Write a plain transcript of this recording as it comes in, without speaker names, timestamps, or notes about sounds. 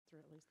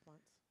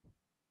response.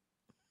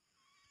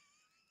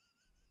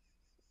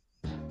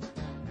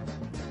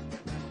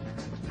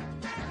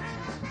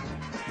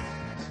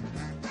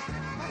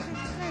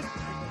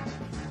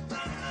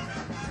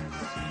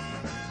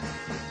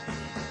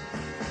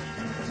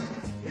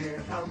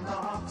 Here come the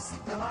Hawks,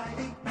 the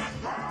mighty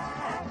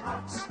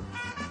Blackhawks.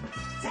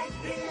 Take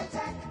the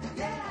attack,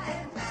 yeah,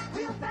 and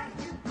we'll back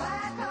you,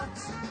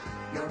 Blackhawks.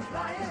 You're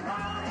flying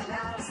high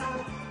now,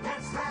 so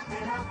let's wrap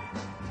it up.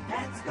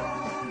 Let's go,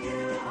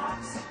 you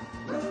Hawks.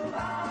 Move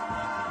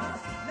on.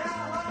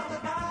 Now all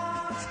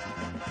about.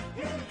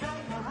 Here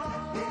come the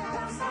Hawks. Here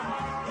comes the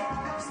Hawks. Here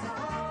comes the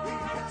Hawks.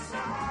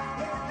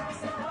 Here comes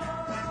the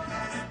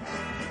Hawks.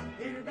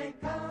 Here they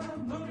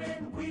come,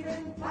 moving,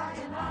 weaving,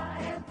 flying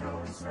high and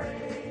throwing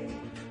spray.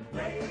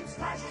 Waves,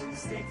 flashing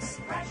sticks,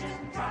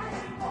 crashing,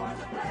 trying for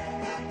the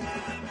play.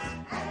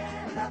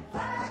 And the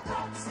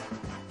Blackhawks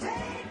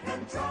take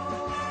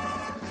control.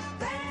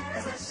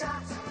 There's a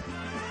shot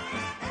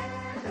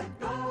and a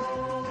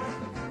goal.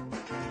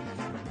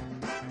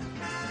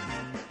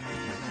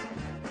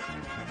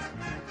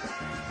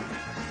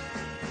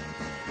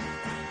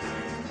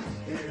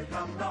 Here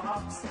come the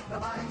Hawks, the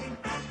mighty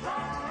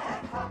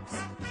Blackhawks.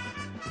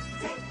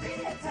 Take the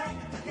attack,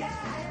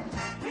 yeah, and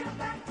we'll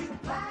back you,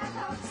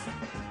 Blackhawks.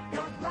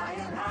 You're flying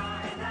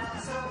high now,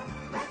 so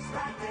let's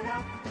wrap it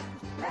up.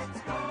 Let's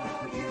go,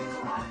 you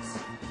Hawks.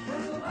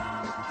 Move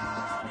on.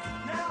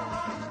 Now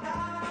on the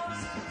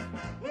bounce.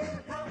 Here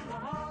come the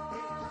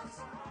Hawks.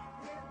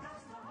 Here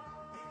comes the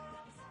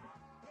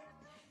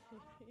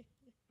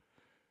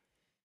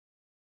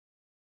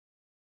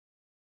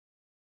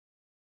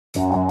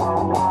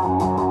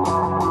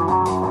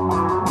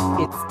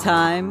It's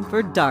time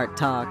for Dart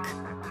Talk.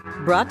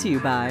 Brought to you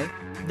by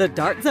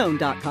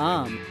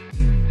thedartzone.com.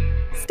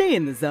 Stay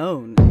in the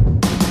zone.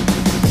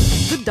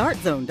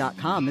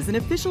 Thedartzone.com is an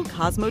official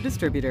Cosmo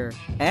distributor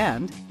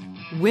and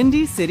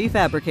Windy City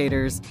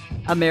Fabricators,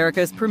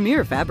 America's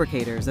premier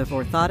fabricators of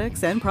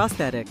orthotics and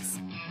prosthetics.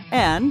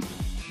 And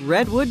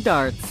Redwood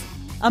Darts,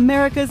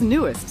 America's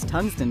newest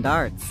tungsten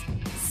darts.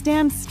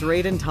 Stand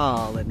straight and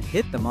tall and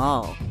hit them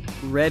all.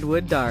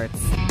 Redwood Darts.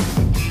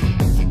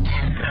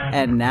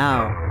 And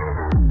now,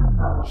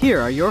 here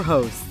are your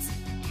hosts,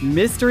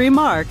 Mystery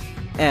Mark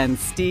and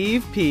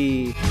Steve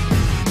P.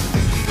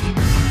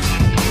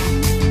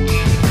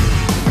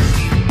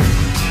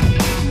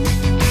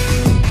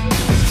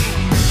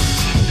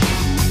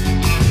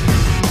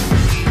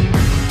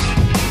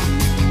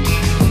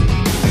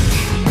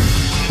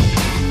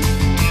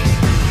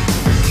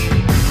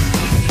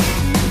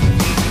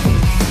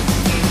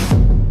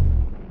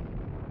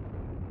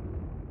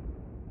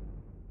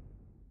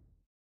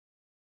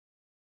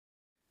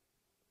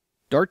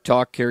 Dart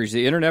Talk carries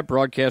the Internet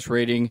Broadcast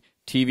Rating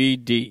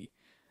TVD,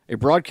 a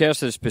broadcast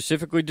that is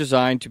specifically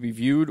designed to be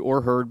viewed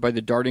or heard by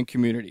the darting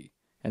community,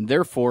 and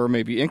therefore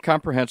may be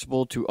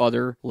incomprehensible to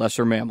other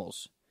lesser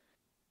mammals.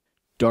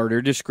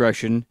 Darter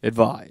discretion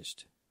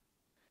advised.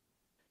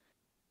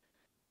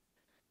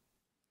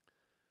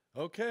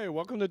 Okay,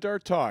 welcome to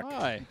Dart Talk.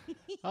 Hi.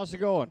 How's it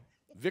going?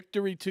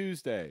 Victory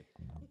Tuesday.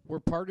 We're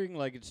partying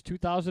like it's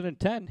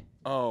 2010.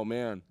 Oh,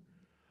 man.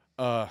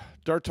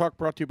 Dart Talk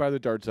brought to you by the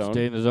Dart Zone.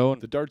 Stay in the zone.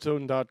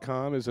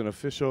 TheDartZone.com is an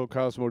official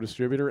Cosmo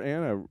distributor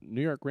and a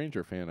New York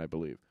Ranger fan, I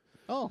believe.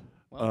 Oh,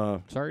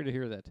 well, sorry to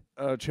hear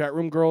that. Chat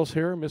room girls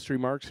here. Mystery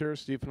Mark's here.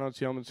 Steve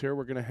Panancielman's here.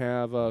 We're going to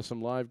have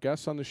some live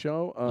guests on the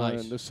show.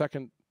 Nice. In the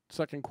second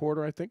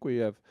quarter, I think, we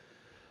have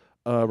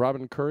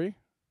Robin Curry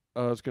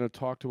is going to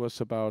talk to us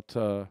about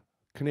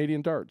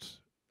Canadian darts.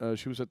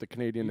 She was at the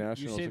Canadian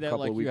Nationals you say a that couple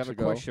like of weeks you have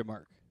ago. a question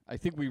mark. I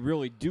think we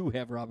really do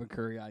have Robin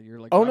Curry on. You're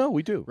like, Oh, no,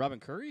 we do. Robin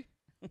Curry?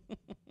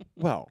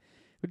 Well,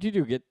 What'd you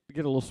do? Get a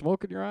little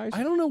smoke in your eyes?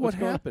 I don't know What's what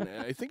going happened.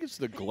 I think it's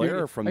the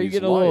glare from Are you these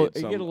getting a little?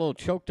 lights. You get a little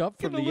choked up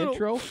from the getting a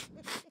intro.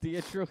 The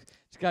intro.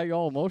 It's got you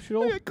all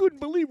emotional. I couldn't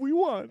believe we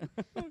won.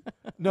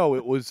 No,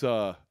 it was.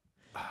 I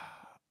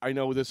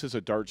know this is a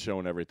dart show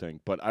and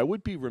everything, but I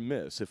would be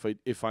remiss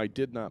if I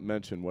did not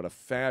mention what a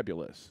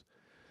fabulous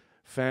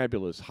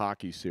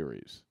hockey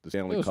series the It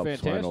Stanley was Cup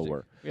fantastic. final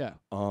were. Yeah.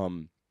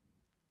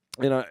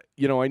 And I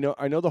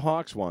know the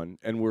Hawks won,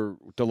 and we're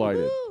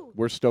delighted. Woo!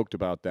 We're stoked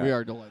about that. We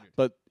are delighted.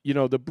 But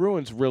the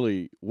Bruins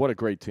really, what a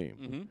great team,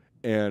 Mm-hmm.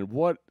 and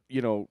what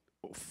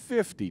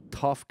 50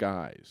 tough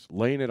guys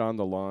laying it on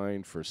the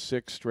line for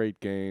 6 straight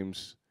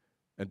games,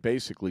 and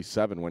basically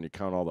 7 when you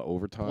count all the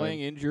overtime.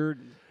 Playing injured.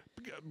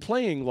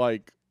 Playing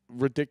like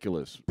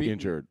ridiculous Beaten.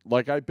 injured.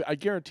 Like I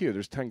guarantee you,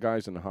 there's 10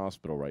 guys in the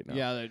hospital right now.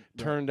 Yeah.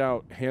 Turned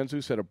out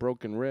Jesus had a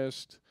broken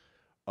wrist.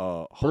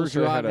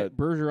 Jose had a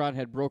Bergeron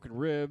had broken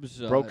ribs.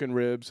 broken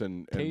ribs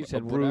and Taves a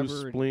had bruised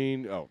whatever,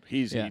 spleen. Oh,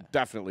 he Yeah.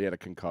 definitely had a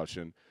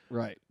concussion.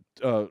 Right.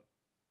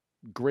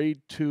 Grade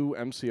 2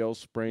 MCL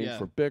sprain Yeah.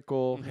 for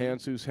Bickle. Mhm.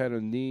 Jesus had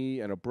a knee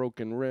and a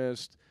broken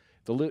wrist.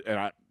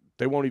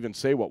 They won't even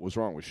say what was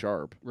wrong with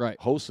Sharp. Right.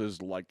 Hosa's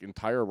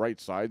entire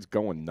right side's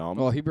going numb.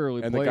 Well, he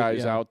barely and played. the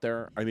guys yeah. out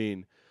there. I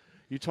mean,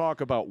 you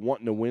talk about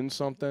wanting to win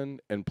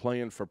something and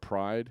playing for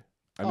pride.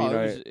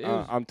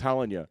 I'm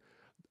telling you,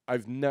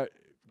 I've never.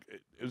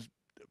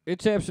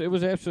 It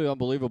was absolutely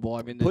unbelievable.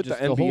 I mean, Put just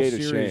the whole NBA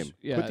to series, shame.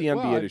 Yeah, Put the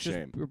well, NBA to it's just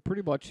shame.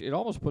 Pretty much, it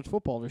almost puts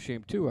football to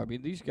shame too. I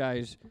mean, these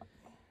guys.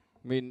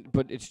 I mean,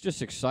 but it's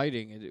just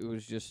exciting. It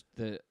was just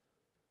the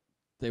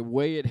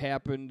way it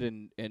happened,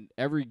 and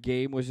every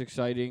game was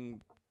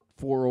exciting.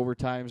 4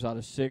 overtimes out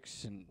of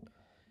 6, and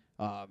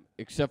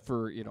except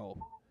for the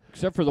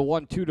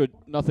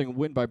 1-2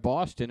 win by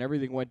Boston,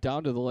 everything went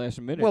down to the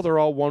last minute. Well, they're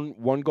all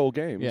one goal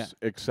games, Yeah.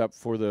 except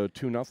for the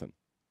 2-0.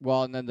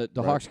 Well, and then the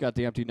Right. Hawks got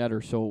the empty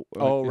netter. So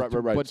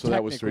right. But So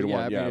that was 3-1.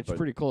 technically, I mean, it's but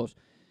pretty close,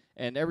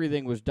 and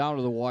everything was down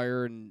to the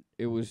wire, and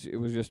it was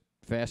just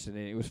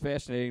fascinating. It was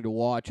fascinating to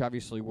watch.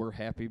 Obviously, we're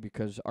happy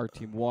because our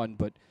team won,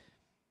 but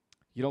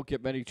you don't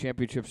get many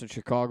championships in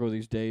Chicago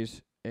these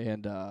days,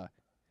 and the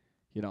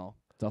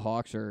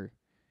Hawks are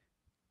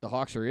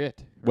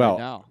it Well, right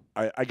now.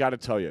 I got to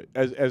tell you,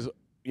 as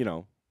you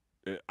know,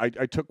 I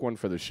took one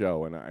for the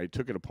show, and I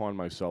took it upon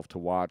myself to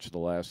watch the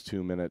last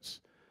 2 minutes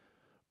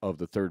of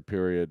the third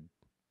period.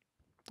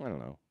 I don't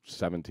know,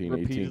 17,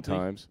 18 Repeatedly?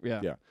 times.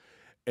 Yeah.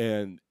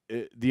 And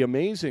the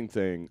amazing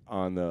thing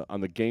on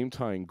the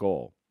game-tying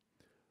goal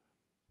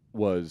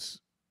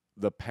was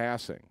the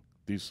passing.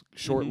 These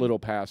short little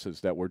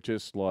passes that were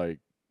just like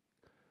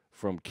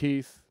from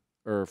Keith,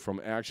 or from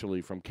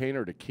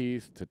Kaner to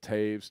Keith to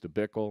Taves to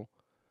Bickle,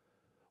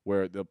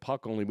 where the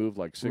puck only moved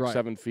like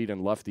 6-7 feet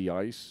and left the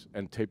ice,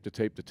 and tape to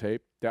tape to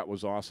tape. That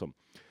was awesome.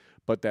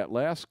 But that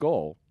last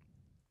goal,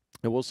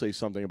 and we'll say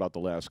something about the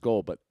last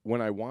goal, but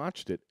when I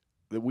watched it,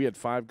 we had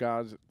five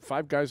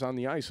guys on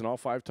the ice, and all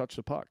 5 touched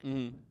the puck.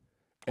 Mm-hmm.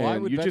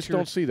 And you just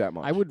don't see that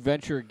much. I would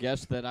venture a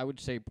guess that I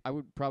would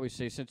probably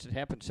say since it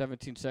happened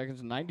 17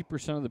 seconds,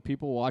 90% of the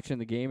people watching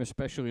the game,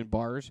 especially in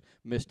bars,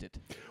 missed it.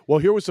 Well,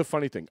 here was the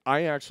funny thing.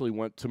 I actually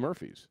went to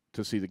Murphy's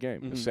to see the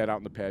game. I sat out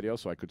in the patio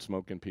so I could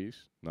smoke in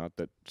peace. Not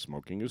that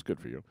smoking is good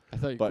for you. I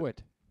thought you But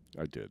quit.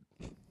 I did.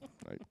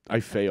 I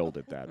failed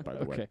at that, by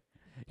the way. Okay.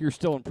 You're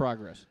still in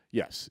progress.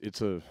 Yes,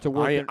 it's a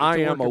work I in-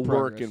 am a work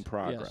progress. in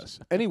progress. Yes.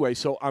 Anyway,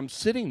 so I'm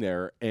sitting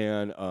there,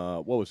 and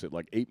what was it,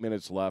 like 8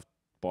 minutes left?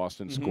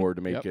 Boston scored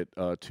to make it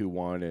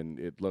 2-1, and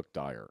it looked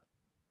dire.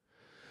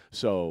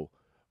 So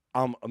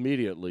I'm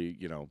immediately,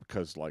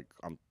 because like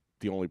I'm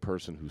the only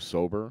person who's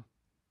sober.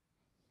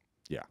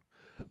 Yeah.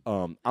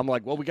 I'm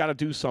like, well, we got to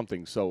do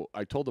something. So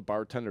I told the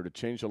bartender to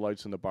change the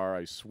lights in the bar.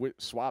 I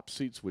swapped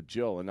seats with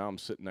Jill, and now I'm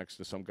sitting next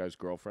to some guy's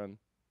girlfriend,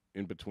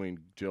 in between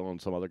Jill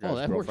and some other guy's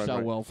that girlfriend. works out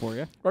right? well for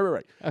you.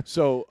 Right.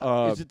 So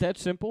Is it that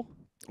simple?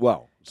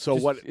 so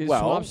Just what?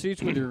 swap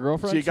seats with your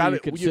girlfriend so you gotta-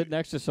 could you- sit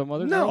next to some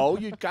other No, girl?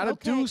 you got to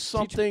Okay. do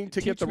something to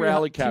get teach the me how-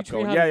 rally cap teach me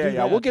going. how to do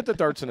Yeah. We'll that. get the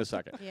darts in a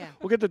second. Yeah.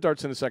 We'll get the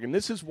darts in a second.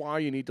 This is why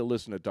you need to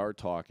listen to Dart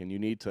Talk, and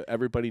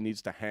everybody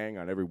needs to hang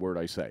on every word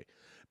I say,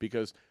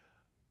 because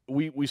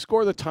we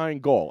score the tying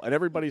goal, and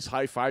everybody's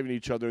high-fiving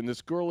each other, and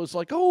this girl is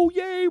like, oh,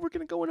 yay, we're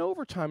going to go in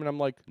overtime. And I'm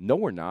like, no,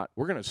 we're not.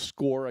 We're going to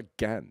score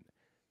again.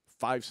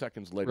 5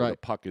 seconds later, the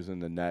Right. puck is in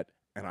the net,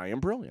 and I am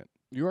brilliant.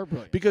 You are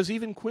brilliant. Because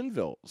even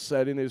Quinville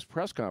said in his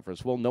press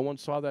conference, well, no one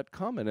saw that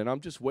coming, and I'm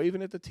just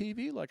waving at the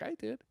TV like I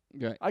did.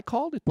 Right. I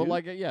called it, But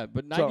dude.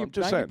 but So, I'm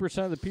just saying.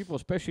 90% of the people,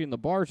 especially in the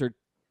bars, are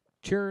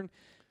cheering,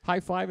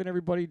 high-fiving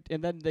everybody,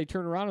 and then they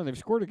turn around and they've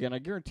scored again. I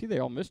guarantee they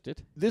all missed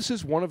it. This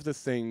is one of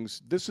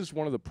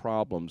the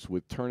problems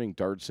with turning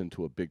darts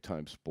into a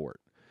big-time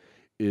sport,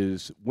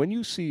 is when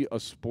you see a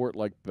sport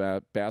like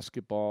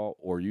basketball,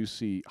 or you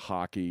see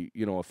hockey,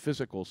 a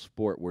physical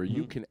sport where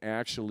you can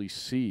actually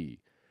see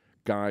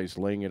guys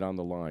laying it on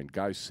the line,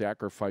 guys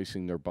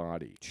sacrificing their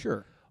body.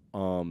 Sure.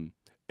 And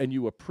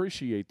you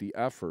appreciate the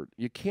effort.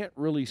 You can't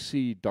really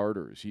see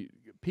darters.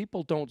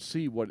 People don't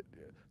see what.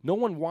 No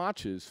one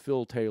watches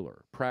Phil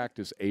Taylor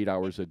practice 8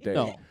 hours a day.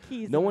 No.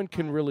 No one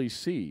can really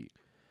see,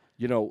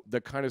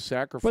 the kind of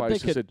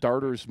sacrifices that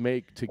darters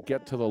make to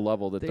get to the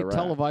level that They they're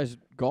televise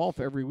golf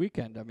every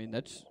weekend. I mean,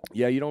 that's at.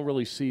 Yeah, you don't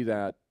really see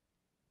that.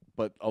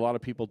 But a lot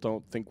of people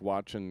don't think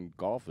watching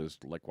golf is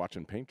like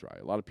watching paint dry.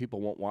 A lot of people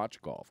won't watch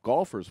golf.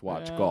 Golfers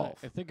watch golf.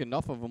 I think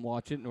enough of them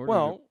watch it in order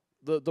Well,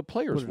 the to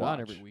players put it watch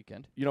on every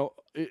weekend.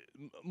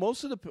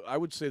 I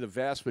would say the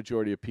vast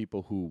majority of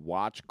people who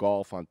watch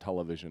golf on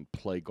television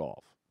play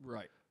golf.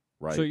 Right.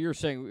 Right. So you're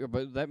saying,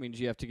 but that means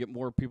you have to get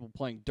more people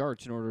playing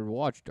darts in order to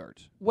watch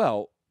darts.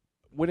 Well,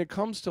 when it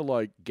comes to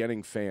like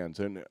getting fans,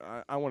 and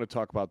I want to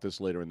talk about this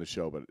later in the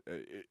show, but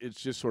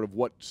it's just sort of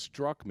what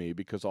struck me,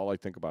 because all I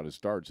think about is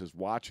darts, is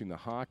watching the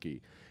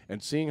hockey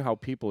and seeing how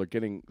people are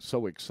getting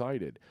so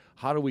excited.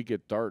 How do we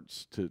get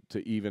darts to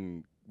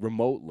even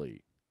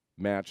remotely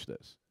match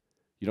this?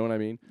 You know what I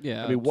mean?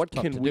 Yeah. I mean, it's what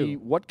tough can to we do.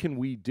 what can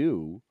we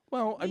do?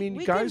 Well, I mean,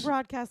 we guys. can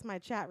broadcast my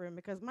chat room,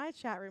 because my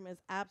chat room is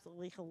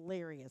absolutely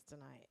hilarious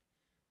tonight.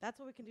 That's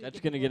what we can do.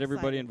 That's going to get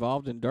everybody excited.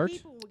 involved in darts?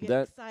 People will get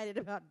That- excited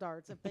about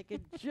darts if they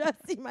could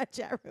just see my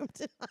chat room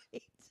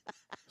tonight.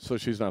 So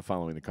she's not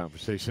following the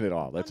conversation at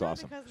all. That's Well, no,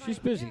 awesome. because She's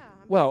my- busy. yeah,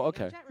 I'm Well, busy. I'm a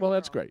okay. chat room Well,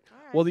 that's girl. great. All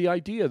right. Well, the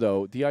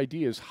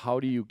idea is how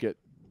do you get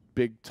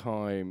big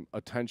time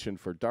attention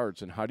for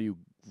darts, and how do you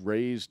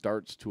raise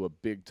darts to a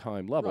big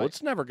time level? Right.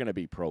 It's never going to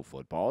be pro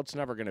football. It's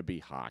never going to be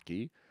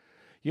hockey.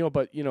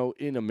 But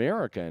in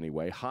America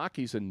anyway,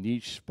 hockey's a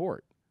niche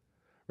sport.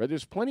 Right?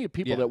 There's plenty of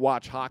people Yeah. that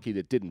watch hockey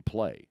that didn't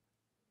play.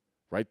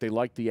 Right? They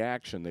like the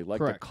action. They like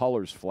Correct. the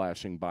colors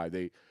flashing by.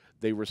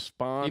 They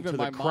respond Even to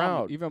my the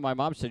crowd. even my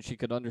mom said she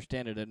could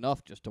understand it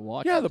enough just to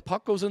watch. Yeah, it. the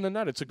puck goes in the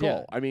net. It's a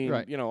goal. Yeah, I mean,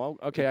 right.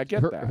 okay, I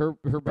get that. Her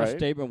best right?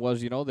 statement was,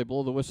 they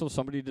blow the whistle,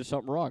 somebody did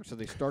something wrong, so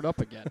they start up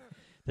again.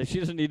 That she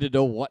doesn't need to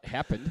know what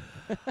happened.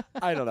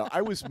 I don't know.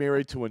 I was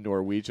married to a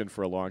Norwegian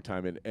for a long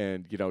time,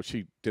 and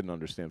she didn't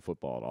understand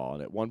football at all.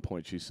 And at one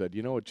point she said,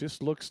 it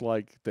just looks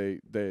like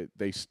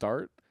they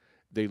start,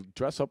 they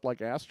dress up like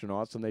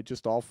astronauts, and they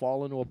just all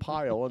fall into a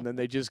pile, and then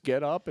they just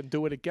get up and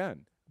do it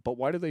again. But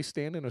why do they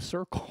stand in a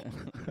circle?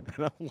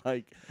 And I'm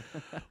like,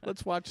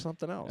 let's watch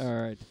something else.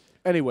 All right.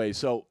 Anyway,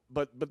 so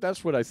but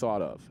that's what I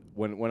thought of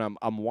when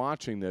I'm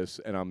watching this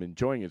and I'm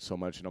enjoying it so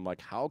much, and I'm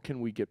like, how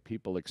can we get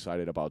people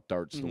excited about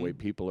darts the way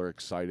people are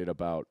excited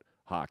about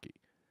hockey?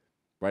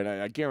 Right?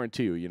 I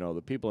guarantee you,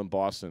 the people in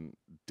Boston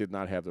did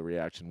not have the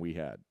reaction we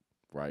had.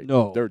 Right?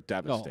 No. They're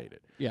devastated.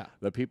 No. Yeah.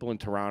 The people in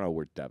Toronto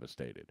were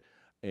devastated,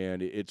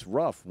 and it's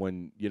rough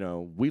when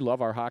we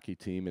love our hockey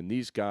team and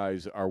these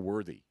guys are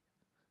worthy.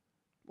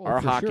 Well,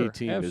 Our for hockey sure.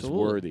 team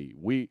Absolutely. is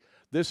worthy.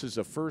 This is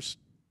the first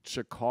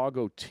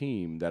Chicago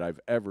team that I've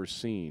ever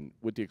seen,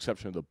 with the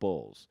exception of the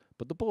Bulls.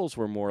 But the Bulls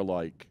were more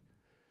like,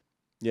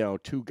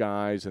 two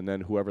guys and then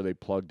whoever they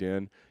plugged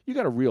in. You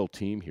got a real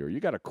team here. You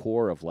got a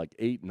core of like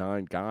 8,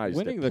 9 guys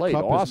Winning that the played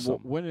cup awesome.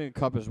 winning a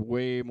cup is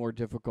way more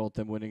difficult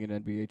than winning an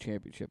NBA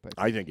championship.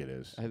 I think it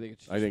is. I think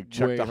it's. I think just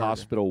check way the harder.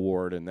 hospital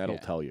ward and that'll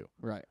Yeah. tell you.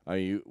 Right.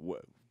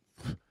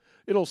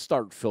 It'll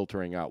start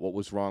filtering out what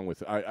was wrong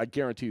with. I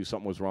guarantee you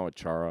something was wrong with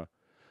Chara.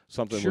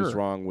 Something was Sure.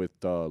 wrong with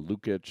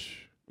Lukic.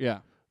 Yeah.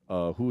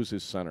 Who was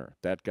his center?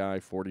 That guy,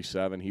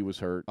 47. He was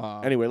hurt. Uh,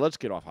 Anyway, let's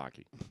get off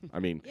hockey. I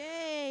mean,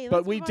 Yay! but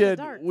let's we move on to did.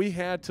 darts. We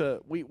had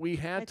to. We My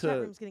had chat to.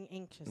 room's getting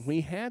anxious.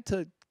 We had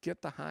to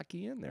get the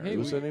hockey in there. Hey, it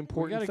was an we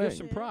important gotta thing. give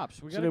some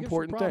props. We It's got an to give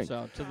some important props thing.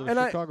 out to the And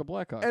I- Chicago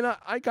Blackhawks. And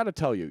I got to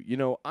tell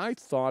you, I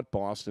thought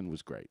Boston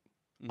was great.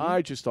 Mhm.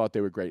 I just thought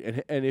they were great.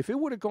 And if it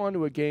would have gone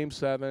to a Game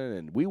 7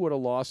 and we would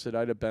have lost it,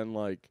 I'd have been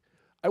like,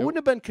 I wouldn't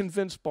have been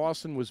convinced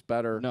Boston was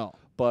better. No.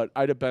 But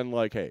I'd have been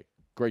like, hey,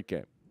 great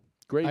game.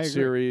 Great I agree.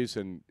 series,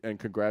 and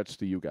congrats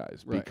to you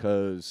guys. Right.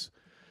 Because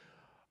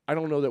I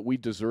don't know that we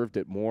deserved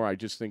it more. I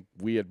just think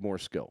we had more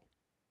skill.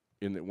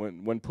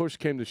 When push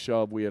came to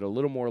shove, we had a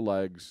little more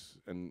legs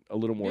and a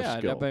little more yeah,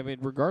 skill. I mean,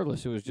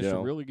 regardless, it was just You a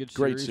know, really good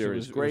great series.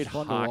 series, It was great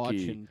fun to watch.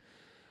 hockey,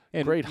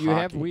 And great you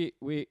have hockey.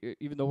 we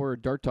even though we're a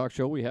Dart Talk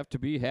show, we have to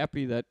be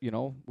happy that we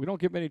don't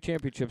get many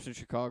championships in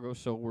Chicago,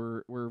 so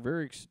we're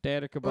very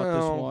ecstatic about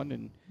Well, this one.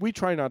 And We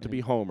try not to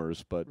be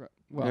homers, but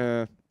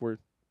well,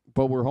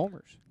 we're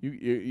homers.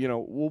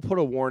 we'll put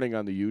a warning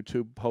on the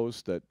YouTube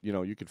post that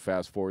you could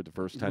fast forward the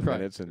first 10 Right,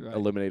 minutes and right.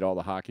 eliminate all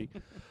the hockey.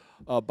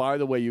 By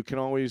the way, you can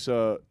always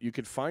you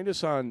can find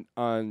us on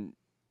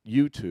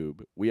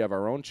YouTube. We have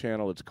our own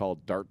channel. It's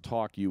called Dart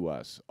Talk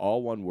US,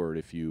 all one word.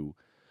 If you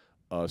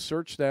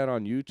search that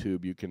on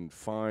YouTube, you can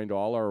find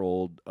all our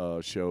old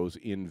shows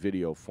in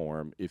video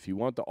form. If you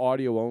want the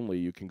audio only,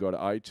 you can go to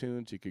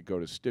iTunes. You could go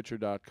to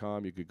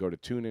Stitcher.com. You could go to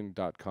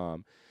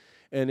TuneIn.com.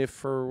 And if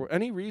for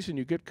any reason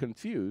you get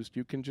confused,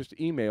 you can just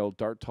email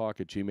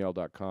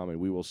darttalk@gmail.com and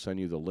we will send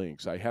you the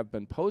links. I have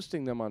been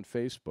posting them on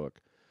Facebook,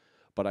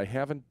 but I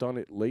haven't done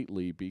it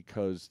lately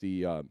because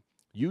the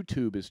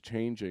YouTube is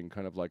changing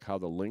kind of like how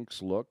the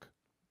links look,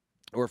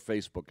 or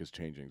Facebook is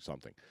changing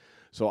something.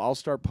 So I'll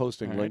start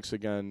posting All right. links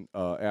again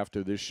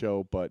after this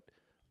show, but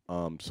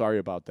sorry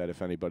about that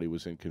if anybody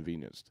was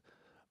inconvenienced.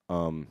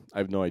 I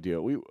have no idea.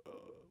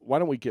 Why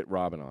don't we get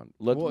Robin on?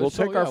 We'll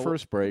so, take our yeah, well,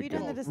 first break. Have you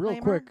done and- the Real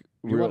disclaimer? quick,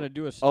 you Real- want to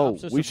do a Oh,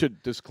 synopsis? we of-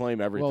 should disclaim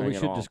everything. Well, we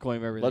and should all.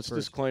 disclaim everything. Let's first.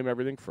 disclaim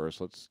everything first.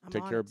 Let's I'm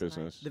take on care it of tonight.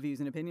 business. The views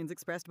and opinions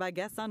expressed by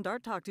guests on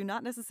Dart Talk do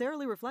not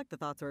necessarily reflect the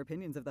thoughts or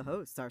opinions of the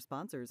hosts, our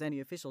sponsors,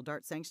 any official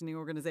Dart sanctioning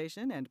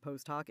organization, and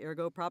post hoc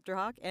ergo propter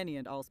hoc, any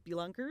and all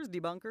spelunkers,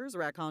 debunkers,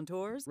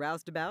 raconteurs,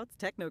 roustabouts,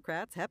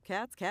 technocrats,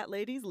 hepcats, cat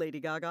ladies, Lady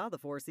Gaga, the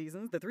Four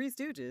Seasons, the Three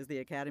Stooges, the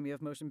Academy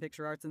of Motion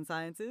Picture Arts and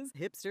Sciences,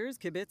 hipsters,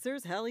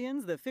 kibitzers,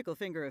 hellions, the fickle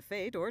finger of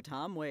fate, or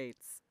Tom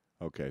Waits.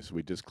 Okay, so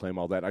we disclaim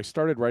all that. I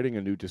started writing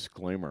a new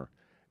disclaimer,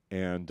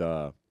 and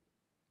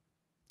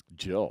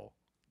Jill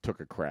took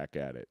a crack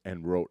at it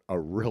and wrote a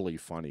really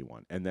funny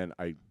one, and then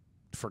I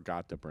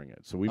forgot to bring it.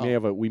 So we may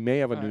have a All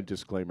new right.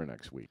 disclaimer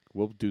next week.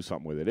 We'll do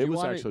something with it. Do It you was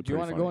wanna- actually Do you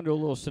want to go into a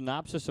little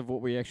synopsis of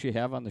what we actually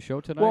have on the show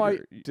tonight? Well,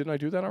 or- didn't I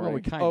do that Well, already?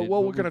 we kinda Oh, did,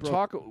 well, but we're we going to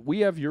broke- talk. We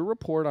have your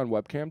report on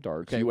Webcam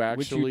Darts. okay, You which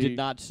actually you did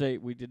not say.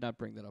 We did not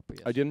bring that up.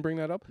 Yes. I didn't bring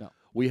that up? No.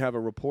 We have a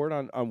report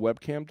on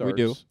Webcam Darts. We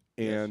do.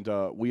 And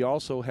we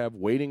also have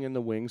waiting in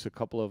the wings a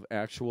couple of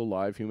actual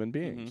live human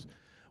beings.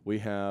 We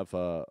have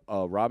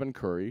Robin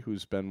Curry,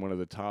 who's been one of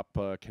the top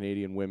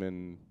Canadian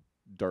women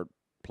dart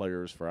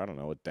players for, I don't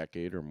know, a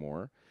decade or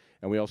more.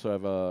 And we also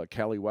have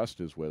Callie West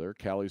is with her.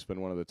 Callie's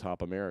been one of the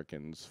top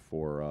Americans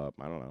for,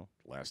 I don't know,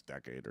 last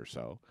decade or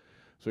so.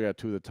 So we got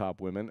two of the top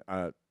women.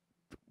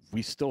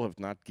 We still have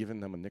not given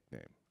them a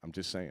nickname. I'm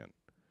just saying.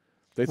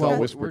 They Well, thought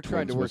Whisper we're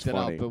trying to Twins work was that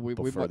out, funny but we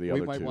before might- the we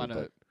other might two. wanna-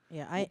 but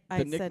Yeah, I the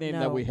said nickname no.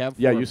 that we have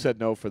for Yeah, him, you said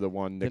no for the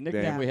one the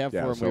nickname. nickname we have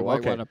Yeah, for him, so, we might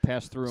okay. want to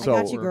pass through. I So-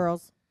 got you,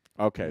 girls.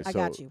 Okay, I so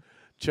got you.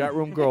 chat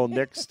room girl,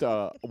 next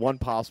one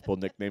possible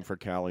nickname for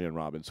Callie and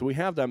Robin. So we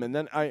have them, and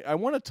then I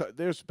want to.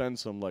 There's been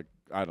some like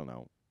I don't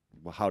know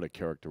how to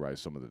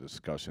characterize some of the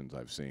discussions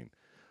I've seen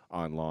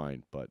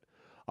online, but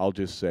I'll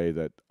just say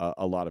that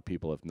a lot of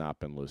people have not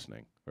been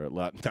listening, or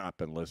not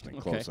been listening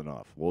close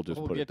enough. We'll just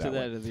We'll put get it that to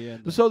way. that at the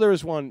end. So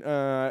there's one.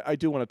 I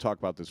do want to talk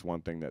about this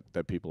one thing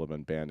that people have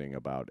been banding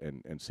about,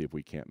 and see if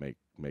we can't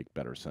make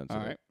better sense All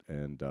of right. it.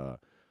 And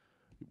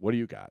what do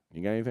you got?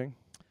 You got anything?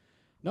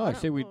 No, I I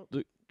don't- say we well-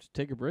 just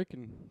take a break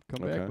and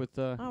come Okay. back with.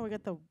 Oh, we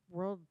got the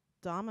World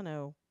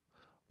Domino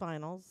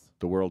Finals.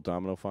 The World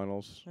Domino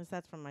Finals.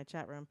 That's from my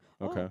chat room.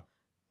 Okay. Oh,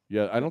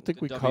 Yeah, I don't think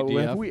The we have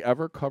WDF. we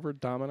ever covered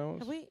dominoes,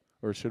 have we?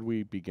 or should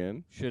we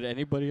begin? Should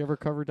anybody ever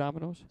cover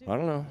dominoes? I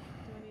don't know.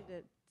 Do we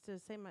need to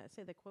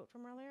say the quote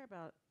from earlier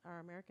about our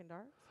American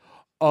darts?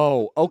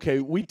 Oh, okay.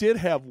 We did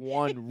have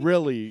one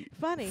really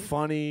Funny.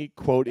 funny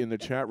quote in the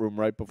chat room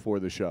right before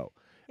the show,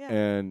 Yeah.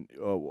 and It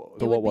so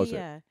would what was be,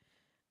 it?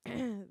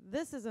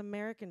 This is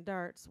American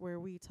Darts, where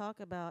we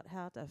talk about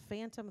how to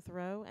phantom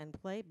throw and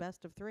play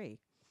best of 3.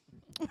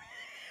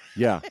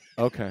 Yeah.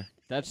 Okay.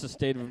 That's the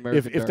state of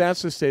American. If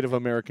that's the state of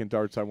American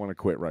darts, I want to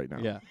quit right now.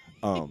 yeah,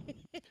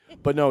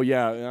 But no,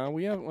 yeah,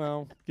 we have.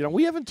 Well,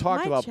 we haven't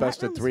talked My about chat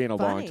best of room's 3 in a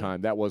long funny.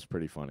 time. That was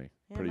pretty funny.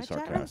 Yeah, Pretty my chat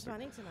room's sarcastic.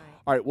 funny tonight.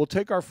 All right, we'll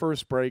take our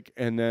first break,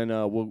 and then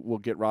we'll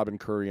get Robin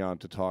Curry on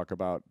to talk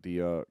about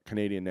the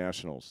Canadian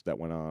Nationals that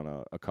went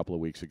on a couple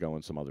of weeks ago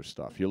and some other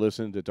stuff. You're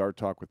listening to Dart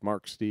Talk with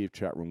Mark, Steve,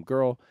 Chat Room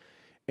Girl,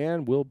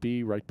 and we'll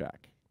be right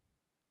back.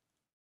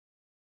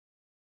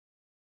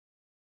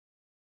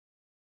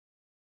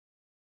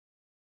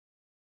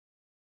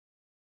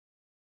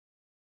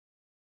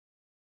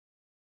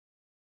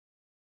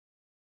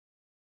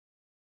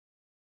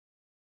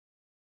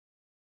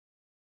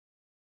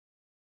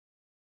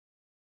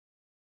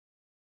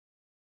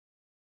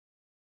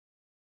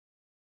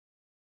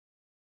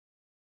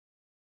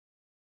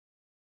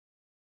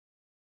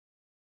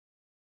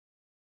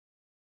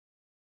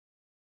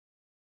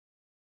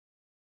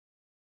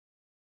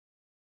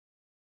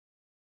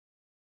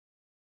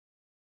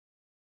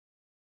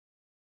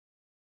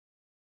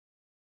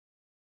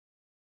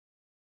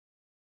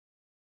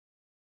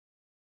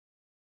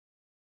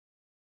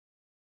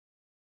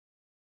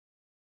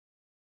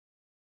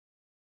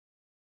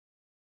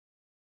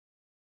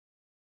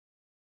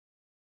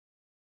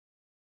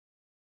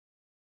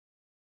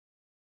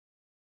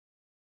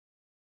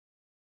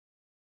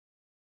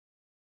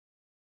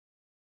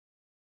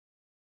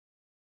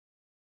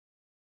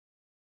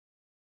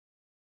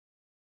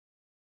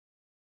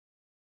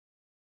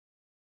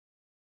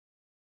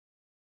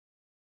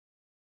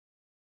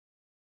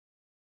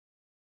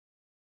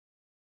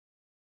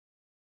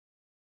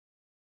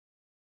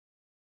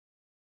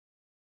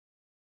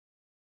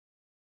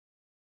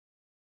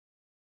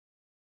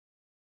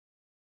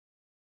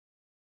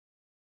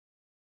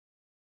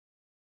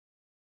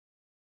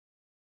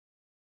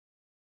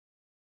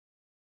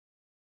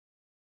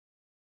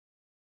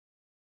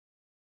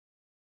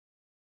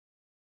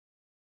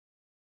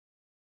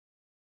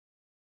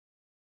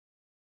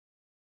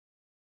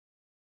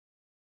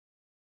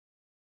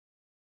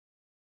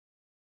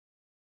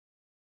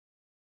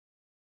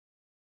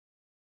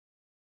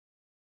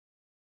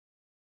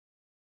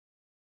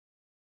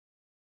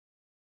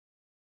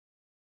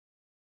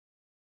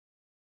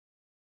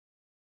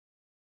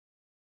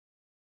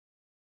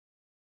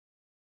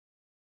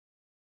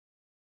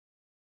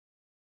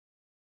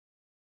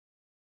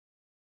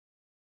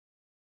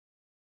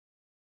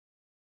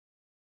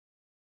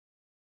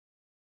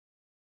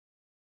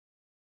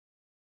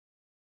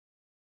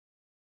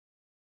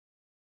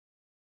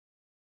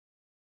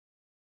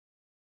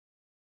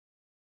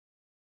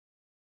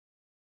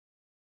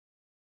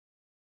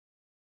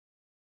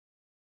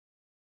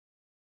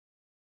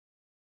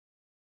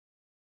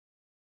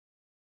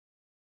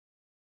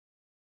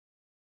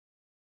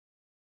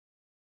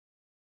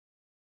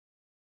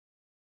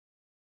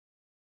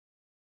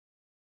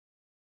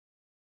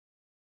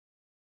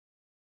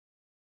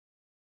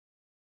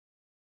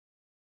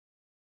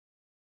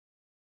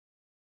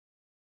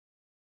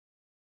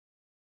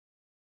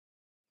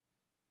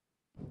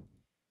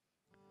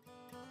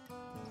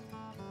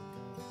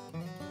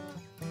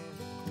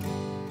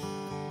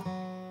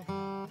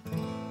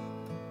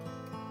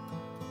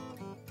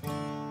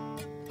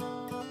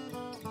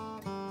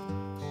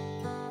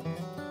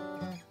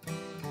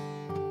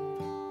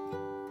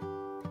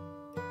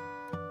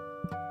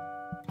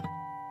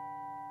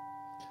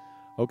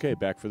 Okay,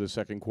 back for the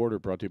second quarter,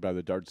 brought to you by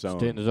the Dart Zone.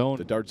 Stay in the zone.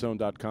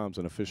 TheDartZone.com is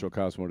an official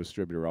Cosmo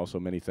distributor. Also,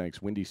 many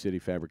thanks, Windy City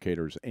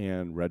Fabricators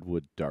and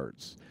Redwood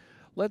Darts.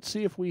 Let's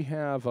see if we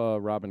have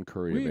Robin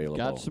Curry We've available.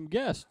 got some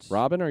guests.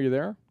 Robin, are you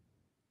there?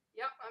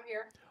 Yep, I'm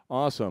here.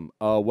 Awesome.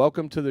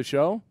 Welcome to the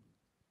show.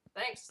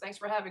 Thanks. Thanks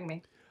for having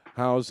me.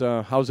 How's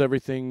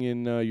everything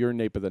in your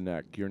nape of the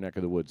neck, your neck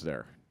of the woods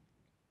there?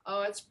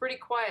 Oh, it's pretty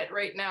quiet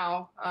right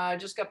now. I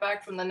just got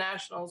back from the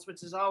Nationals,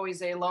 which is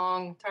always a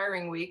long,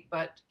 tiring week,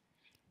 but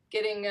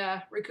getting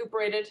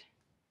recuperated,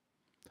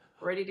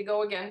 ready to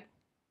go again.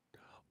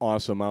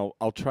 Awesome.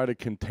 I'll try to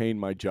contain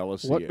my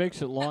jealousy. What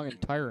makes it long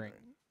and tiring?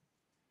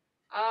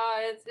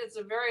 It's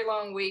a very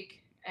long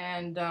week,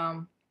 and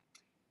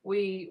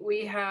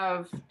we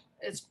have,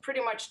 it's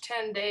pretty much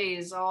 10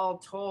 days all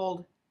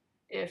told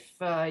if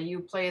you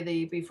play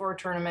the before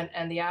tournament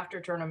and the after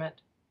tournament.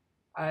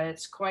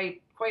 It's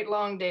quite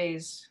long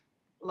days,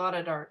 a lot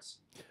of darts.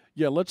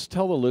 Yeah, let's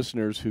tell the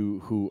listeners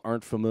who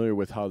aren't familiar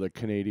with how the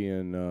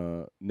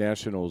Canadian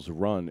Nationals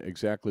run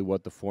exactly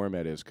what the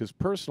format is. Because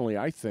personally,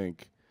 I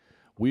think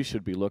we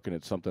should be looking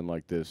at something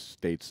like this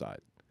stateside.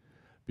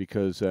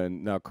 Because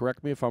now,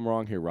 correct me if I'm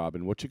wrong here,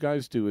 Robin. What you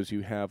guys do is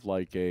you have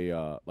like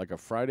a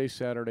Friday,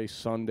 Saturday,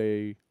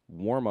 Sunday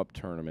warm-up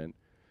tournament.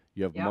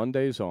 You have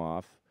Mondays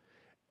off,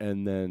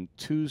 and then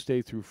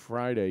Tuesday through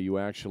Friday you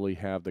actually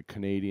have the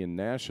Canadian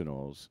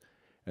Nationals,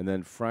 and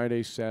then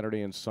Friday,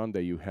 Saturday, and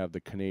Sunday you have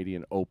the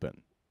Canadian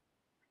Open.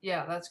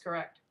 Yeah, that's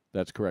correct.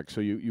 That's correct.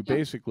 So you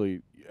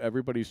basically,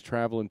 everybody's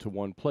traveling to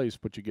one place,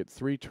 but you get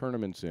 3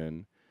 tournaments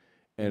in.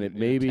 And it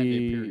may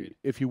be,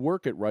 if you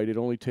work it right, it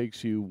only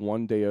takes you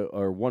 1 day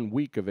or 1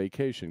 week of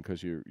vacation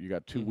because you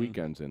got 2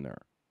 weekends in there.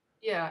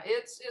 Yeah,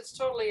 it's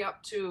totally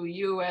up to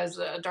you as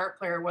a dart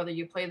player whether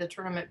you play the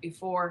tournament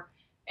before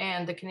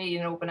and the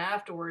Canadian Open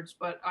afterwards.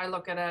 But I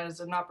look at it as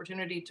an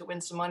opportunity to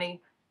win some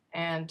money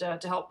and to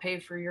help pay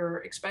for your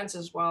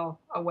expenses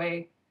while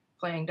away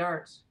playing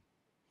darts.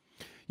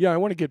 Yeah, I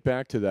want to get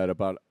back to that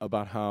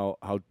about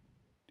how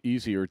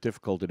easy or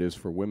difficult it is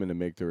for women to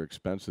make their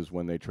expenses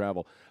when they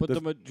travel. But the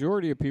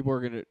majority of people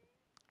are going to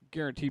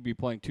guaranteed be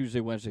playing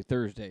Tuesday, Wednesday,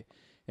 Thursday,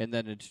 and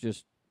then it's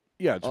just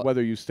it's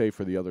whether you stay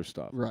for the other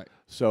stuff. Right.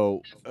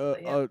 So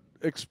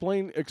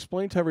explain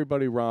to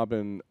everybody,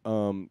 Robin,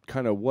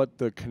 kind of what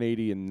the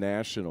Canadian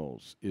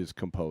Nationals is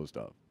composed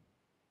of.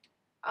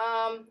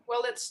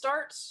 Well, it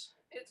starts.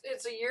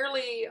 It's a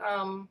yearly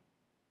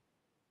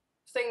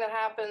thing that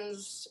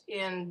happens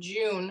in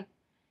June.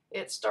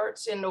 It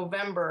starts in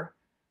November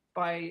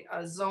by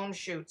zone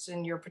shoots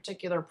in your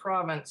particular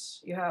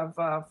province. You have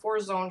 4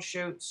 zone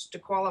shoots to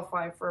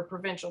qualify for a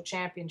provincial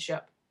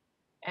championship.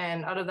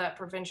 And out of that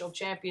provincial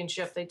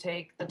championship, they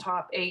take the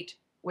top 8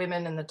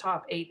 women and the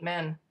top 8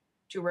 men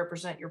to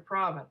represent your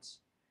province,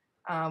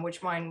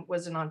 which mine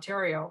was in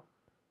Ontario.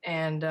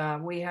 And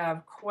we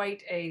have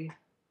quite a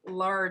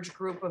large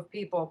group of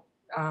people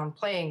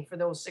playing for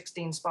those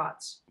 16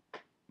 spots.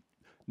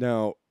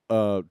 Now,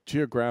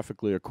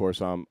 geographically, of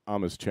course, I'm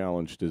as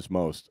challenged as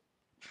most.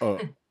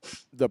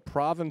 The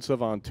province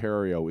of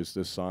Ontario is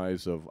the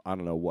size of, I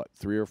don't know, what,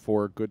 3 or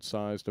 4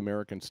 good-sized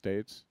American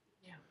states?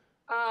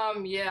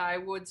 Yeah, I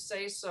would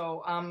say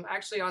so.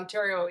 Actually,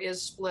 Ontario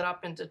is split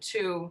up into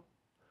 2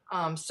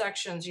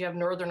 sections. You have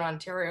Northern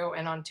Ontario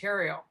and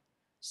Ontario.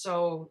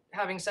 So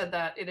having said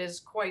that, it is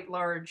quite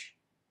large,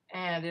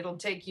 and it'll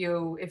take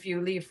you, if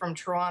you leave from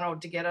Toronto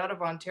to get out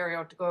of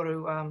Ontario to go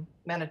to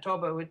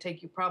Manitoba, it would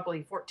take you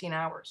probably 14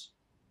 hours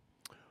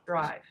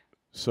drive.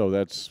 So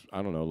that's,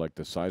 I don't know, like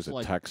the size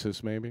of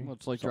Texas, maybe? Well,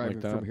 it's like something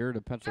driving from here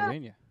to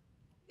Pennsylvania.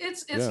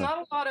 It's not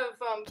a lot of,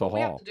 what we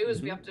have to do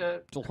is we have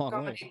to It's a long way.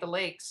 accommodate the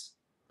lakes,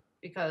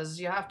 because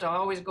you have to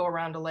always go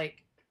around a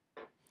lake.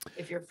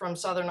 If you're from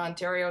Southern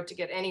Ontario to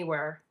get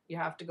anywhere, you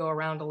have to go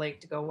around a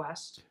lake to go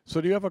west. So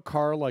do you have a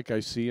car like I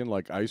see in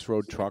like Ice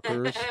Road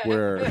Truckers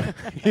where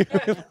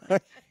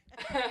I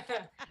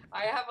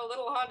have a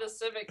little Honda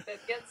Civic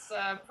that gets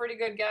pretty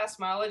good gas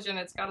mileage, and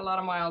it's got a lot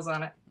of miles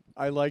on it.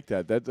 I like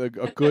that. That's a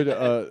good.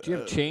 Do you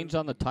have chains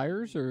on the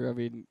tires, or I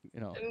mean,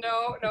 No.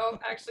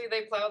 Actually,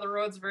 they plow the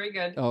roads very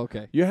good. Oh,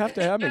 okay. You have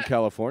to have them in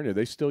California.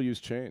 They still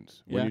use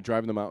chains when Yeah. you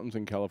drive in the mountains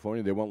in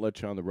California. They won't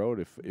let you on the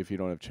road if you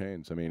don't have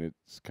chains. I mean,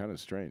 it's kind of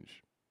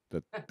strange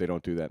that they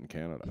don't do that in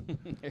Canada.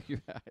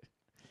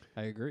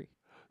 I agree.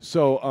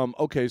 So,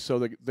 okay, so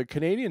the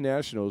Canadian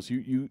Nationals,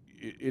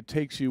 it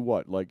takes you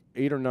what, like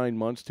 8 or 9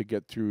 months to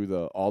get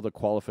through all the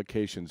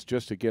qualifications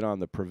just to get on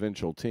the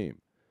provincial team.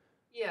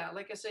 Yeah,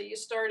 like I said, you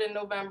start in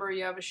November.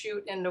 You have a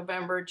shoot in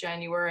November,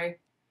 January,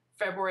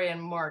 February,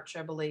 and March,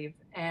 I believe.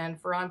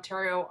 And for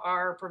Ontario,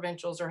 our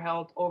provincials are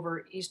held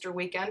over Easter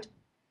weekend.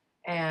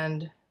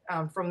 And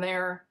from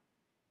there,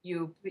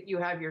 you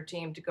have your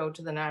team to go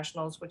to the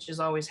Nationals, which is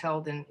always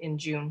held in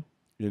June.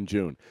 In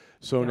June.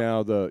 So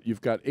now you've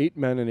got 8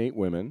 men and 8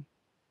 women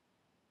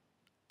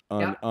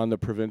on the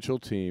provincial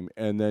team,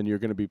 and then you're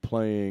going to be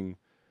playing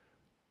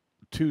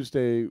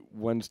Tuesday,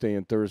 Wednesday,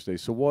 and Thursday.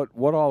 So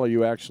what all are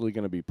you actually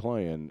going to be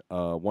playing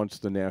once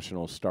the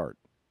Nationals start?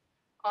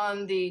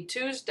 On the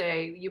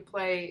Tuesday,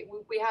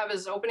 we have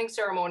as opening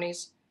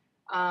ceremonies.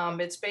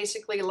 It's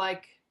basically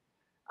like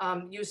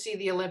you see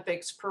the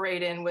Olympics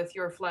parade in with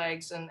your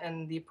flags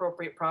and the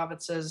appropriate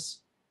provinces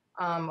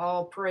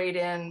all parade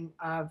in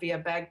via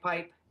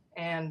bagpipe.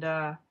 And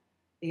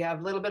you have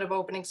a little bit of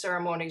opening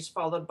ceremonies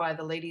followed by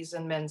the ladies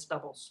and men's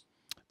doubles.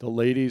 The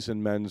ladies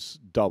and men's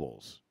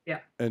doubles.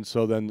 Yeah. And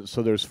so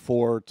there's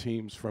 4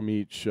 teams from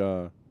each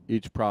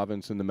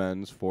province in the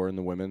men's, 4 in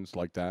the women's,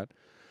 like that.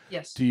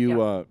 Yes. Do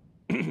you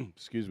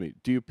excuse me?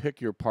 Do you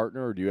pick your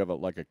partner, or do you have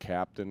a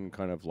captain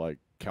kind of like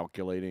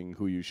calculating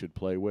who you should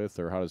play with,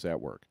 or how does that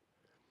work?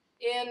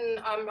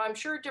 I'm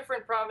sure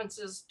different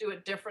provinces do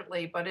it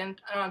differently, but in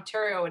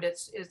Ontario,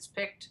 it's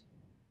picked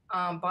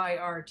by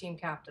our team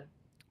captain.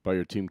 By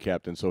your team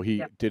captain. So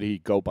Yep. did he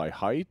go by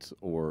height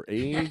or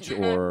age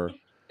or?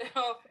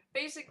 No,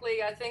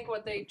 basically, I think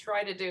what they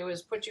try to do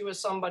is put you with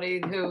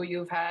somebody who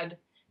you've had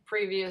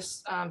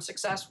previous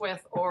success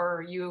with,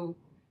 or you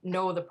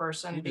know the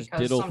person, You just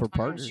because diddle for sometimes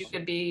partners. you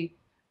could be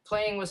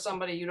playing with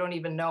somebody you don't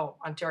even know.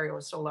 Ontario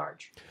is so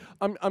large.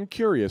 I'm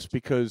curious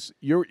because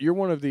you're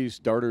one of these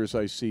darters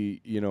I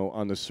see,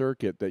 on the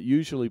circuit that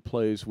usually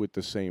plays with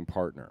the same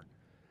partner.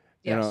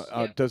 Yes.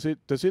 And, does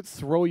it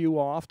throw you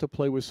off to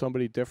play with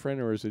somebody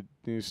different, or is it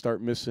you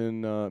start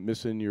missing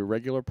your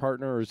regular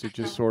partner, or is it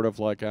just sort of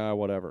like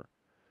whatever?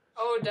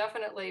 Oh,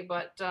 definitely.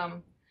 But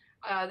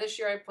this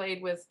year I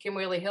played with Kim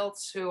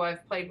Whaley-Hiltz, who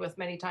I've played with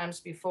many times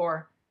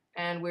before,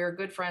 and we're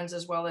good friends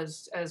as well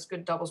as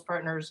good doubles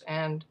partners,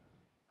 and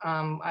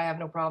I have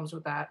no problems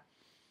with that.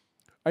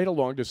 I had a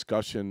long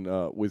discussion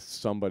with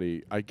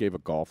somebody. I gave a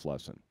golf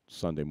lesson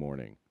Sunday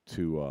morning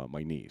to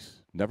my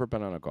niece. Never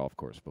been on a golf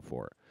course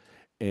before.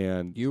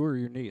 And You or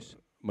your niece?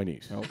 my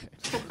niece. Okay.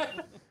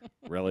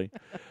 Really?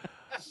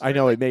 I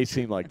know it may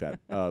seem like that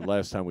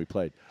last time we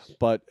played.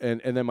 But and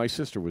then my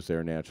sister was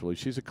there naturally.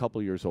 She's a couple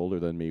years older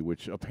than me,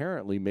 which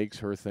apparently makes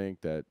her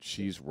think that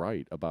she's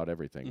right about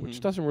everything,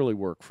 which doesn't really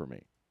work for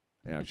me,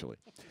 actually.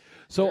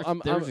 So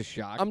There's a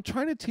shock. I'm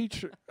trying to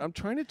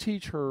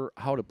teach her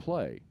how to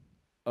play.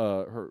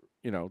 Her,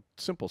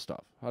 simple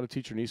stuff. How to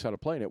teach her niece how to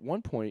play. And at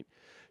one point,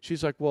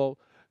 she's like, "Well,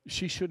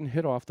 she shouldn't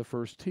hit off the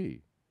first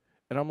tee."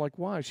 And I'm like,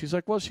 "Why?" She's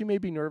like, "Well, she may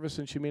be nervous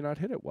and she may not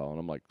hit it well." And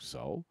I'm like,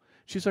 "So?"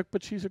 She's like,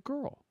 "But she's a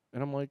girl."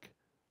 And I'm like,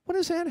 "What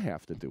does that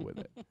have to do with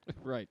it?"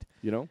 Right.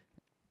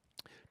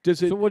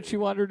 Does it? So what'd she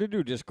want her to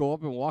do? Just go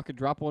up and walk and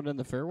drop one in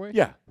the fairway?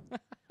 Yeah.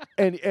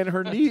 and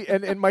her niece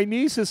and my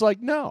niece is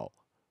like, "No."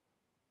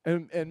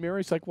 And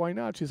Mary's like, "Why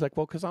not?" She's like,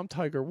 "Well, because I'm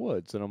Tiger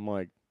Woods." And I'm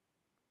like,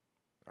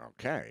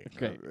 Okay.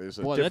 There's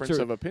a difference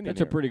of opinion. That's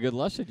here. a pretty good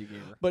lesson you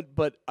gave her.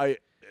 But I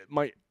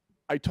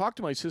talked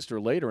to my sister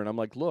later, and I'm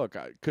like, look,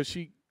 because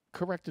she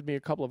corrected me a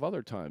couple of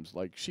other times.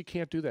 Like, she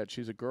can't do that.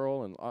 She's a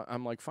girl. And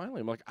I'm like,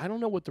 finally, I don't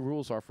know what the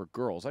rules are for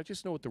girls. I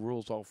just know what the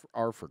rules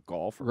are for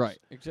golfers. Right,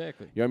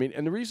 exactly. You know what I mean?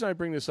 And the reason I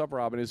bring this up,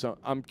 Robin, is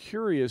I'm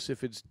curious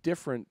if it's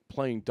different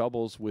playing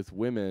doubles with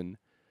women,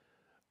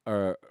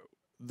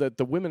 that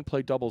the women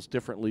play doubles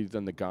differently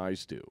than the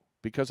guys do.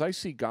 Because I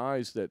see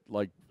guys that,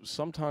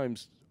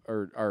 sometimes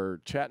are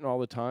chatting all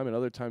the time and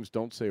other times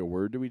don't say a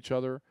word to each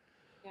other.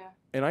 Yeah.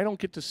 And I don't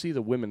get to see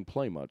the women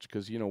play much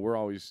because,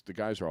 the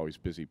guys are always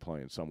busy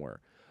playing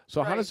somewhere.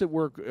 So how does it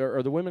work?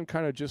 Are the women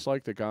kind of just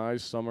like the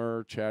guys? Some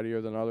are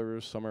chattier than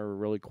others. Some are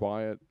really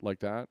quiet like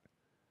that?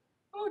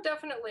 Oh,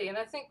 definitely. And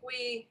I think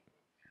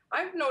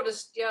I've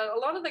noticed, a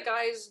lot of the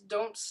guys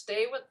don't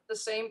stay with the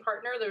same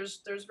partner.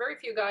 There's very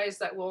few guys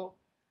that will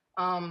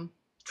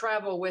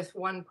travel with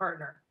one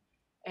partner.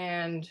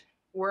 And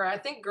where I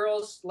think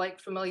girls like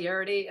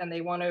familiarity and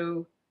they want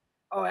to,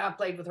 I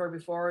played with her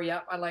before.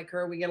 Yeah, I like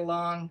her. We get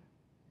along.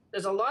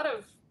 There's a lot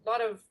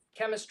of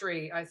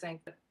chemistry, I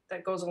think,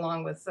 that goes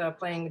along with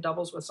playing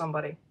doubles with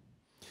somebody.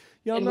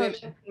 Yeah, women,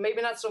 maybe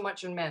not so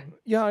much in men.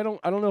 Yeah, I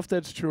don't know if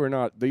that's true or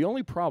not. The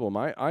only problem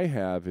I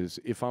have is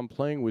if I'm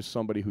playing with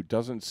somebody who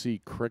doesn't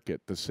see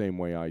cricket the same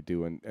way I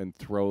do and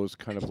throws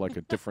kind of like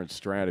a different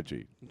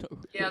strategy.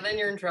 Yeah, then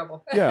you're in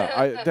trouble.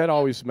 Yeah, that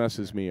always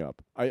messes me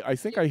up. I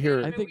think I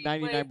hear. I think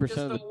 99%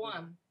 of the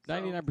one.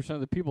 99% of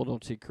the people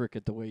don't see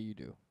cricket the way you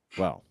do.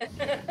 Well,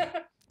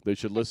 they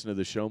should listen to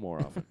the show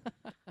more often.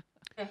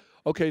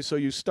 Okay, so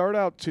you start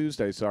out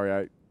Tuesday. Sorry,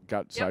 I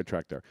got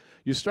sidetracked there.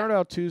 You start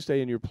out Tuesday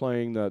and you're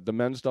playing the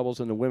men's doubles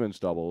and the women's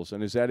doubles,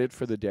 and is that it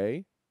for the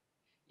day?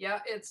 Yeah,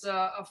 it's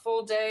a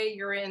full day.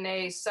 You're in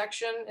a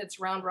section. It's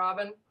round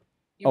robin.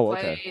 You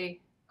play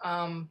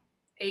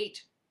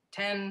 8,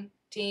 10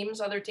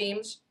 teams, other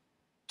teams,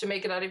 to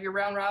make it out of your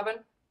round robin,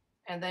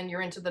 and then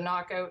you're into the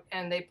knockout,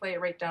 and they play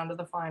it right down to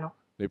the final.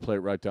 They play it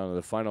right down to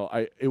the final.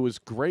 It was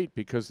great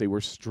because they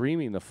were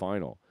streaming the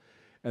final.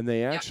 And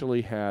they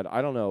actually had,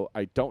 I don't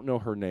know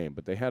her name,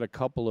 but they had a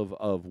couple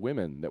of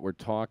women that were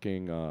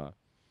talking,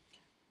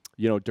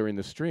 during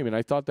the stream. And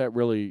I thought that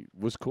really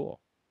was cool.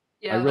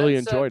 Yeah, I really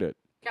enjoyed it.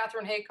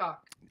 Catherine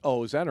Haycock.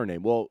 Oh, is that her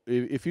name? Well,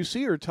 if you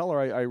see her, tell her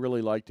I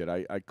really liked it.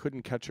 I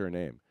couldn't catch her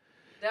name.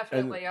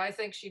 Definitely. I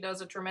think she does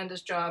a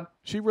tremendous job.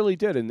 She really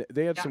did. And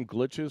they had some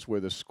glitches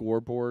where the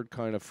scoreboard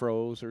kind of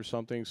froze or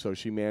something. So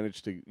she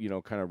managed to,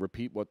 kind of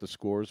repeat what the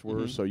scores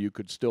were so you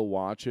could still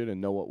watch it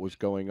and know what was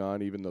going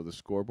on, even though the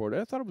scoreboard.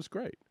 I thought it was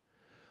great.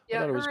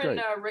 Yeah, her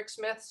and Rick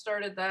Smith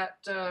started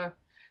that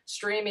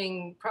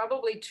streaming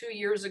probably 2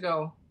 years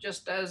ago,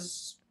 just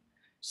as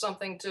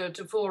something to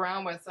fool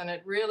around with. And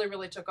it really,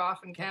 really took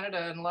off in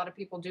Canada, and a lot of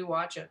people do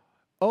watch it.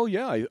 Oh,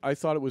 yeah, I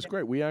thought it was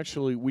great.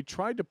 We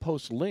tried to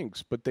post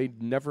links, but they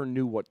never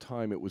knew what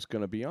time it was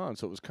going to be on,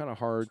 so it was kind of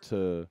hard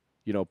to,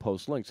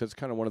 post links. That's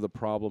kind of one of the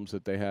problems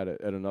that they had at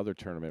another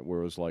tournament where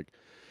it was like,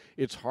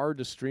 it's hard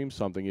to stream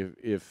something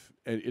if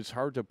and it's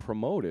hard to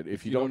promote it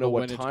if you don't know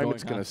what when time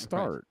it's going going on. to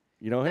start.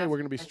 You know, hey, we're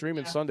going to be Definitely,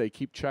 streaming yeah. Sunday.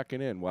 Keep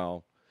checking in.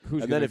 Well,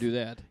 Who's and going then to do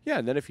that? yeah,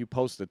 and then if you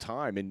post the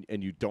time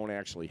and you don't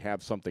actually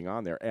have something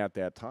on there at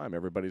that time,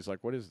 everybody's like,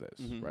 "What is this?"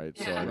 Right?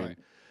 So I Yeah. mean,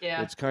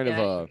 Yeah. it's kind of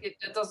a It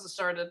doesn't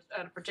start at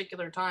a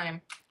particular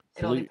time.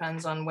 It all Ble-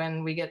 depends on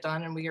when we get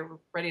done and we get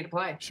ready to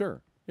play.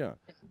 sure, yeah,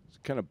 it's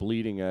kind of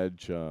bleeding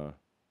edge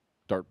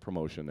dart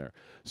promotion there.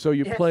 So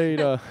you Yeah.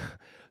 played.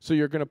 So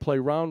you're going to play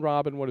round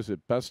robin. What is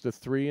it? Best of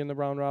 3 in the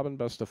round robin.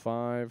 Best of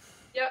 5.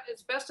 Yeah,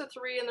 it's best of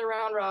 3 in the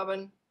round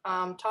robin.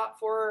 Top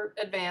 4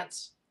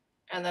 advance,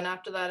 and then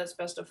after that it's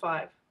best of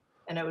 5,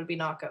 and it would be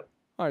knockout.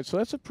 All right, so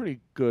that's a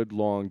pretty good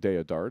long day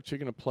of darts. You're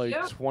going to play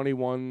Yeah.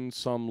 21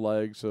 some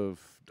legs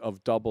of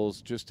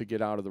doubles just to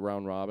get out of the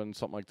round robin,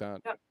 something like that.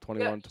 Yep.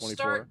 21, Yeah, 24.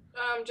 start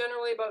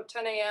generally about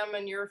 10 a.m.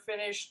 and you're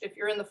finished if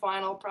you're in the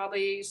final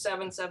probably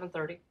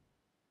 7:30.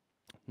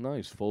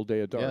 Nice, full day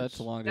of darts. Yeah, that's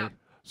a long day. Yeah.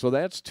 So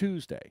that's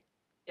Tuesday.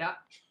 Yeah.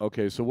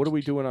 Okay, so what are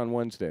we doing on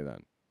Wednesday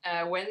then?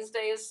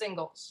 Wednesday is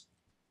singles.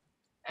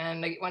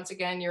 And once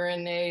again, you're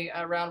in a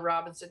round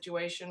robin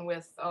situation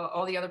with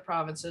all the other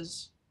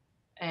provinces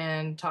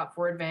and top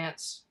 4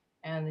 advance.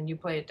 And then you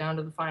play it down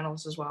to the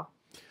finals as well.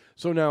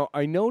 So now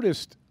I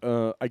noticed,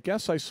 I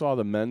guess I saw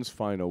the men's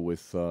final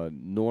with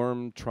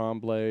Norm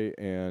Tremblay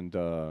and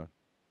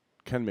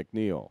Ken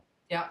McNeil.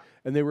 Yeah.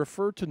 And they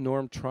referred to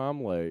Norm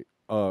Tremblay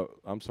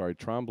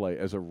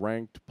as a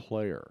ranked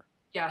player.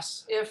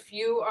 Yes. If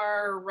you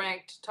are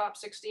ranked top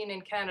 16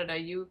 in Canada,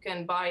 you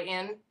can buy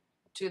in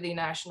to the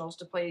nationals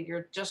to play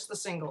just the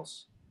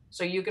singles.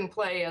 So you can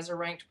play as a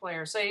ranked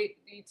player. Say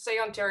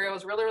Ontario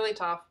is really, really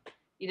tough.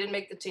 You didn't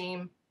make the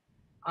team,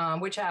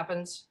 which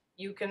happens.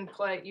 You can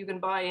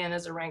buy in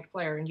as a ranked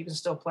player, and you can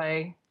still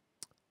play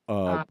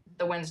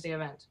the Wednesday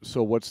event.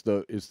 So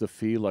is the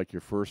fee like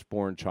your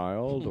firstborn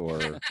child or?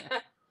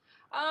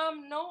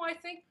 No,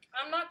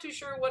 I'm not too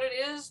sure what it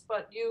is,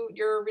 but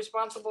you're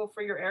responsible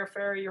for your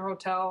airfare, your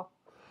hotel,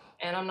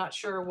 and I'm not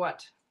sure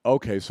what.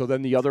 Okay, so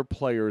then the other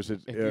players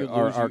If you lose,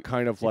 are you-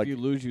 kind of If like you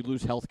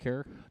lose health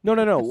care.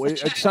 no. It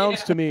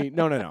sounds to me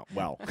no.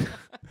 Well,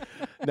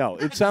 no,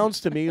 it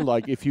sounds to me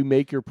like if you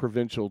make your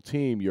provincial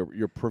team,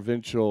 your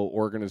provincial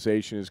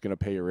organization is going to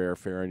pay your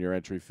airfare and your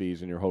entry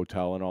fees and your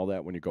hotel and all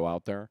that when you go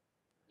out there.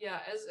 Yeah,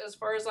 as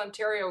far as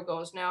Ontario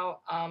goes now,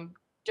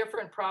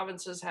 different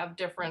provinces have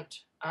different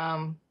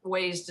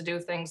ways to do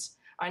things.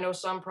 I know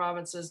some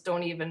provinces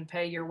don't even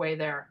pay your way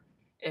there.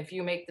 If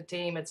you make the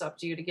team, it's up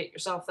to you to get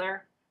yourself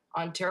there.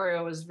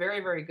 Ontario is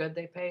very, very good.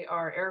 They pay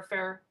our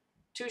airfare,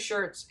 2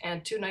 shirts,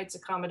 and 2 nights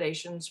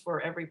accommodations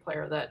for every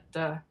player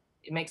that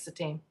makes the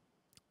team.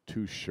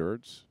 2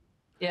 shirts?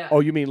 Yeah. Oh,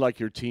 you mean like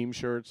your team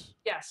shirts?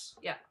 Yes.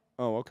 Yeah.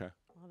 Oh, okay.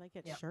 Oh, they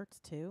get Yep. shirts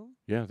too.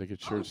 Yeah, they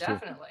get shirts oh, too.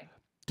 definitely.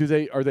 Do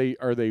they are they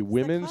Is the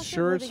women's cost of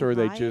shirts living or are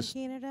they high in just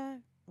Canada?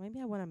 Maybe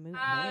I want to move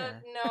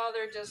there. No,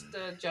 they're just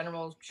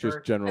general shirts.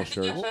 just general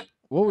shirts?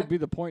 What would be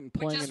the point in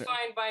Which playing is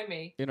fine by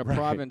me. in a Right.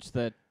 province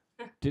that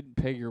didn't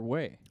pay your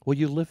way? Well,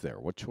 you live there.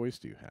 What choice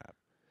do you have?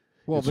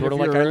 Well, It's but sort if of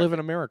like you're I a- live in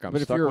America. I'm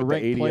but if stuck you're a with the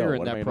ranked ADO. player in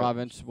What am I that gonna-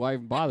 province, why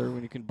even bother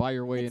when you can buy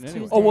your way It's in anyway?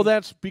 Tuesday. Oh well,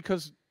 that's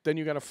because then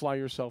you got to fly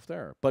yourself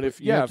there. But if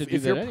you have to do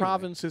if that your anyway.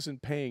 province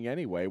isn't paying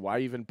anyway, why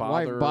even bother?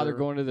 Why even bother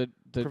going to the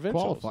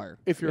provincials? qualifier?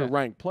 If you're Yeah. a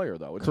ranked player,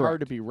 though, it's hard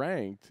to Correct. be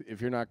ranked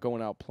if you're not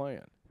going out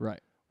playing,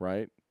 Right.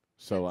 right?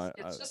 So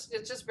It's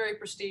just very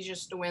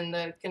prestigious to win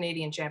the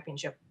Canadian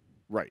Championship.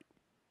 right.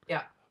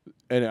 Yeah.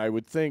 And I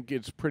would think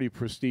it's pretty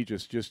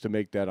prestigious just to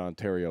make that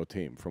Ontario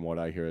team. From what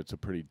I hear, it's a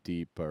pretty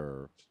deep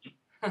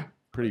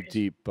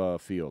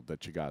field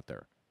that you got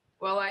there.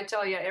 Well, I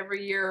tell you,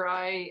 every year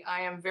I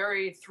am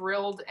very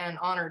thrilled and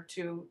honored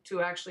to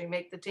actually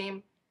make the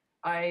team.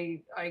 I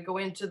go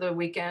into the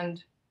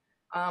weekend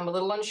a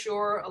little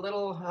unsure, a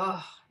little,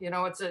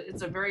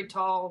 it's a very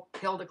tall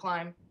hill to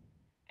climb,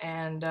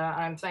 and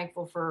I'm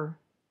thankful for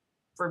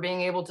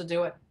being able to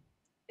do it.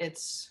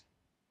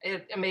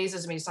 It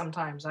amazes me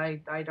sometimes. I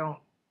don't.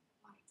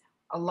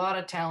 A lot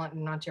of talent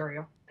in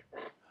Ontario.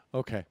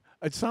 Okay.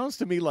 It sounds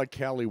to me like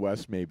Callie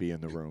West may be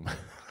in the room.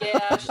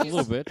 Yeah, A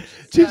little bit.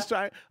 Just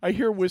I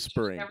hear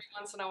whispering. every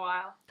once in a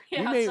while. We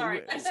Yeah, may-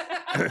 sorry.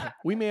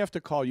 We may have to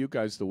call you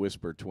guys the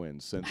Whisper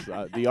Twins, since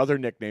the other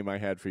nickname I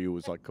had for you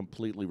was like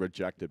completely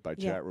rejected by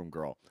Yeah. Chat Room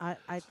Girl. I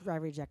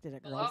rejected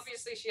it, Well, girls.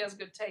 obviously she has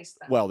good taste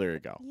then. Well, there you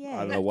go. Yay. I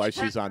don't know why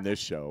she's on this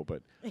show,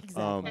 but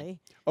Exactly.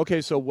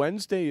 okay. So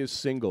Wednesday is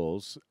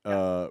singles,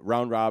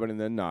 round robin, and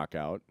then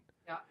knockout.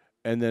 Yeah.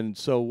 And then,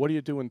 so what are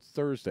you doing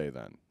Thursday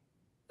then?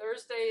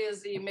 Thursday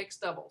is the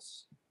mixed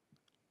doubles.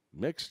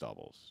 Mixed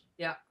doubles.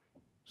 Yeah.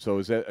 So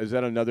is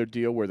that another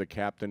deal where the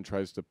captain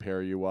tries to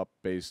pair you up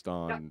based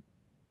on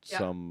Yeah.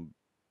 some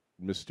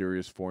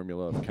mysterious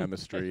formula of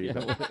chemistry? You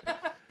know?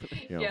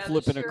 Yeah,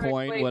 Flipping this a year I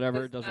coin, played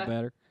whatever, with, it doesn't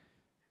matter.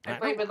 I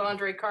played with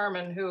Andre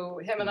Carmen, who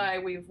him and I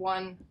we've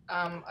won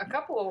a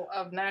couple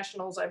of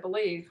nationals, I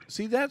believe.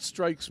 See, that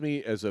strikes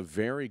me as a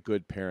very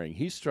good pairing.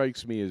 He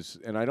strikes me as,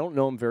 and I don't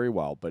know him very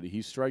well, but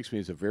he strikes me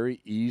as a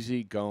very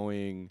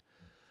easygoing,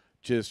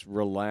 just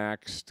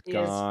relaxed He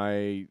is.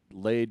 guy,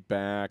 laid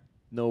back,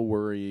 no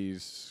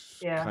worries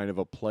Yeah. kind of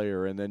a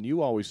player, and then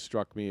you always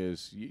struck me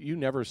as you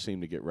never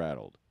seem to get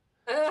rattled.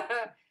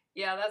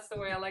 Yeah, that's the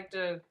way I like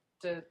to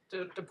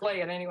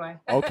play it anyway.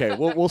 Okay,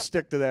 we'll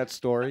stick to that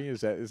story.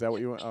 Is that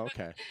what you want?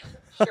 Okay.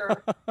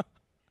 Sure.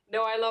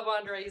 No, I love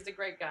Andre. He's a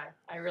great guy.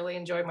 I really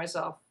enjoyed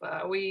myself.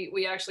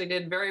 We actually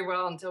did very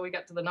well until we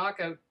got to the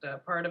knockout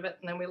part of it,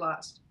 and then we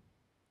lost.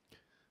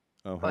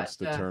 Oh, hence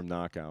the term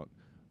knockout.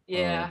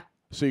 Yeah.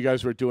 So you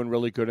guys were doing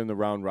really good in the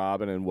round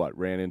robin, and what,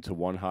 ran into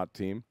one hot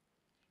team?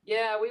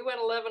 Yeah, we went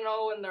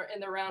 11-0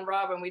 in the round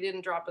robin. We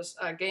didn't drop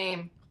a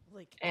game,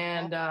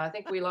 and I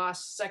think we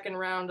lost second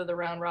round of the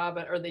round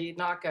robin or the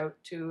knockout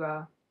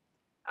to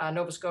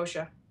Nova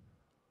Scotia.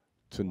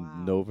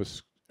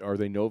 To Are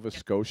they Nova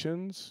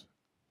Scotians?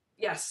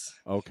 Yes.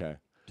 Okay.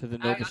 To the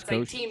Nova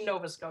Scotians. Team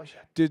Nova Scotia.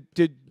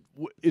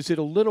 Is it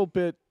a little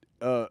bit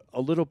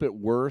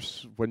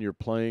worse when you're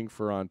playing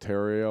for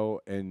Ontario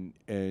and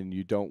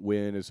you don't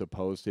win, as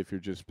opposed to if you're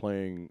just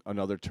playing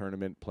another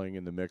tournament, playing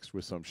in the mix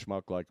with some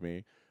schmuck like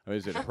me? I mean,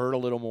 does it hurt a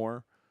little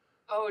more?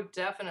 Oh,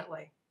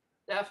 definitely.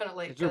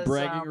 Is there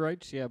bragging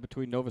rights? Yeah,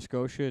 between Nova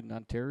Scotia and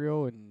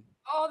Ontario, and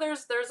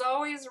there's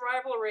always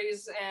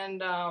rivalries,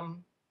 and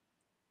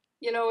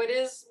it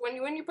is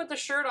when you put the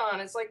shirt on,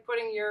 it's like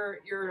putting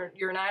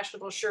your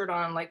national shirt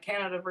on, like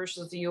Canada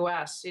versus the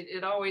U.S.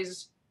 It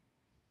always,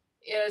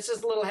 it's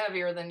just a little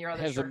heavier than your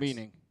other shirts. Has a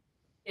meaning.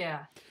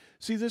 Yeah.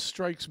 See, this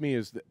strikes me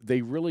as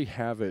they really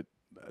have it.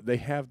 They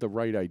have the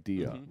right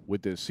idea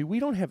with this. See, we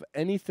don't have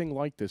anything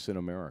like this in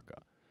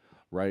America,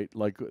 right?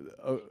 Like,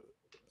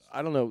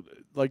 I don't know,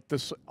 like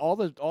this. All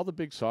the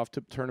big soft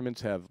tip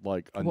tournaments have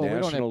like a national we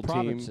don't have team.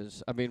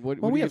 provinces. I mean,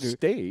 what we do have you do?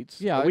 states.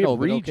 Yeah, I we know, have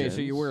but regions. okay,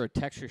 so you wear a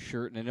Texas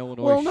shirt and an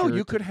Illinois Well, no, shirt.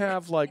 you could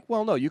have like,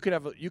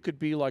 you could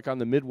be like on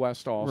the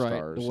Midwest All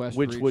Stars, the West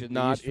which region, would the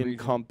not East region.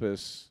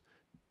 encompass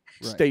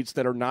states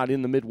that are not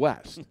in the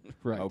Midwest.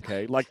 Right.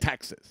 Okay, like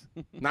Texas,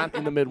 not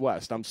in the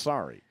Midwest. I'm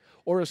sorry.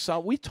 Or a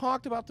South. We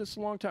talked about this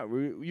a long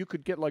time. You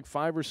could get like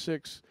 5 or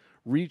 6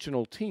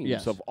 regional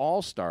teams of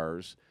All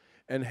Stars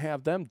and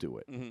have them do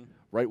it,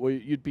 right? Well,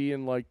 you'd be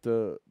in like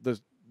the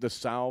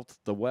South,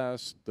 the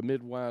West, the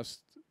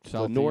Midwest,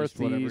 Southeast,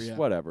 the Northeast,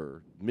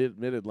 whatever,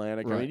 Mid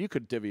Atlantic. Right. I mean, you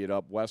could divvy it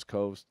up, West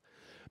Coast,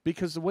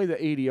 because the way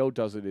the ADO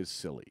does it is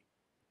silly.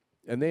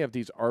 And they have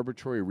these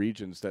arbitrary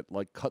regions that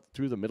like cut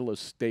through the middle of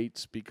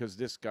states because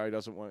this guy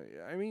doesn't want.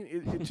 I mean,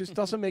 it just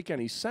doesn't make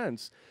any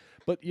sense.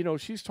 But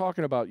she's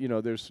talking about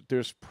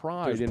there's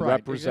pride in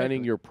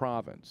representing your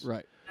province.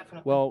 Right.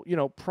 Definitely.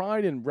 Well,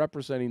 pride in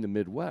representing the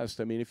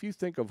Midwest. I mean, if you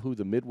think of who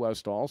the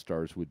Midwest All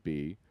Stars would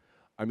be,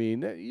 I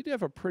mean, you'd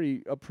have a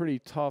pretty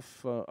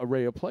tough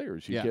array of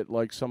players. You get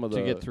like some of the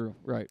to get through.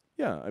 Right.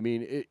 Yeah, I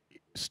mean,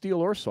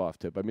 steel or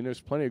soft tip. I mean, there's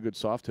plenty of good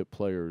soft tip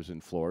players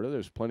in Florida.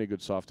 There's plenty of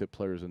good soft tip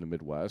players in the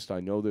Midwest. I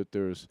know that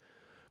there's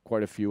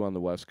quite a few on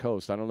the West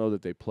Coast. I don't know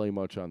that they play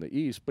much on the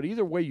East, but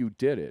either way you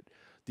did it,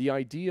 the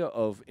idea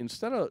of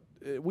instead of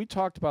we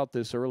talked about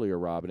this earlier,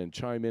 Robin, and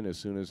chime in as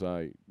soon as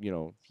I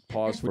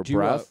pause for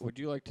breath. Would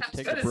you like to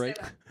take a break?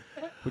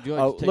 Would you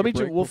like to take a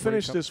break? We'll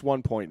finish this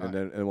one point and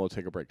then we'll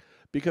take a break.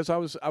 Because I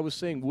was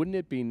saying, wouldn't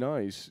it be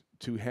nice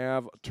to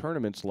have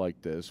tournaments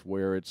like this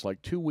where it's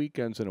like 2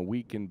 weekends and a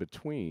week in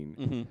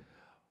between,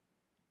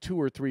 2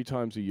 or 3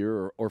 times a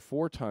year or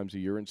 4 times a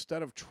year,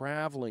 instead of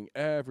traveling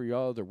every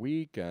other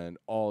weekend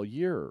all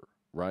year,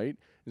 right?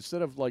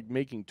 Instead of like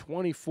making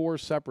 24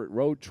 separate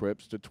road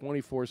trips to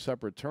 24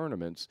 separate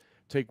tournaments,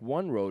 take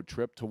one road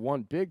trip to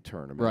one big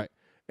tournament. Right.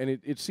 And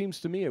it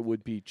seems to me it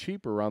would be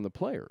cheaper on the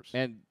players.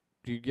 And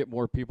you get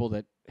more people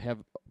that have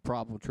a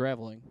problem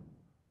traveling.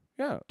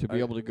 Yeah. To be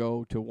able to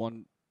go to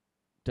one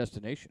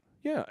destination.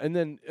 Yeah, and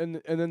then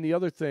the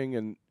other thing,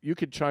 and you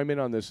could chime in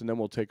on this, and then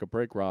we'll take a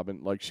break,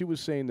 Robin. Like she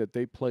was saying that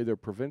they play their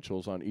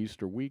provincials on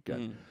Easter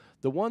weekend.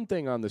 The one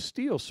thing on the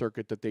steel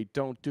circuit that they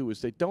don't do is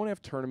they don't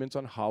have tournaments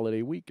on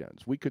holiday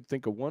weekends. We could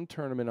think of one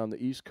tournament on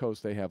the East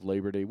Coast, they have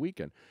Labor Day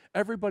weekend.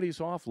 Everybody's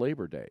off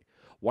Labor Day.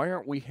 Why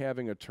aren't we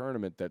having a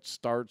tournament that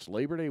starts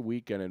Labor Day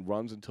weekend and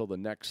runs until the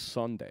next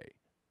Sunday?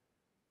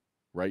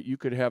 Right? You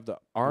could have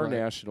our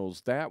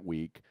nationals that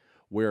week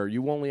where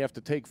you only have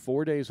to take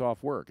 4 days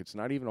off work. It's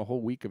not even a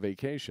whole week of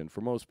vacation. For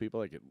most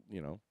people, they get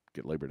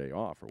Labor Day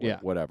off or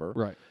whatever.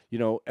 Right.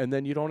 And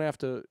then you don't have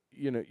to,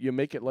 you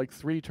make it like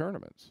 3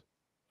 tournaments.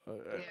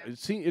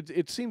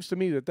 It seems to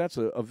me that that's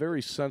a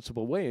very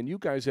sensible way, and you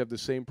guys have the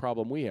same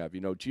problem we have.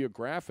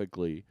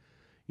 Geographically,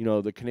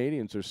 the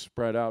Canadians are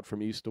spread out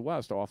from east to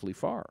west awfully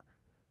far.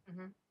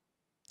 Mm-hmm.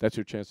 That's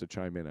your chance to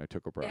chime in. I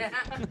took a breath.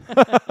 Yeah.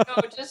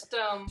 No, just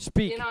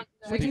speak.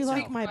 Would you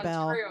like my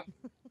bell?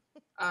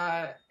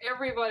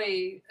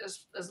 Everybody,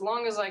 as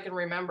long as I can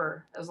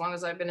remember, as long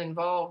as I've been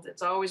involved,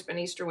 it's always been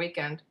Easter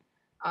weekend.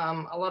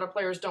 A lot of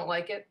players don't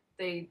like it.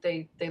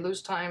 They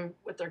lose time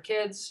with their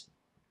kids.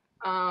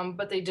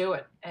 But they do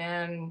it,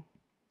 and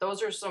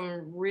those are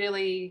some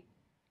really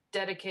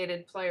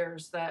dedicated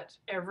players that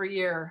every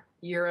year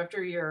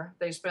after year,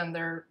 they spend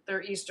their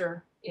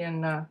Easter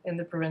in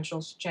the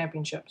provincials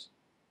championships.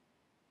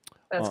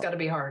 That's got to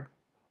be hard.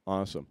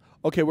 Awesome.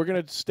 Okay, we're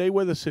going to stay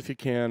with us if you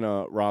can,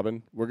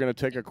 Robin. We're going to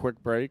take a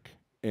quick break,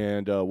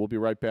 and we'll be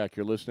right back.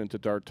 You're listening to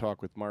Dart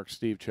Talk with Mark,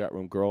 Steve, Chat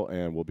Room Girl,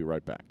 and we'll be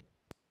right back.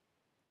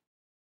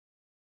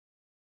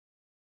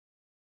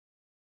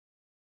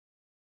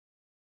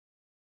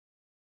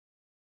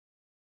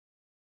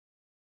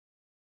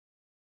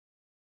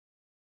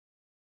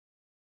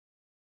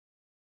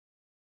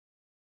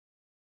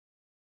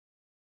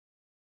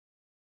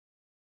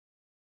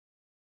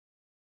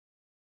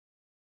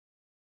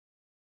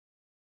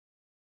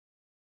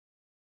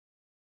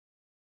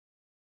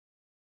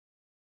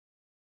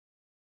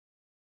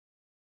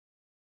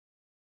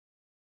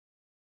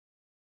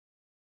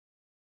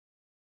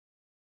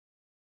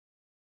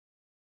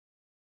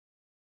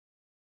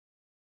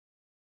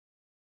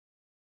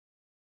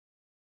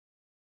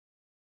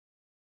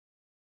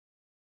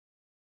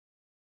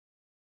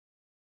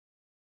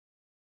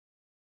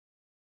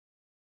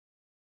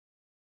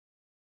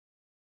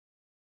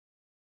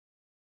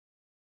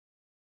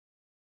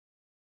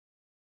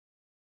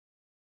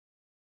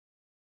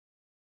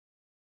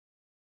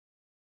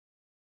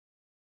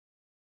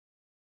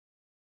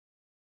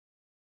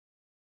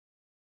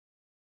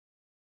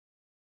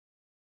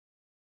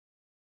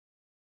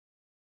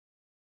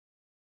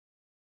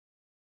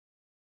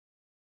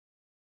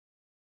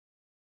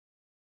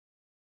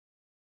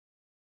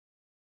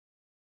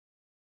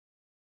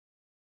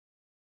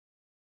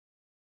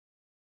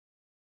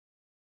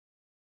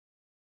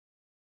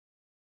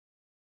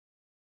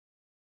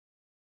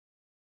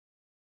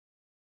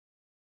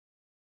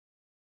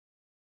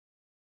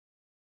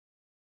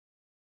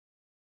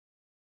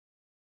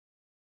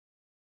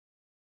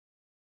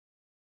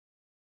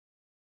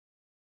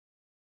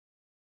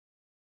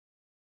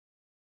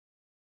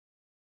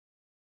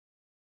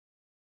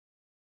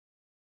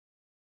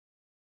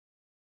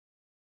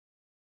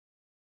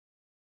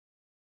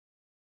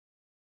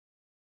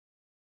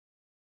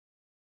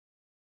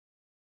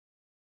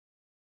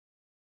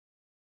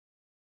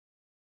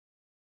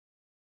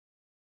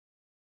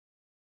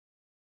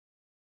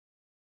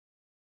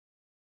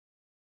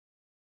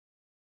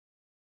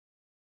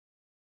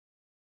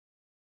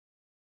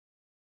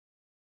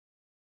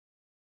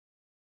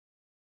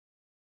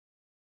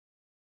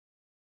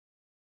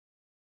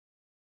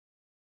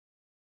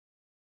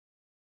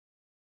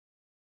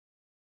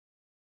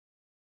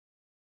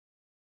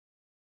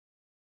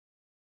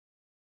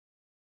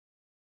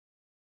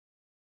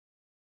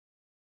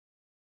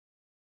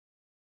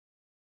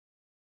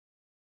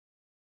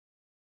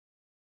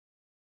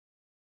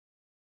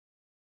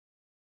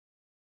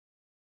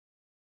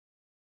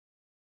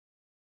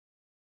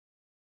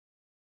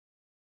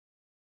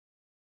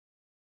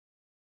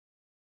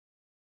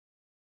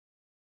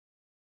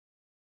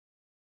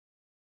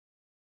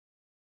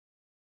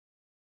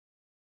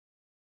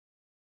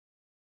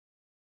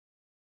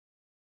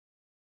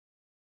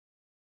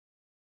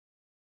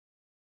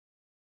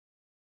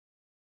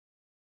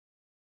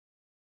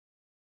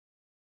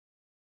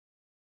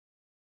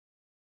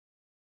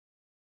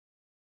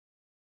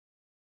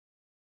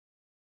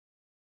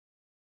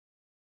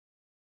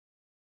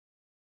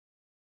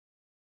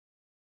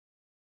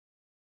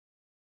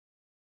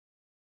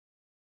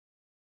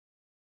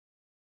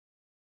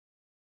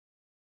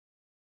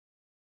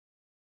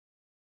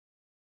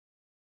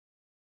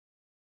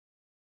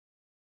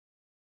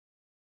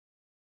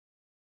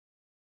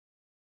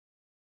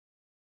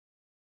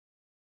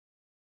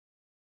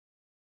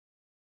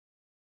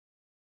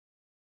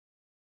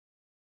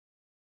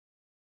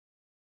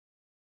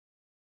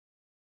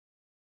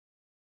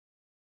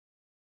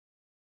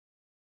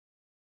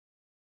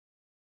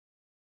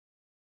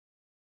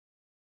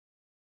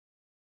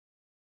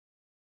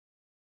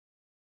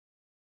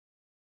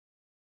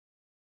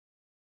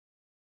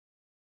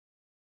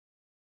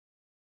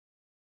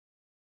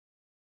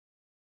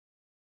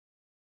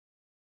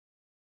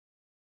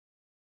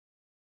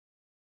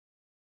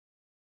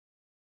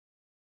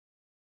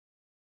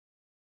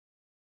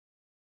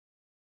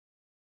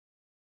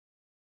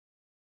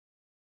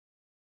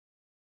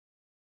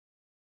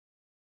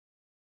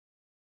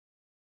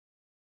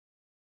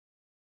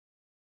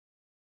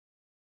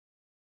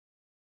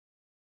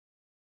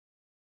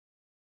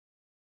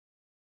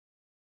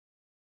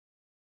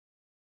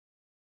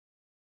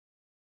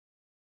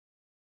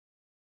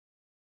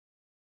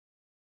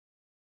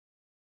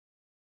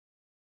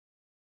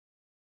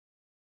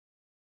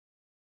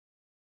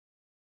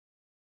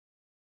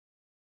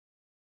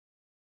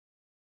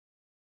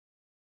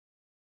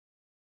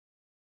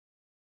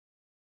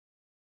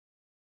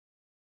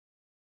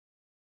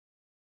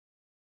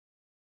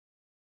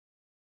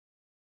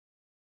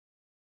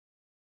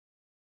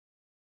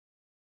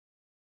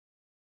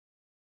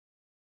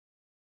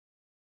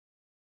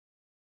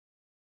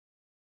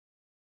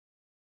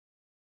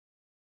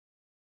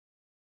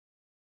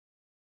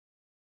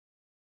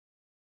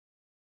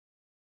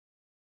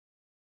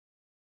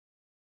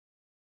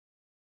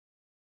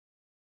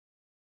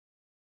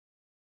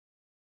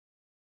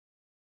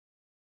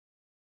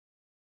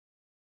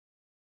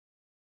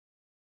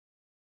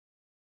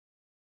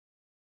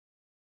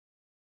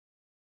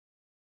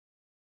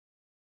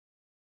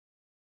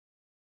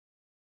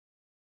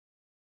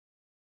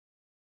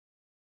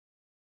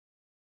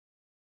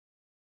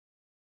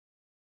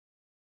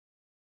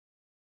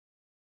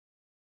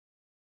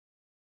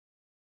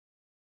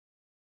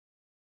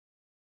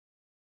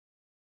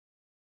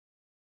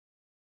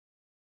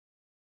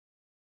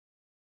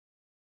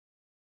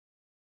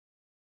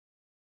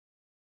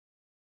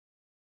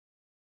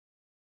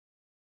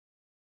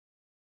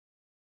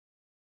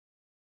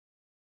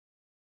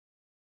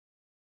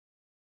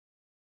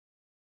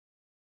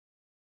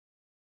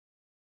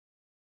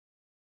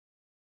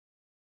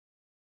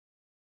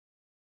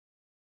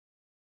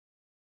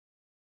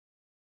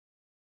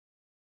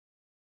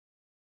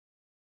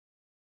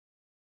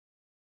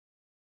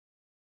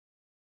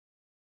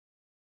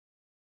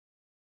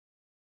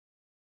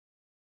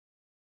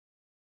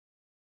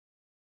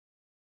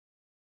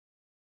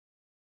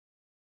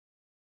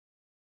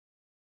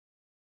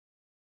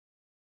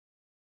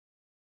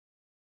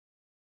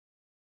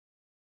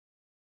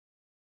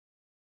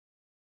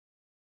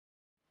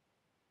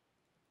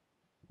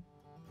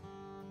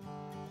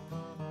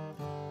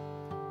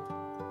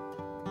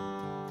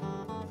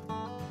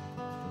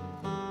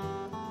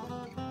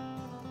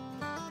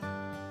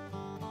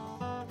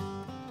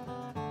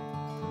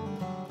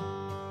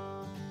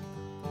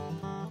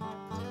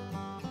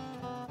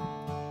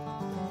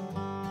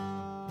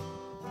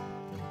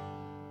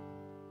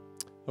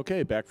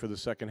 Okay, back for the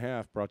second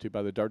half, brought to you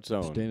by the Dart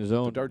Zone. Stay in the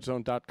zone.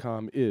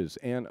 TheDartZone.com is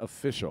an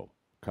official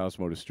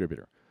Cosmo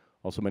distributor.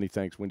 Also, many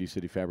thanks, Windy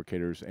City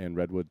Fabricators and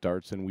Redwood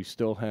Darts. And we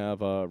still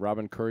have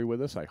Robin Curry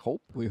with us, I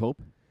hope. We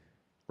hope.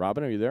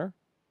 Robin, are you there?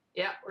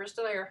 Yeah, we're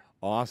still here.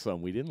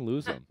 Awesome. We didn't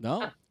lose him.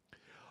 No.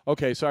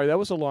 Okay, sorry, that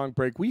was a long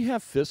break. We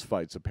have fist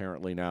fights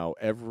apparently now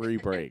every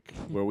break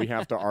where we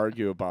have to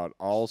argue about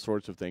all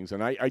sorts of things.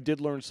 And I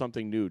did learn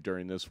something new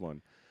during this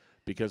one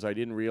because I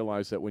didn't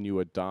realize that when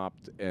you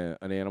adopt an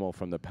animal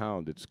from the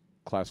pound, it's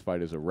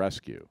classified as a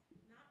rescue.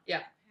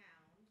 Yeah.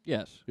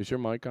 Yes. Is your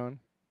mic on?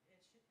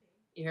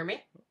 You hear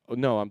me? Oh,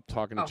 no, I'm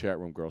talking to Oh. chat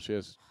room girl. She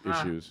has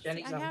issues.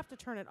 Jenny's I on. have to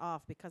turn it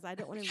off because I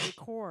don't want to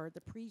record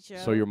the pre-show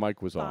So your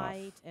mic was off.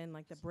 fight and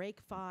like the break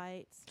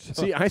fights.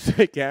 See, I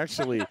think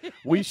actually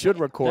we should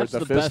record That's the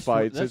the fist best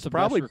fights. that's It's the best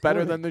probably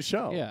better recording. than the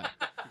show. Yeah.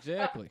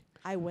 Exactly.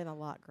 I win a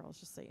lot, girls,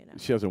 just so you know.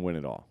 She doesn't win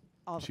it all.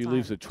 All the She time.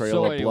 leaves a trail So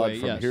of blood anyway,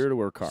 from yes. here to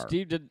her car.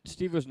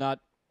 Steve was not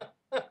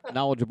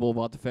knowledgeable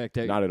about the fact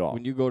that Not at all.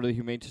 when you go to the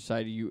Humane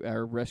Society, you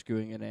are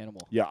rescuing an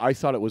animal. Yeah, I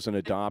thought it was an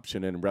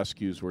adoption and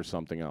rescues were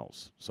something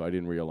else. So I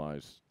didn't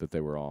realize that they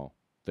were all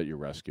that you're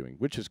rescuing,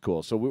 which is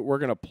cool. So we're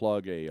going to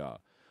plug a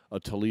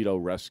Toledo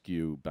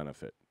rescue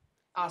benefit.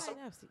 Awesome.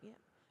 I know, see, yeah.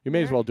 You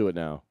may as well do it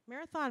now.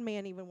 Marathon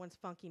Man even wants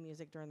funky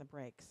music during the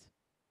breaks.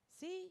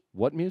 See?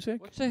 What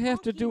music? What's that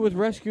have to Funky do with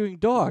music. rescuing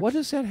dogs? What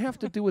does that have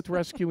to do with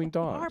rescuing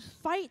Our dogs?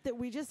 fight that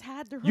we just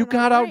had during You our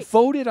got break.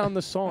 outvoted on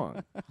the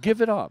song. Give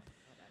it up.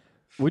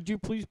 Would you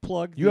please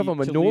plug? You have the a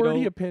minority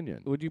Toledo,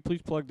 opinion. Would you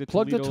please plug the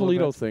Plug the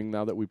Toledo event? thing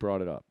now that we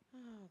brought it up. Oh,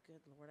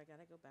 good Lord. I got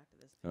to go back to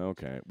this.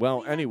 Okay. Well,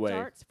 We have anyway,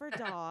 Darts for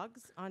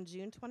Dogs on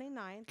June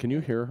 29th. can you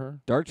hear her?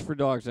 Darts for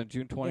Dogs on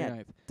June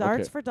 29th.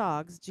 Darts Okay. for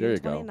Dogs, There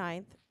June you go.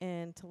 29th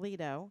in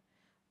Toledo.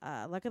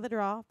 Luck of the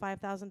draw,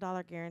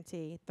 $5,000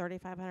 guarantee,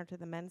 $3,500 to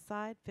the men's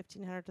side,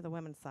 $1,500 to the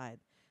women's side.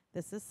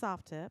 This is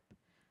soft tip.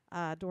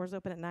 Doors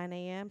open at 9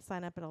 a.m.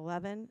 Sign up at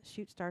 11.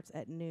 Shoot starts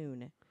at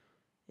noon.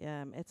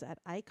 It's at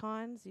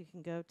Icons. You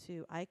can go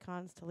to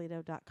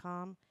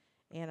iconstoledo.com,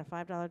 and a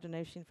 $5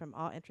 donation from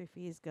all entry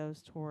fees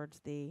goes towards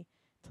the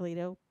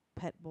Toledo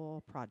Pet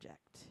Bull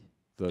Project.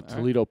 The right.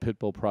 Toledo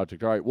Pitbull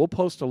Project. All right, we'll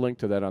post a link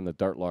to that on the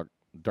Dart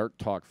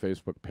Talk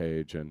Facebook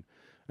page, and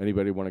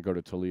anybody want to go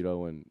to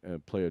Toledo and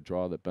play a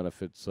draw that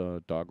benefits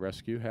dog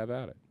rescue, have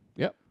at it.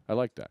 Yep. I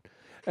like that.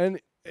 And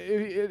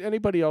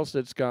anybody else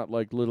that's got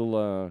like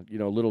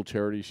little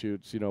charity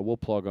shoots, we'll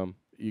plug them.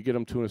 You get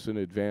them to us in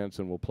advance,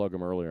 and we'll plug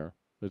them earlier.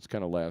 It's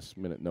kind of last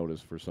minute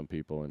notice for some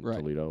people in Right.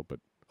 Toledo, but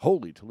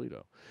holy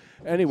Toledo.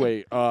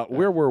 Anyway,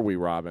 where were we,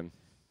 Robin?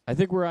 I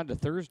think we're on to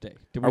Thursday.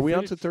 Did Are we on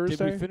finish- to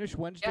Thursday? Did we finish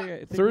Wednesday? Yeah. I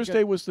think we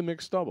Thursday got- was the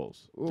mixed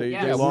doubles. Oh, They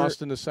yeah,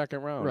 lost in the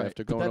second round right.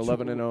 after but going that's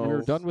 11-0. We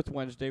were done with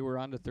Wednesday. We're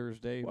on to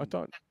Thursday. I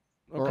thought.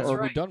 Or Okay. are we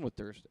right. done with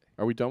Thursday?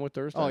 Are we done with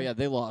Thursday? Oh, yeah,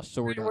 they lost,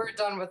 so we're done. We're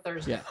done with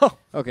Thursday. Yeah.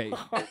 Okay.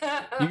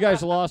 You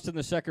guys lost in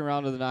the second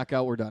round of the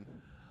knockout. We're done.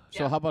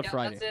 So Yeah, how about yeah,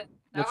 Friday? That's it.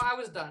 No, Let's- I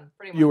was done.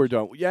 Pretty much. You were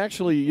done. You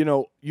actually,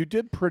 you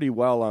did pretty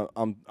well.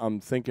 I'm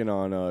thinking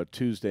on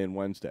Tuesday and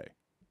Wednesday.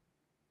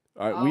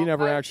 We Oh,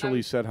 never I'm-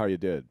 actually said how you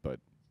did, but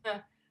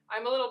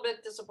I'm a little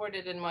bit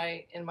disappointed in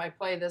my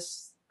play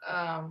this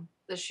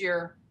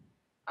year.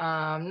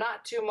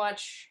 Not too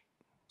much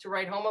to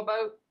write home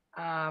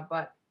about,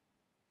 but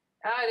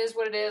it is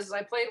what it is.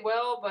 I played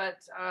well, but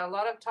a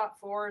lot of top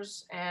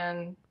fours,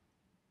 and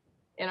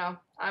I'm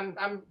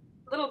a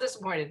little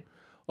disappointed.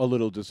 a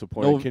little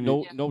disappointed.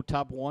 No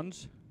top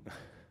ones.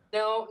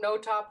 No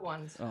top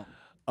ones.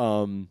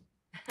 Oh.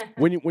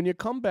 When you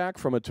come back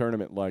from a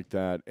tournament like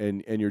that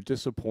and you're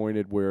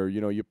disappointed where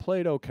you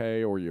played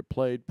okay or you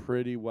played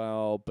pretty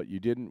well but you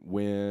didn't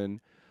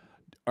win,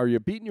 are you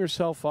beating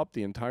yourself up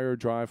the entire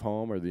drive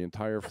home or the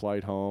entire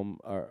flight home?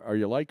 Are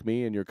you like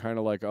me and you're kind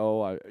of like,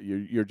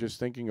 you're just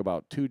thinking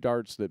about two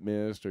darts that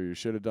missed, or you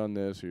should have done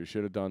this or you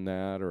should have done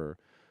that, or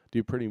do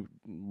you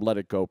let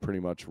it go pretty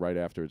much right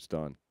after it's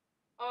done?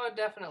 Oh,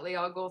 definitely.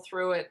 I'll go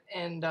through it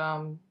and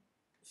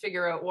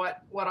figure out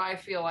what I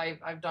feel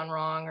I've done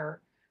wrong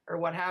or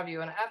what have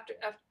you. And after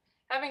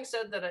having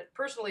said that, I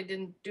personally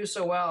didn't do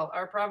so well.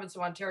 Our province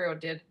of Ontario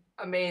did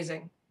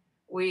amazing.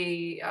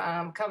 We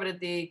coveted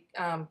the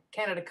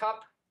Canada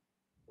Cup,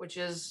 which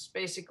is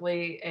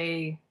basically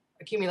a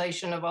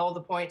accumulation of all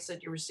the points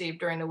that you received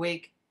during the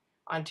week.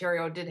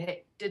 Ontario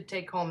did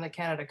take home the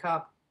Canada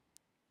Cup.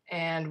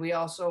 And we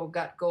also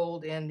got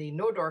gold in the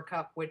No Door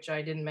Cup, which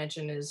I didn't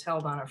mention is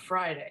held on a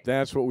Friday.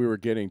 That's what we were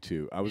getting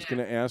to. I was going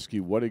to ask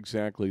you what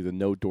exactly the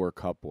No Door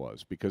Cup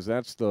was, because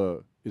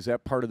is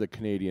that part of the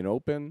Canadian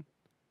Open?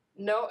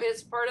 No,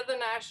 it's part of the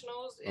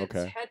Nationals. It's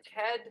Okay.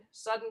 head-to-head,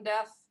 sudden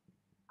death,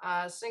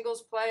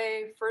 singles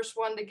play. First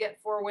one to get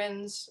 4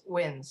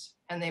 wins,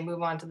 and they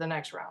move on to the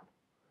next round.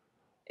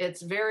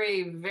 It's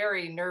very,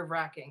 very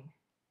nerve-wracking.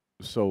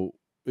 So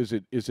is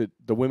it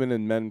the women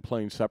and men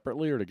playing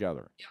separately or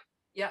together?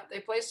 Yeah, they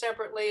play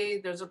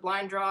separately. There's a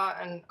blind draw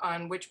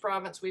on which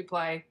province we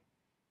play,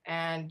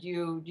 and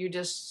you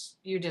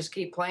just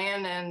keep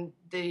playing. And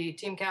the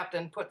team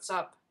captain puts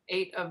up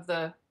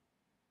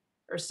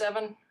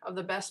 7 of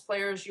the best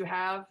players you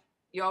have.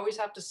 You always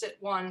have to sit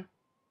one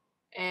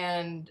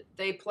and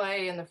they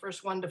play in the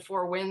first 1 to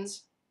 4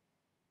 wins,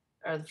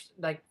 or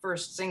like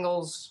first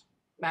 4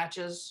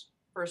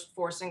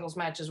 singles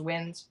matches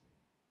wins,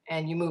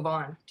 and you move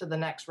on to the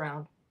next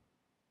round.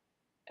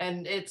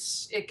 And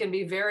it can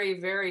be very,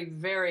 very,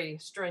 very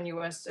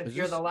strenuous if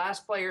you're the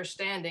last player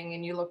standing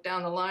and you look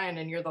down the line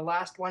and you're the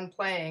last one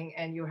playing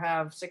and you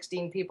have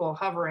 16 people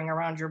hovering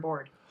around your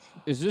board.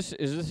 Is this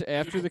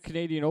after the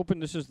Canadian Open?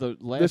 This is the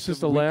last. This is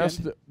the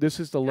weekend? last. This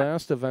is the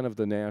last event of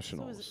the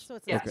Nationals. So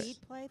it's Yes. a speed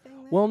play thing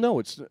then? Well, no,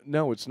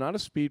 it's not a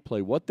speed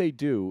play. What they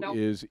do Nope.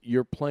 is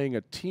you're playing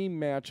a team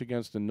match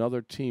against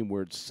another team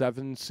where it's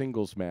 7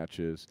 singles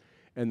matches,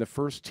 and the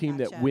first team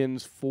that Gotcha.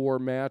 wins 4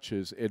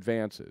 matches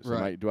advances.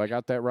 Right. Do I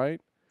got that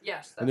right?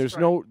 Yes, that's And there's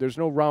correct. there's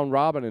no round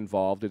robin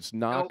involved. It's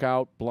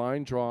knockout,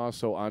 blind draw.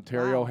 So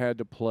Ontario Wow. had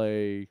to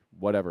play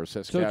whatever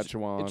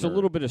Saskatchewan. It's a or-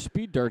 little bit of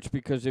speed darts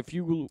because if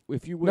you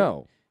win,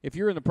 No. if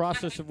you're in the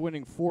process of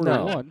winning 4 No.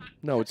 to 1,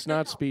 No, it's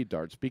not speed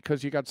darts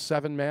because you got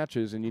 7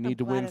 matches and you I'm need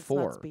to glad win it's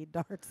 4. Not speed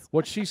darts.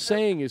 What she's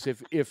saying is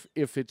if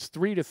it's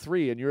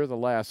 3-3 and you're the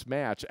last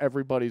match,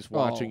 everybody's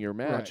watching your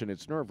match right. and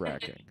it's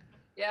nerve-wracking.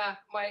 Yeah,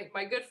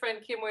 my good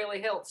friend Kim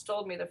Whaley-Hiltz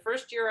told me the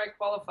first year I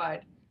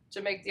qualified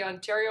to make the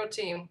Ontario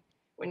team,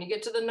 when you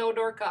get to the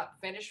No-Door Cup,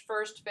 finish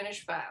first,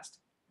 finish fast.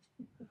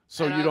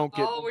 So And you don't I've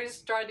get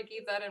always tried to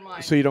keep that in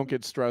mind. so you don't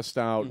get stressed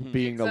out Mhm.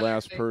 being the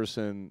last Exactly.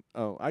 person.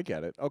 Oh, I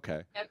get it.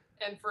 Okay.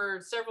 And for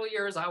several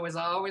years, I was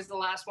always the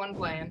last one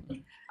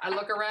playing. I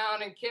look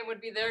around and Kim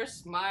would be there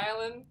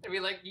smiling and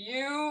be like,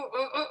 "You,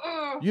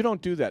 You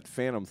don't do that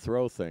phantom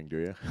throw thing, do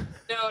you?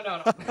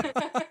 no."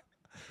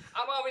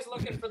 I'm always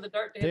looking for the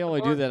dart to hit They the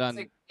only do board. that It's on,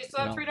 like, you still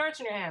have you know. 3 darts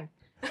in your hand.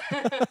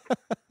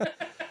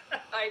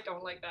 I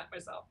don't like that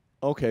myself.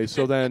 Okay,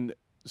 so then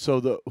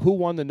who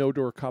won the No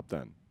Door Cup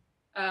then?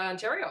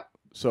 Ontario.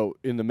 So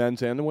in the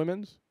men's and the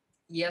women's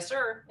Yes,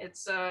 sir.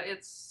 It's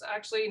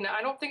actually,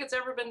 I don't think it's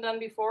ever been done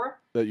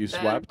before. that you The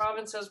swept.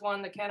 province has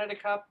won the Canada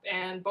Cup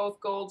and both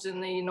golds in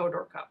the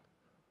No-Door Cup.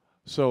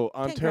 So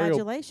Ontario,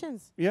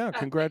 Congratulations. yeah, thank you.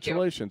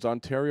 congratulations.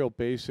 Ontario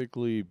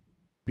basically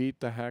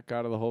beat the heck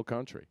out of the whole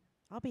country.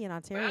 I'll be in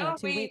Ontario Well, in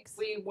 2 we weeks.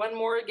 won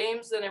more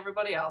games than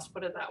everybody else,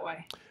 put it that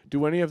way.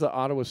 Do any of the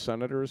Ottawa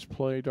Senators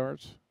play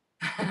darts?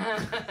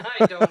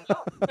 I don't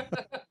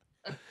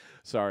know.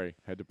 Sorry,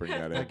 had to bring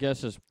that my in.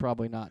 guess is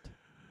probably not.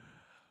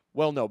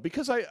 Well, no,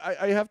 because I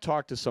have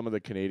talked to some of the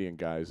Canadian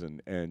guys,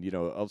 and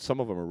some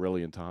of them are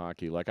really into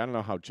hockey. Like, I don't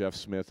know how Jeff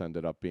Smith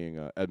ended up being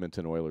an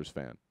Edmonton Oilers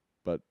fan,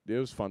 but it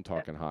was fun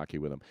talking hockey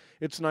with him.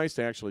 It's nice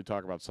to actually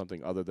talk about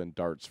something other than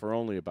darts for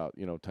only about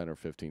 10 or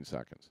 15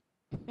 seconds.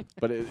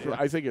 But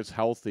I think it's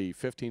healthy,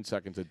 15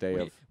 seconds a day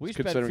of We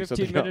spent considering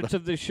 15 something minutes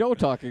of the show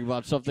talking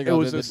about something It other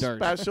was than a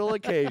darts. special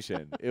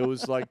occasion. It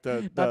was like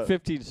Not the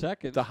 15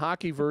 seconds. the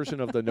hockey version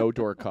of the No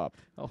Door Cup.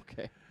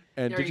 Okay.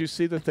 And There did you- you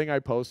see the thing I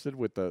posted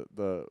with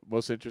the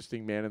most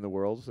interesting man in the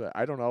world?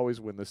 I don't always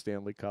win the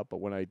Stanley Cup, but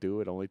when I do,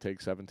 it only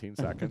takes 17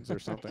 seconds or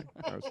something.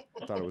 I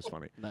thought it was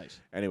funny.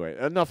 Nice. Anyway,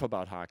 enough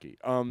about hockey.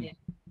 Yeah.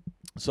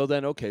 So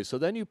then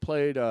you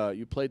played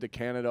the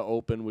Canada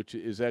Open, which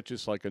is that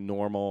just like a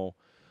normal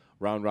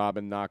round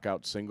robin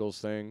knockout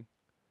singles thing?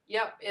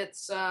 Yep,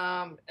 it's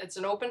an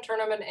open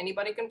tournament.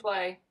 Anybody can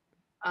play,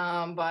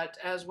 but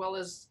as well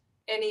as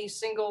any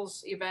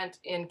singles event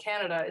in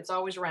Canada, it's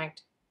always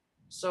ranked.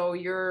 So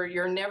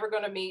you're never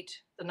going to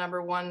meet the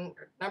number 1,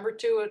 number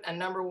 2, and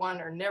number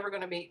 1 are never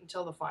going to meet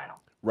until the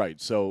final.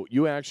 Right. So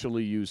you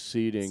actually use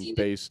seeding Seeding.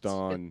 based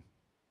on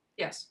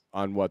Yes,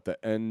 what the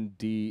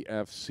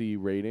NDFC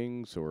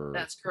ratings or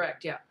that's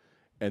correct. Yeah.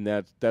 and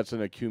that's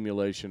an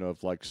accumulation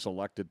of like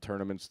selected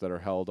tournaments that are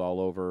held all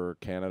over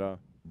Canada.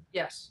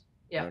 Yes.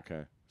 Yeah.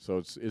 Okay. So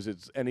is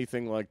it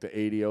anything like the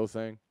ADO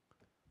thing?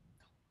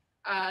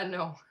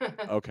 No.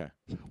 Okay.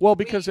 Well,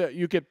 because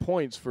you get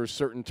points for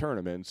certain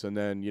tournaments, and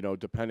then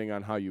depending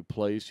on how you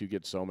place, you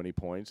get so many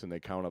points, and they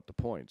count up the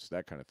points,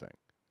 that kind of thing.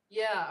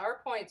 Yeah, our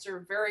points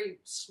are very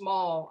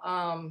small.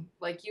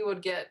 Like you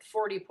would get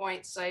 40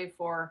 points, say,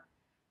 for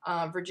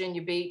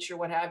Virginia Beach or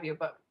what have you,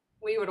 but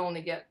we would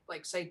only get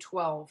like say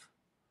 12.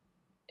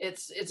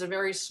 It's a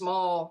very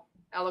small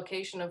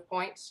allocation of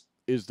points.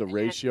 Is the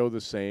ratio the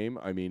same?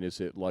 I mean,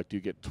 is it like do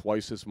you get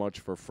twice as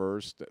much for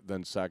first,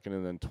 then second,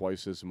 and then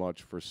twice as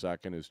much for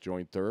second as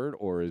joint third,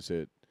 or is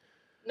it?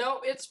 No,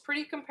 it's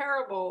pretty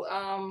comparable.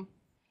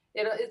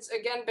 It's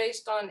again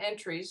based on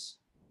entries.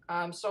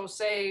 So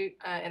say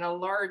in a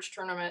large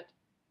tournament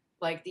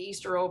like the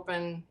Easter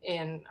Open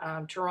in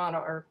Toronto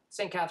or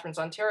St. Catharines,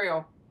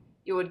 Ontario,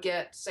 you would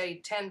get say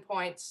 10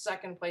 points.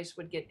 Second place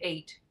would get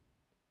 8.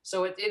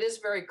 So it is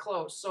very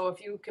close. So if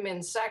you come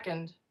in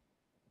second,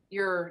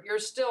 you're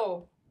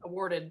still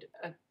awarded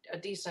a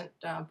decent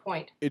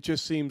point. It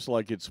just seems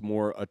like it's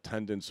more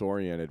attendance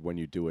oriented when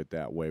you do it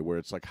that way, where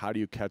it's like, how do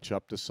you catch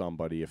up to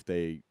somebody if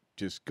they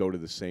just go to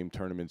the same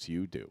tournaments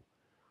you do?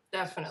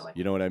 Definitely.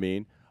 You know what I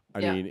mean?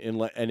 Yeah. I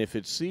mean, and if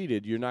it's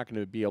seeded, you're not going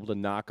to be able to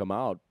knock them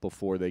out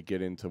before they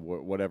get into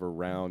whatever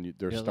round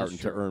they're Yeah, that's starting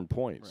to true. earn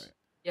points. Right.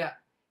 Yeah.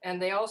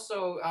 And they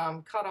also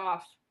cut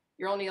off,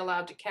 you're only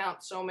allowed to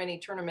count so many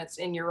tournaments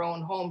in your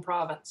own home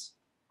province.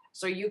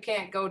 So you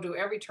can't go to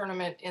every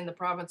tournament in the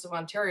province of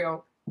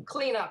Ontario,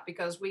 clean up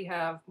because we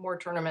have more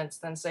tournaments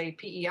than, say,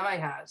 PEI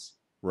has,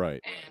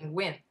 Right. and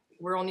win.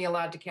 We're only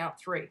allowed to count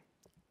 3.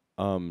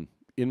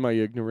 In my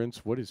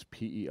ignorance, what is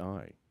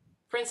PEI?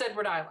 Prince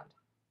Edward Island.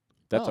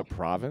 That's Oh. a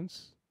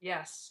province?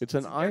 Yes. It's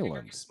an very, island.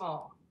 very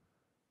small.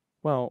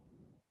 Well,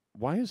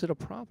 why is it a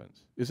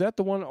province? Is that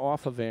the one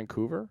off of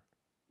Vancouver?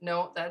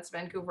 No, that's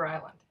Vancouver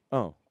Island.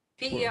 Oh.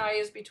 PEI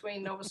is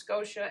between Nova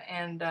Scotia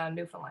and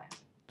Newfoundland.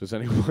 Does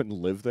anyone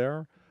live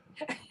there?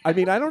 I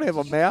mean, I don't have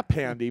a map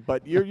handy,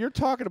 but you're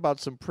talking about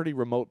some pretty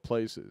remote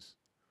places.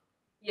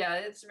 Yeah,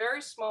 it's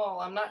very small.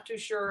 I'm not too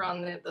sure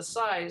on the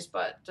size,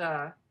 but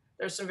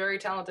there's some very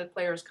talented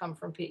players come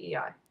from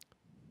PEI.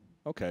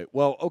 Okay.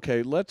 Well,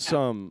 okay, let's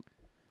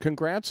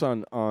congrats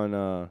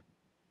on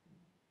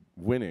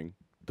winning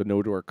the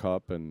No-Door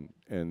Cup and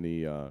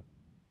the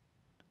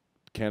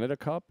Canada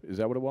Cup. Is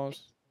that what it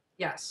was?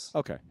 Yes.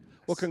 Okay.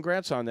 Well,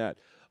 congrats on that.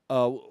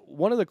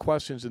 One of the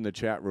questions in the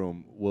chat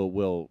room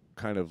will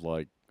kind of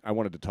like, I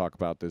wanted to talk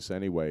about this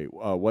anyway,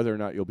 whether or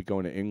not you'll be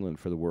going to England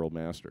for the World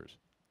Masters.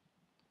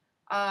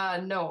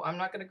 No, I'm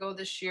not going to go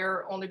this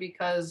year only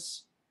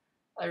because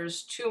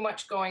there's too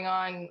much going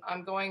on.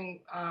 I'm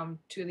going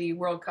to the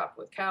World Cup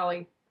with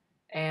Callie,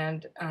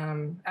 and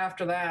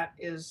after that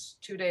is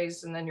 2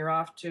 days, and then you're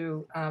off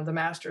to the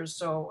Masters.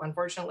 So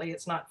unfortunately,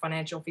 it's not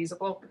financial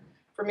feasible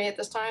for me at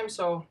this time.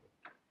 So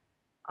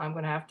I'm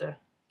going to have to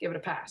give it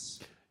a pass.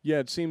 Yeah,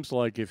 it seems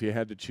like if you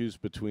had to choose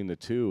between the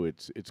two,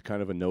 it's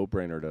kind of a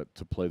no-brainer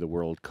to play the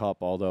World Cup.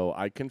 Although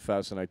I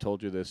confess, and I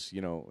told you this,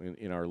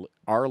 in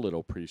our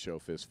little pre-show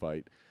fist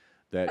fight,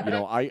 that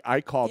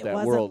I called It that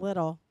wasn't world.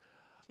 little.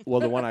 Well,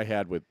 the one I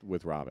had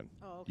with Robin.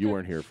 Oh, okay. You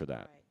weren't here for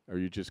that, Right. or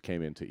you just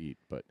came in to eat.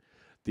 But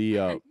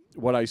the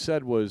what I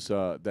said was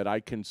that I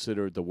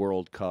considered the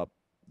World Cup,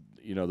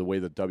 the way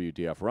the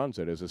WDF runs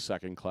it, as a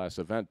second-class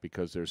event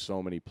because there's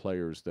so many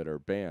players that are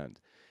banned.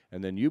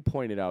 And then you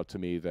pointed out to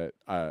me that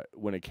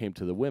when it came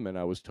to the women,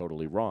 I was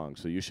totally wrong.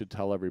 So you should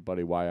tell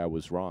everybody why I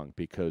was wrong,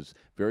 because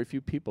very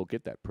few people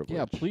get that privilege.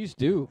 Yeah, please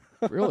do.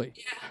 Really.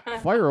 Yeah.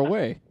 Fire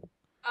away.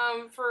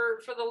 For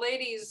the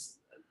ladies,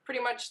 pretty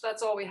much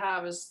that's all we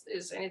have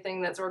is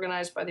anything that's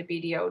organized by the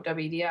BDO,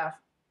 WDF,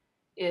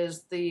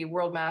 is the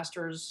World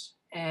Masters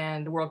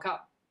and the World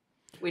Cup.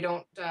 We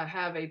don't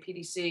have a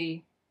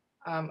PDC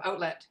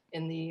outlet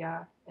in the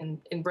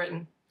in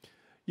Britain.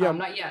 Yeah,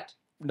 not yet.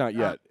 Not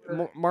yet.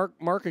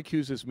 Mark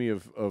accuses me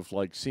of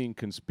like seeing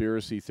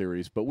conspiracy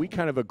theories, but we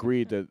kind of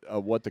agreed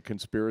that what the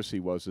conspiracy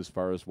was as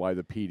far as why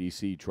the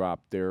PDC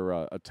dropped their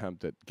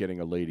attempt at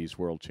getting a ladies'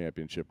 world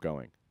championship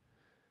going.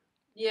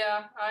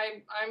 Yeah,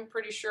 I'm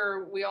pretty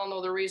sure we all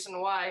know the reason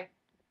why.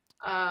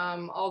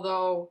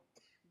 Although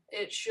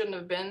it shouldn't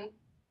have been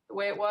the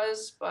way it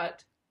was,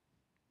 but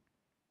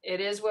it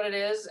is what it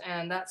is,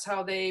 and that's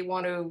how they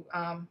want to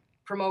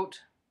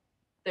promote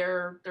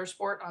their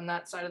sport on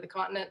that side of the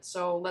continent.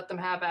 So let them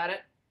have at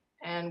it,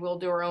 and we'll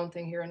do our own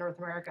thing here in North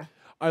America.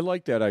 I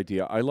like that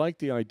idea. I like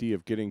the idea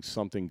of getting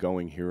something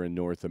going here in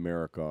North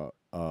America,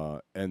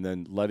 and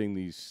then letting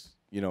these,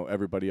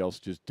 everybody else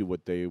just do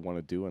what they want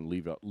to do and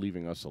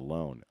leaving us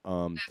alone.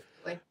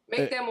 Absolutely.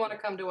 Make them want to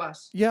come to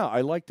us. Yeah,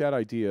 I like that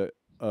idea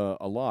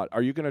a lot.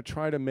 Are you going to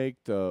try to make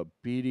the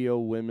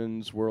BDO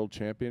Women's World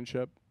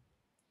Championship?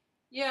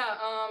 Yeah,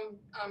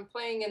 I'm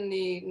playing in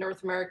the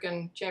North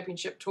American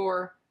Championship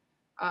Tour.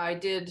 I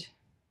did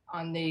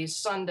on the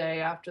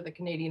Sunday after the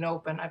Canadian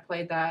Open. I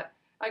played that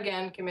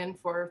again, came in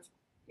for,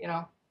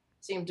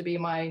 seemed to be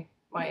my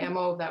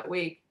MO that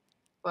week.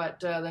 But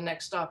the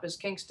next stop is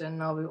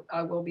Kingston, and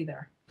I will be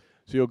there.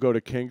 So you'll go to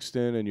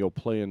Kingston and you'll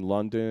play in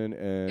London.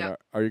 And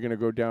Yep. Are you going to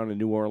go down to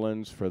New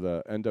Orleans for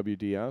the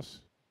NWDS?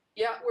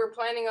 Yeah, we're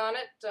planning on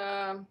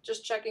it.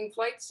 Just checking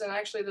flights, and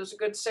actually there's a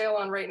good sale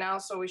on right now,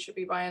 so we should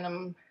be buying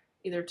them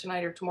either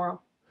tonight or tomorrow.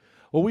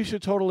 Well, we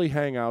should totally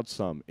hang out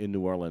some in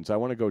New Orleans. I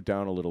want to go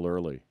down a little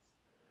early.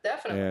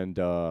 Definitely. And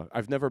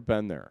I've never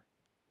been there.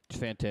 It's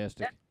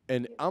fantastic.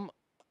 And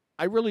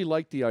I really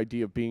like the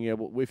idea of being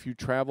able, if you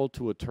travel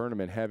to a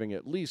tournament, having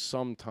at least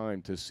some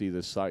time to see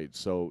the sights.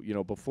 So,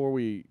 before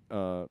we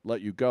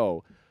let you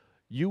go,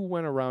 you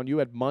went around, you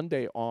had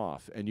Monday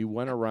off, and you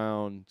went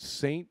around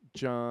St.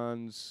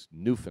 John's,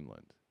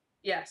 Newfoundland.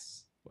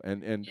 Yes.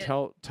 And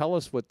Yeah. tell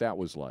us what that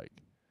was like.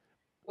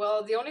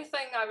 Well, the only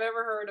thing I've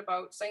ever heard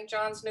about St.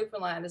 John's,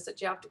 Newfoundland is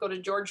that you have to go to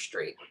George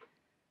Street.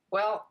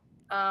 Well,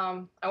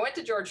 I went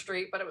to George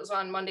Street, but it was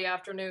on Monday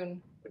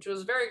afternoon, which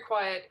was very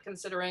quiet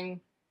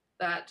considering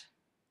that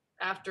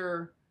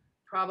after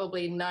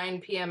probably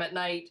 9 p.m. at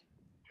night,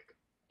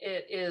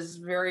 it is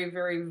very,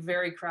 very,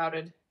 very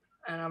crowded.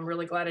 And I'm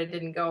really glad I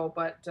didn't go,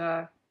 but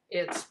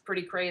it's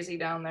pretty crazy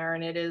down there.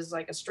 And it is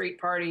like a street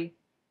party,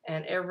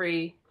 and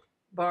every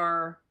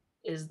bar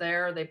is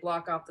there. They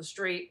block off the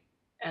street,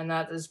 and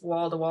that is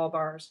wall-to-wall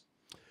bars.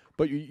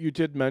 But you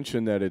did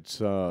mention that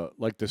it's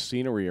like the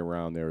scenery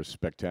around there is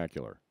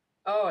spectacular.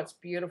 Oh, it's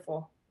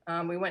beautiful.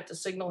 We went to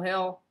Signal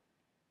Hill.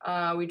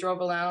 We drove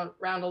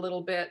around a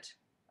little bit.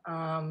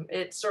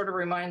 It sort of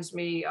reminds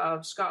me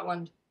of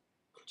Scotland.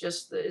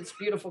 It's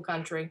beautiful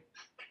country.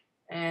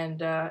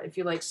 And if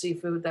you like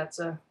seafood, that's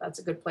a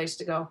good place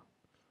to go.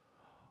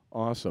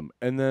 Awesome.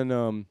 And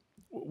then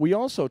we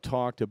also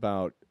talked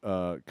about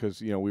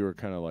because we were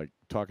kind of like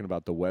talking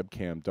about the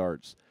webcam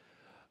darts.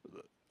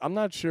 I'm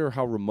not sure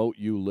how remote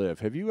you live.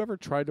 Have you ever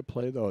tried to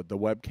play the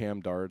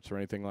webcam darts or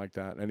anything like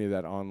that? Any of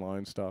that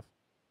online stuff?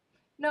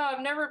 No,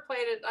 I've never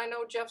played it. I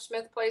know Jeff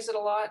Smith plays it a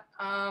lot.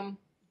 I'm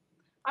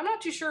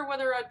not too sure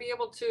whether I'd be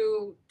able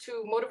to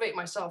motivate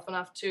myself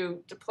enough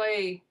to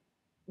play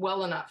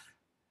well enough.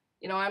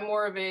 I'm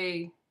more of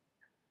a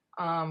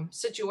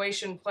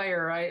situation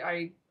player.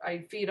 I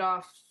feed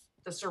off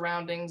the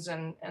surroundings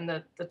and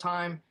the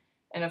time.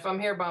 And if I'm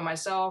here by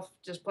myself,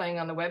 just playing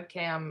on the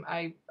webcam,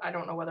 I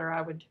don't know whether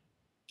I would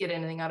get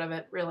anything out of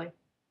it, really.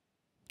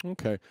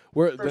 Okay.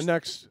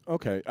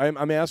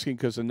 I'm asking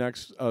because the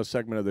next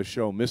segment of the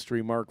show,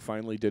 Mystery Mark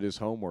finally did his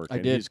homework,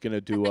 and he's going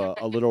to do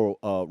a little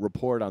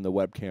report on the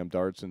webcam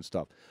darts and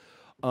stuff.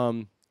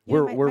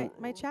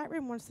 My chat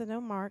room wants to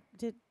know, Mark,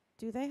 do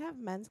they have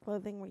men's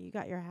clothing where you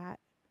got your hat?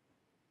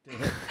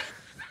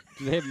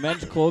 Do they have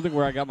men's clothing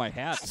where I got my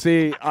hat?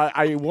 See,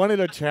 I wanted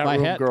a chat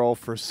room girl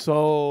for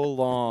so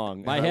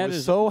long. My and hat I was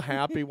is so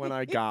happy when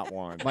I got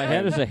one. My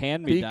hat is a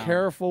hand-me-down. Be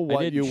careful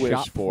what you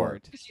wish for.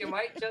 You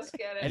might just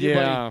get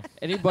it.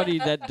 Anybody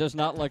that does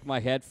not like my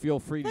hat, feel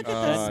free to Look at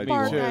the send me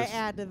spark one. I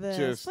add to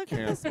this. Look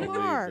at the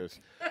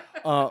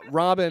spark.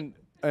 Robin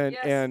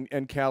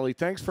and Callie,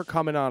 thanks for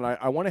coming on.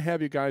 I want to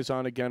have you guys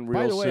on again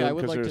real soon. By the way, I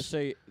would like to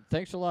say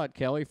thanks a lot,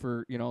 Callie,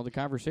 for the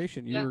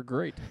conversation. You were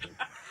great.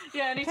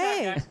 Yeah, anytime,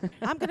 hey, guys.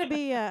 I'm going to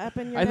be up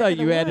in your I thought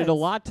you added a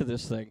woods. lot to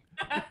this thing.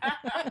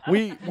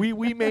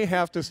 we may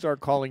have to start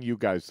calling you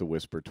guys the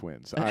Whisper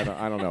Twins. I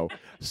don't know.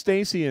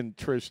 Stacy and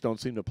Trish don't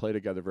seem to play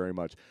together very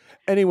much.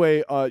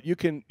 Anyway, you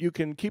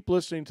can keep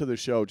listening to the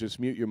show. Just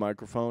mute your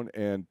microphone,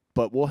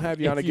 but we'll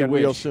have you on again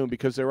real soon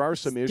because there are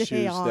some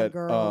issues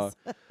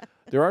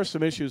there are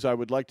some issues I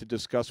would like to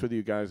discuss with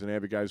you guys and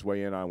have you guys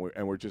weigh in on,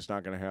 and we're just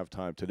not going to have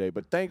time today.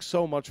 But thanks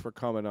so much for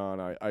coming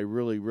on. I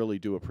really, really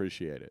do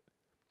appreciate it.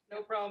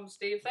 No problem,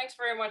 Steve. Thanks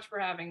very much for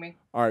having me.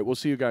 All right, we'll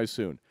see you guys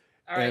soon.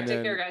 All right,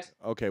 take care, guys.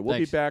 Okay, we'll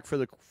be back for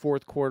the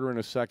fourth quarter in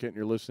a second.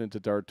 You're listening to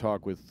Dart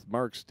Talk with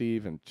Mark,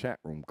 Steve, and Chat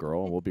Room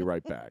Girl, and we'll be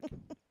right back.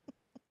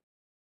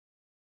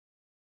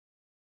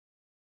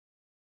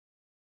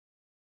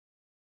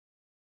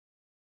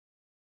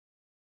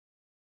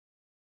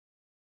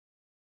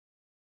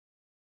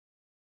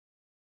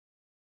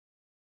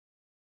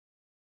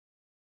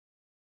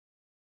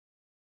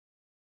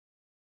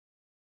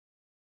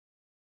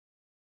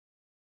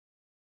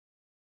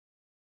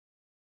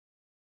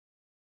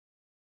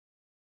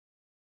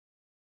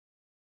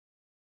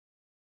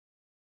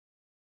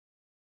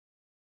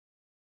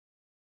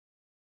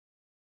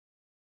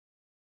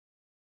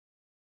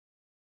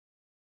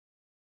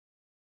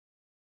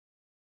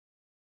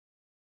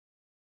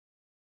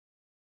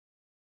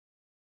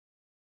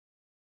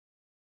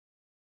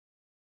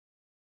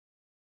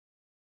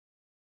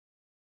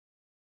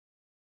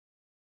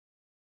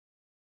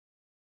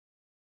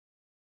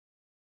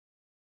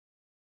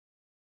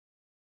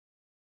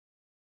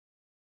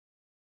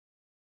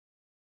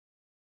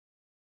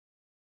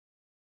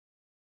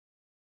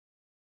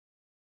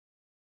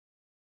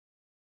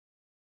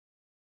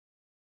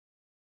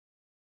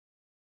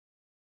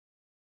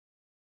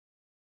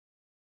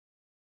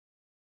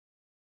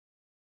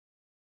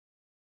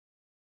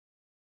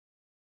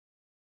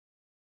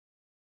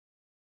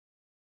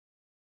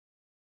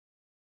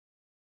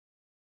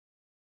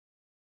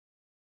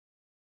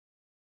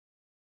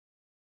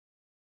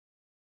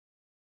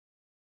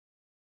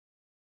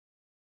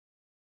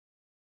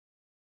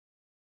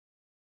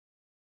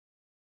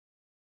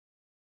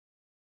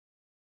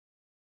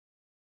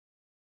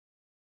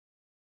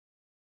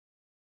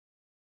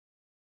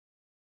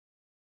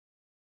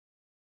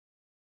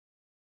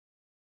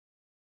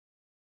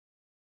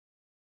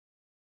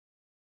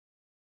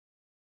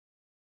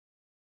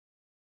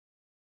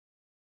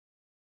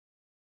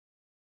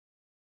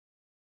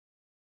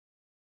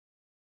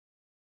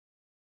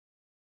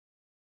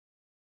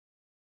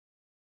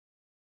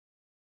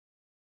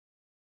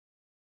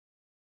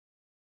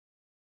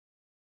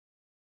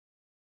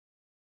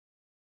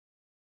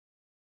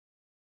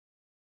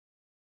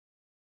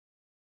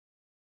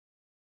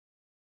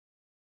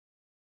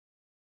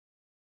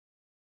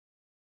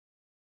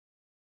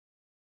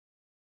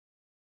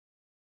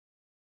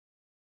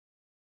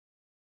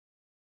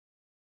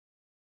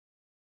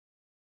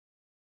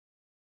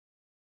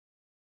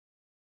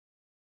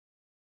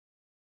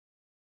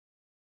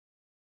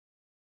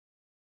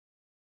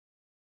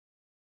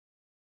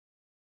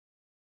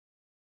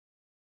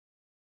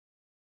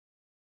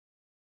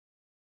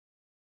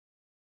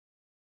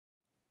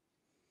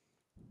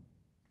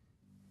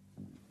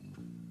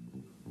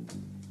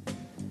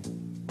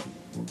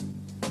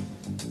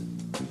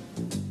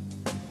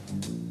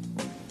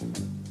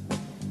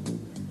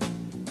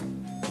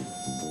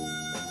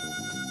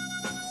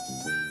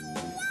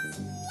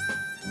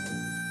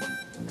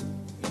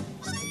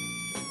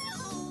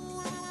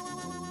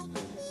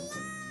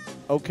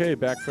 Okay,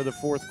 back for the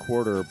fourth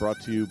quarter,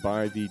 brought to you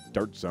by the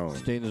Dart Zone.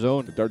 Stay in the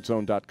zone.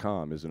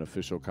 TheDartZone.com is an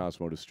official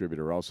Cosmo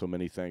distributor. Also,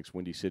 many thanks,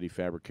 Windy City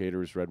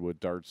Fabricators, Redwood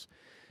Darts,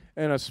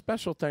 and a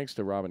special thanks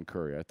to Robin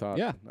Curry.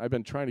 I've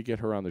been trying to get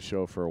her on the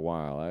show for a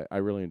while. I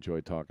really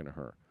enjoyed talking to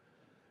her.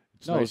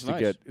 It's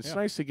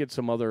nice to get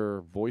some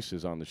other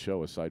voices on the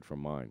show aside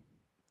from mine.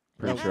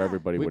 Pretty sure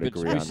everybody would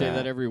agree on that. We say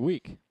that every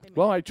week.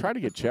 Well, I try to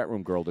get Chat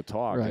Room Girl to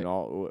talk, and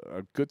all.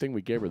 A good thing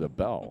we gave her the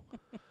bell.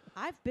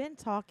 I've been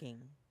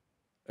talking.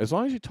 As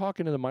long as you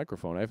talk into the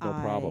microphone, I have no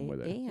problem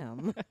with it. I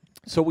am.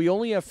 So we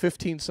only have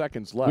 15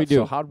 seconds left. We do.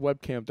 So how'd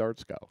Webcam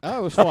Darts go? Oh,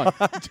 it was fun.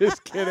 I'm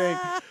just kidding.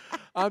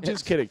 I'm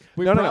just kidding.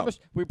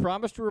 We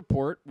promised to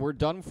report. We're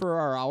done for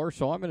our hour,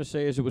 so I'm going to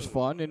say it was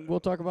fun, and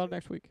we'll talk about it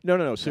next week.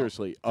 No.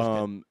 Seriously.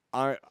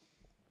 I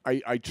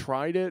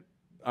tried it.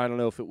 I don't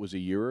know if it was a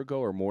year ago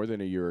or more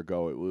than a year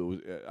ago. It was.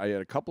 I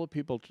had a couple of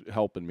people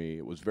helping me.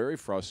 It was very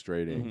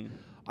frustrating.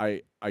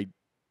 I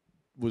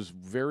was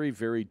very,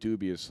 very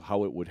dubious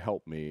how it would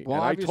help me,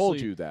 well, and I told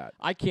you that.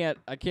 I can't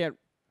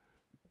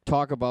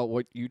talk about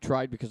what you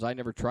tried because I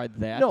never tried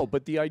that. No,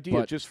 but the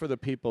idea, just for the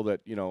people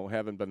that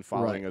haven't been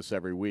following us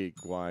every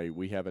week, why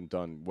we haven't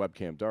done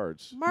Webcam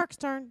Darts. Mark's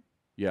turn.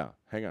 Yeah,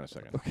 hang on a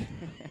second. Okay.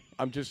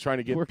 I'm just trying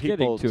to get We're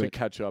people to it.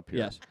 catch up here.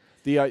 Yes.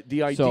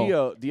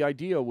 The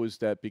idea was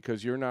that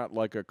because you're not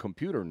like a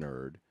computer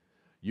nerd,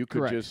 you could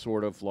Correct. just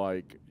sort of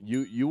like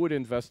you would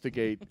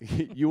investigate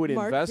you would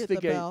Mark hit the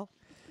investigate bell.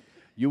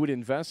 you would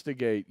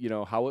investigate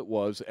how it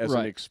was as an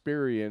Right.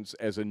 experience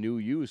as a new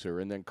user,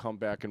 and then come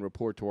back and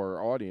report to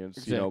our audience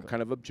Exactly.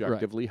 kind of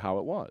objectively how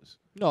it was.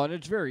 No, and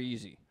it's very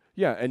easy.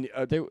 Yeah, and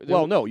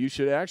no, you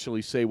should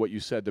actually say what you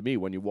said to me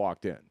when you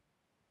walked in.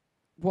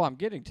 Well, I'm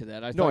getting to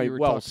that. I thought you were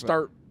talking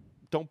start.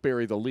 Don't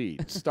bury the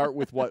lead. Start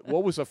with what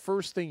was the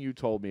first thing you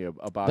told me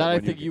about that it? I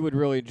think you would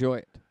really enjoy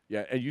it.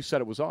 Yeah, and you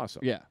said it was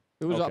awesome. Yeah,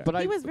 it was. Okay. But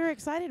He was very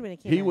excited when he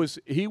came.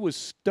 He in. was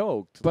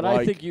stoked. But like,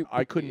 I think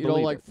I couldn't you know,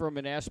 believe like it. from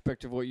an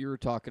aspect of what you were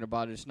talking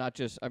about, it's not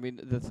just. I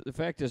mean, the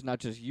fact is not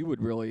just you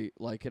would really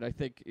like it. I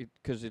think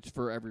because it's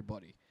for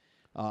everybody.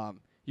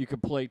 You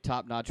can play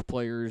top-notch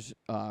players.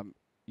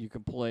 You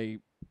can play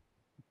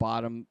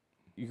bottom.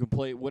 You can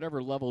play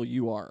whatever level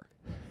you are.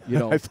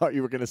 I thought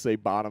you were going to say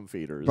bottom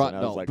feeders. But and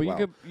I no, was like, but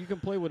wow. you can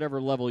play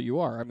whatever level you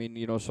are. I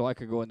mean, so I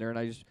could go in there and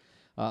I just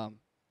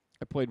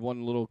I played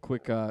one little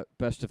quick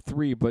best of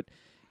 3, but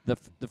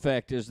the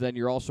fact is then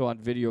you're also on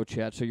video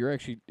chat, so you're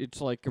actually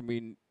it's like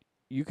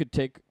you could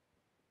take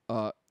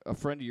a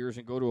friend of yours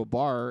and go to a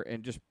bar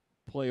and just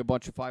play a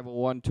bunch of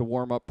 501 to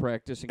warm up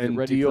practice and get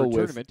ready for a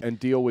tournament. And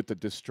deal with the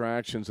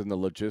distractions and the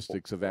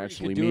logistics of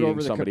actually do it meeting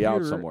over the somebody out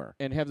computer somewhere.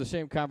 And have the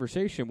same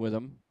conversation with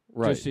them,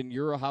 just in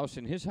your house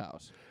and his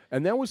house.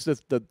 And that was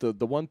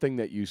the one thing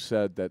that you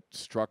said that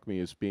struck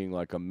me as being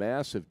like a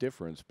massive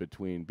difference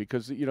between,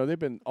 because they've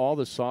been, all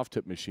the soft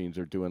tip machines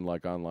are doing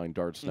like online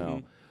darts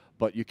now,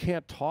 but you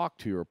can't talk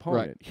to your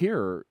opponent.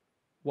 Here,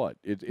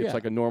 it's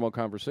like a normal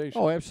conversation.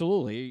 Oh,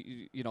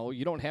 absolutely.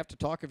 You don't have to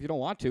talk if you don't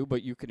want to,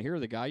 but you can hear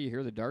the guy, you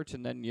hear the darts,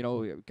 and then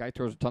a guy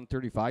throws a ton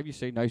 35, you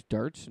say nice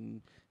darts,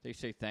 and they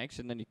say thanks,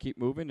 and then you keep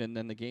moving, and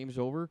then the game's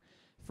over.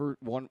 For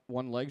one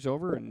leg's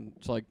over, and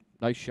it's like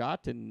nice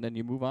shot, and then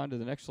you move on to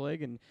the next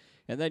leg, and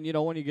then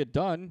when you get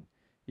done,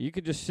 you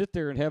can just sit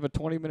there and have a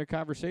 20-minute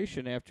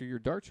conversation after your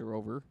darts are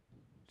over.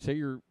 Say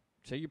you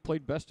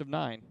played best of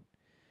 9,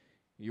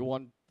 you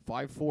won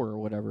 5-4 or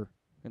whatever,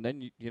 and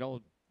then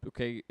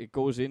okay, it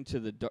goes into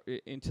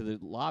the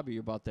lobby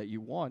about that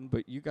you won,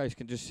 but you guys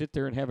can just sit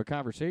there and have a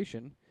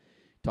conversation.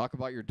 Talk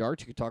about your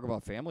darts. You can talk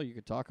about family. You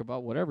can talk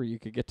about whatever. You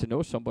could get to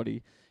know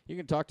somebody. You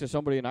can talk to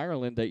somebody in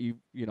Ireland that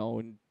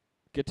and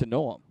get to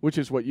know them. Which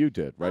is what you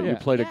did, right? Yeah. You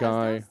played a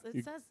guy.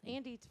 It says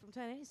Andy from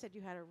 1080 said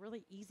you had a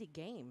really easy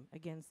game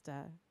against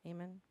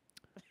Eamon.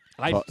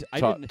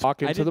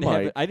 Talk into the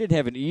mic. I didn't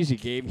have an easy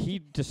game. He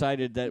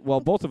decided that.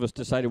 Well, both of us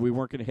decided we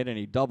weren't going to hit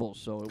any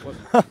doubles, so it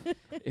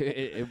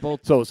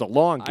wasn't. So it was a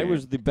long game. I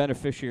was the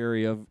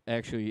beneficiary of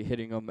actually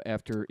hitting them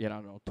after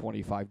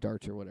 25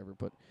 darts or whatever.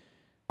 But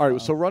all right,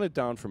 so run it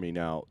down for me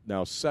now.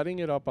 Now, setting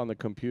it up on the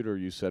computer,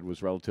 you said,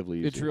 was relatively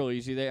easy. It's real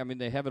easy.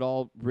 They have it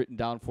all written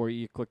down for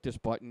you. You click this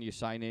button, you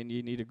sign in.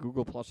 You need a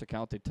Google Plus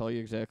account. They tell you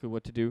exactly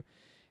what to do,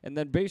 and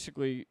then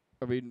basically,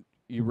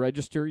 you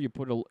register. You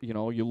put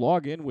you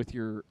log in with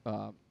your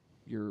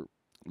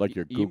like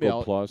your email,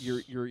 Google Plus,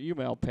 your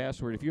email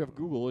password. If you have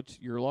Google,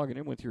 you're logging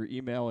in with your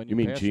email and you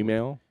your mean password.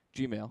 Gmail?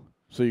 Gmail.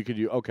 So you could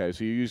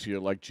so you use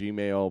your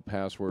Gmail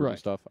password and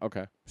stuff.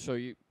 Okay. So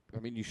you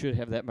should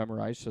have that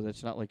memorized, so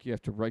that's not like you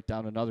have to write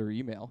down another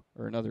email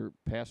or another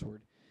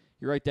password.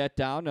 You write that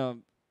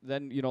down.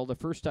 Then the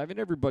first time, and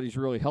everybody's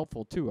really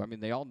helpful too.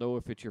 They all know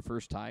if it's your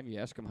first time. You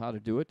ask them how to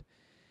do it.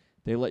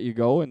 They let you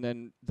go, and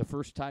then the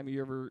first time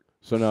you ever.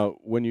 So now,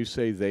 when you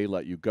say they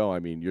let you go,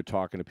 you're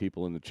talking to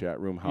people in the chat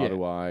room. How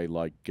do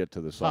I get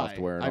to the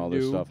software and all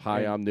this stuff?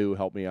 Hi, I'm new.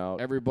 Help me out.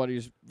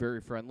 Everybody's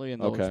very friendly,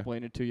 and they'll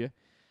explain it to you.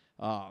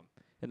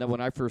 And then when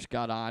I first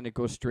got on, it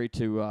goes straight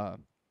to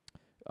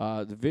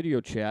the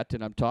video chat,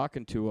 and I'm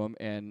talking to them,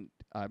 and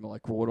I'm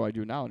like, well, what do I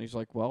do now? And he's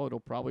like, well, it'll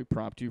probably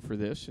prompt you for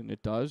this, and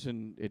it does,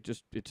 and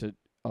it's a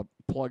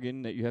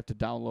plug-in that you have to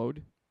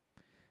download.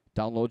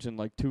 Downloads in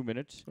like 2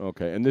 minutes.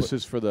 Okay, and this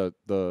is for the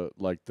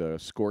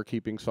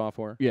scorekeeping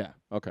software? Yeah.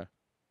 Okay.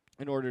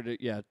 In order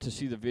to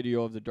see the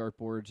video of the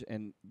dartboards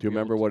and. Do you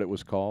remember what it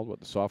was called? What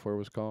the software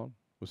was called?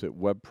 Was it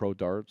Web Pro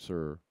Darts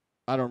or?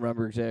 I don't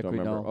remember exactly. Don't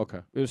remember. No. Okay.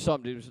 It was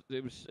something.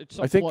 It's.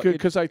 I think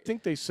because I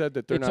think they said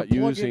that they're not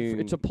using.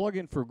 It's a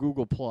plugin for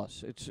Google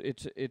Plus.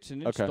 It's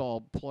an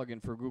install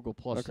plugin for Google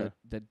Plus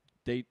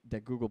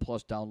that Google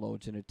Plus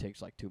downloads, and it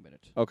takes like 2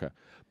 minutes. Okay,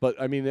 but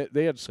I mean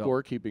they had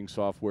scorekeeping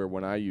software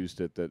when I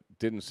used it that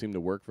didn't seem to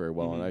work very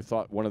well, and I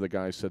thought one of the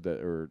guys said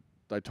that, or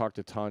I talked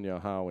to Tanya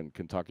Howe in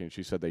Kentucky, and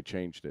she said they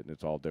changed it and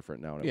it's all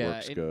different now and it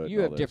works good.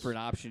 You have different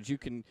options. You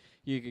can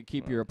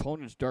keep your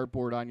opponent's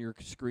dartboard on your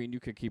screen. You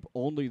can keep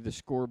only the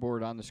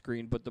scoreboard on the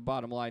screen. But the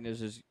bottom line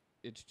is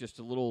it's just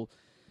a little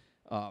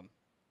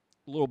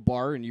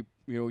bar, and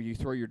you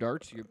throw your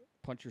darts, you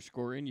punch your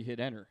score in, you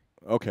hit enter.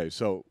 Okay,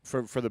 so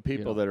for the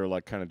people that are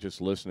like kind of just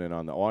listening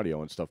on the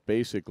audio and stuff,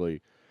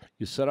 basically,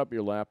 you set up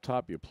your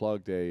laptop, you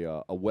plugged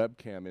a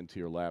webcam into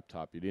your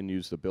laptop. You didn't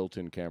use the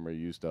built-in camera, you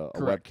used a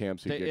webcam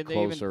so you get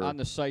closer. Even, on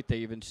the site,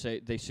 they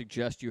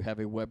suggest you have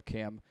a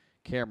webcam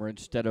camera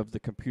instead of the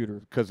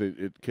computer. Because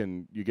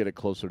you get it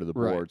closer to the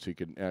board so you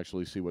can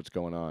actually see what's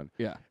going on.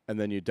 Yeah. And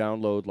then you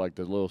download like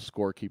the little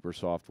scorekeeper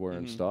software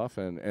and stuff,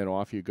 and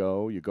off you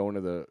go. You go into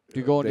the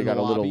they got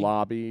a little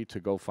lobby to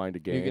go find a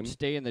game. You can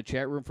stay in the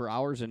chat room for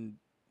hours and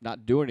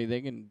not do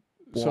anything and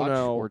watch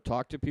or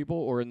talk to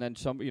people, and then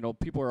some.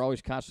 People are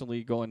always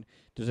constantly going,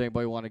 "Does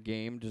anybody want a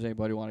game? Does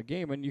anybody want a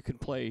game?" And you can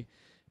play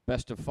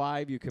best of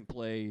 5. You can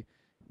play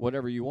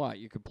whatever you want.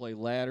 You can play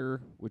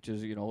ladder, which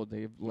is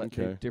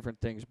they've different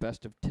things.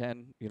 Best of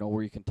 10,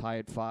 where you can tie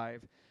at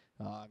 5.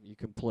 You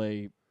can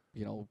play,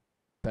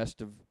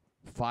 best of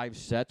 5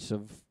 sets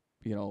of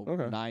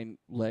 9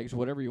 legs,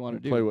 whatever you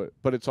want to do.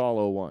 But it's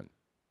all 01.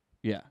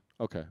 Yeah.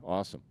 Okay.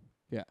 Awesome.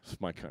 Yeah.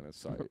 It's my kind of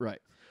site. Right.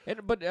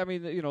 But I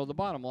mean, the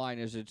bottom line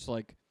is, it's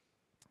like,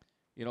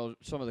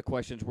 some of the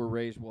questions were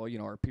raised. Well,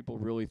 are people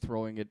really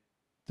throwing it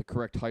the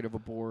correct height of a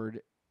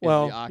board?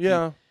 Well,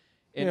 yeah.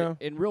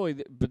 And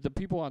really, but the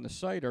people on the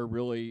site are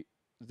really,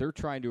 they're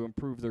trying to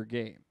improve their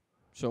game.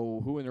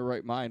 So who in their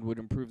right mind would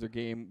improve their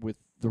game with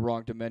the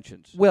wrong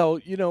dimensions? Well,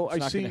 it's I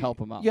not see. going to help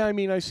them out. Yeah, I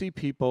mean, I see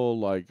people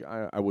like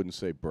I wouldn't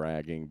say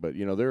bragging, but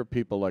there are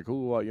people like,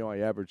 I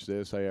average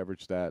this, I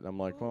average that. And I'm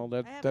like, well,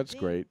 that's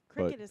great.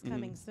 Cricket is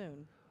coming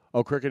soon.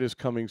 Oh, cricket is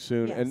coming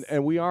soon, yes.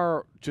 and we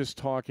are just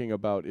talking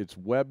about it's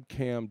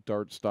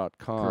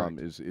webcamdarts.com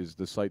is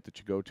the site that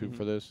you go to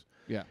for this.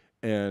 Yeah,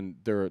 and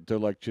they're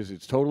like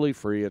it's totally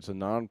free. It's a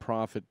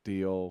non-profit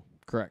deal.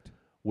 Correct.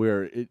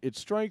 Where it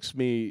strikes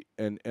me,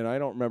 and I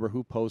don't remember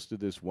who posted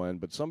this when,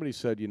 but somebody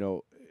said,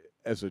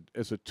 as a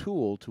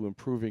tool to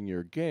improving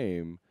your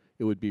game,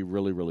 it would be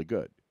really, really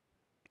good.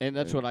 And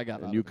that's what I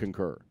got. And you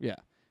concur. Yeah,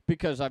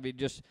 because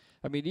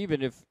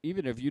even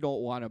if you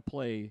don't want to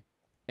play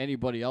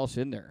anybody else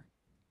in there,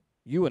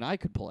 you and I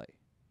could play.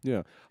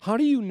 Yeah. How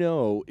do you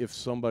know if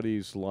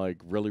somebody's like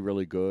really,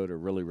 really good or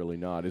really, really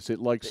not? Is it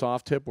like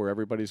Soft Tip where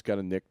everybody's got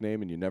a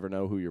nickname and you never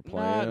know who you're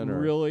playing? Not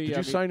really. Did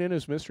you sign in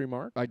as Mystery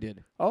Mark? I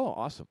did. Oh,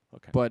 awesome.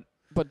 Okay. But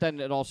then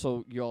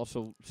you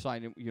also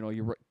sign in.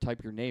 You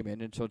type your name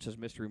in, and so it says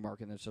Mystery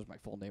Mark, and then it says my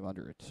full name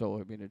under it. So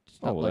I mean,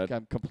 it's not like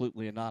I'm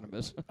completely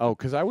anonymous. Oh,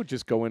 because I would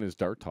just go in as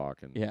Dart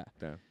Talk and yeah.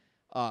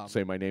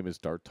 Say my name is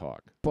Dart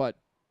Talk. But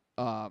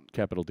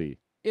capital D.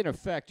 In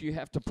effect, you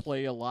have to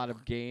play a lot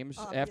of games.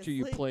 After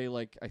you play,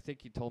 like I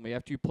think you told me,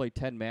 after you play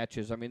 10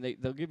 matches, I mean,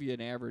 they'll give you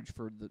an average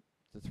for the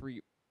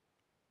 3.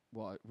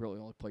 Well, I really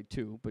only played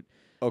 2, but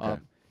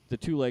the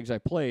 2 legs I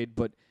played.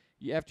 But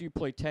after you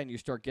play 10, you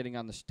start getting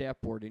on the stat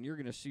board, and you're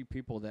going to see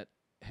people that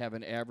have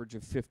an average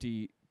of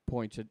 50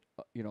 points,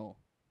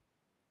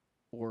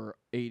 or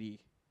 80,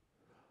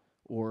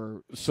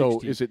 or 60. So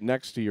is it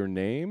next to your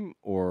name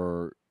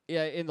or?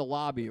 Yeah, in the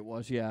lobby it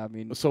was. Yeah, I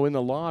mean. So in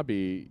the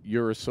lobby,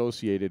 you're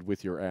associated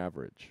with your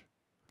average.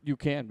 You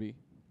can be.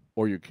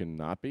 Or you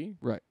cannot be?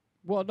 Right.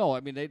 Well, no,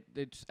 I mean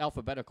it's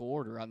alphabetical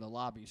order on the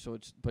lobby,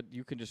 but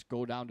you can just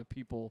go down to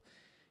people.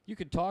 You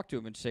can talk to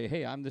them and say,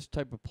 "Hey, I'm this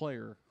type of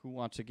player who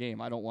wants a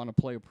game. I don't want to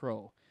play a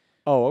pro."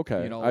 Oh,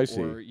 okay. I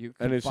see.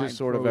 And it's just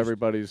sort of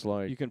everybody's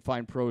like. You can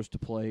find pros to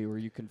play, or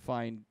you can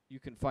find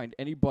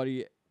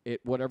anybody at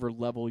whatever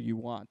level you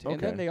want. Okay.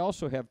 And then they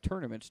also have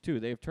tournaments too.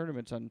 They have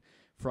tournaments on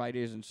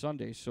Fridays and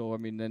Sundays. So I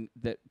mean, then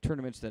that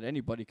tournaments that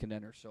anybody can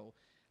enter. So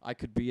I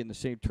could be in the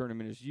same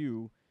tournament as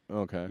you.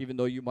 Okay. Even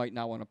though you might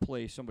not want to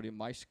play somebody at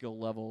my skill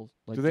level.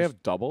 Like do they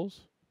have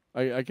doubles?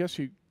 I guess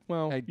you.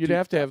 Well, you'd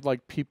have to have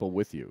like people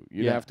with you.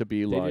 You'd have to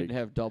be like. They didn't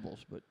have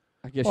doubles, but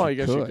I guess. Well, I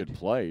guess you could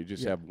play. You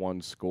just have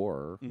one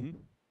scorer, mm-hmm.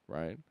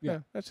 right?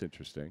 Yeah, that's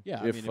interesting.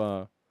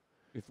 Yeah,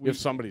 if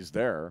somebody's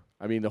there,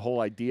 I mean, the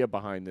whole idea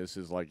behind this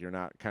is like you're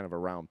not kind of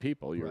around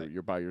people.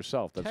 You're by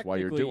yourself. That's why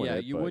you're doing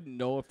it. You wouldn't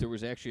know if there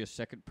was actually a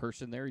second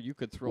person there. You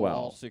could throw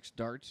all 6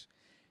 darts,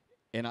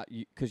 and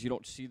because you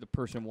don't see the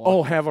person walking.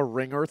 Oh, have a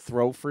ringer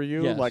throw for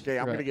you? Yes, Like, hey,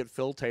 I'm going to right. get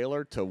Phil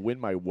Taylor to win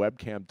my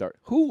webcam dart.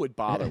 Who would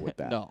bother with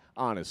that? No.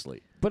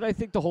 Honestly. But I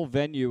think the whole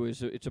venue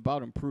it's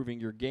about improving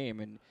your game,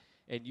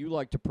 and you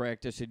like to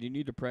practice, and you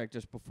need to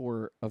practice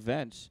before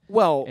events.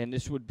 Well, And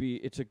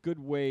it's a good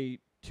way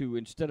to,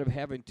 instead of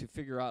having to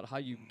figure out how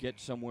you get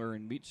somewhere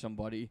and meet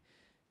somebody,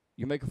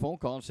 you make a phone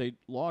call and say,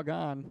 log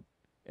on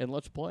and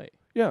let's play.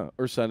 yeah,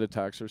 or send a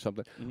text or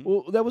something. Mhm.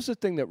 Well, that was the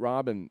thing that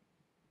Robin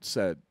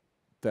said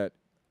that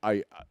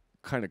I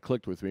kind of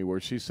clicked with me, where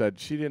she said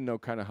she didn't know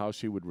kind of how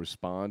she would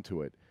respond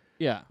to it.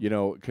 Yeah. You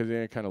know, because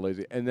they're kind of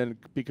lazy. And then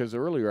because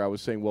earlier I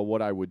was saying, well,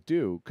 what I would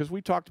do, because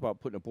we talked about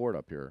putting a board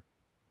up here.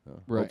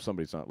 Right. Hope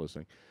somebody's not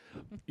listening.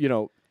 You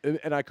know,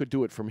 and I could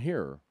do it from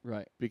here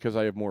Right. because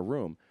I have more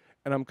room.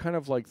 And I'm kind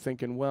of like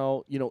thinking,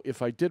 well, you know,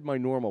 if I did my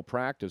normal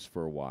practice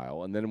for a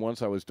while, and then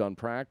once I was done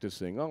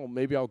practicing, oh,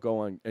 maybe I'll go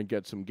on and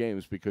get some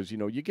games, because, you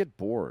know, you get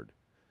bored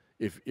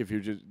if you're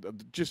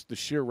just the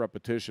sheer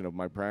repetition of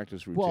my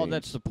practice routine. Well,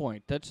 that's the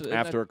point. That's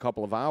after a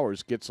couple of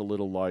hours gets a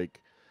little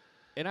like.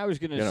 And I was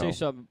going you to know. say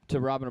something to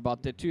Robin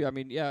about that too. I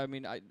mean, yeah,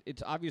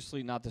 it's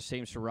obviously not the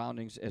same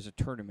surroundings as a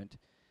tournament,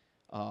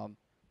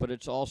 but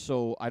it's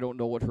also, I don't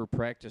know what her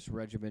practice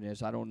regimen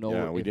is. I don't know.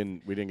 Yeah, we if,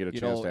 didn't get a you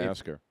chance know, to if-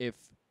 ask her.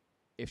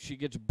 If she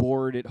gets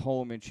bored at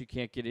home and she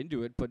can't get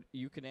into it, but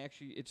you can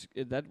actually,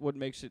 that what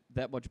makes it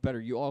that much better.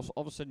 You also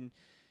all of a sudden,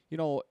 you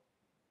know,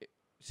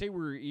 say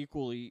we're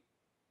equally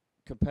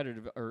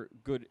competitive or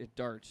good at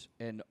darts,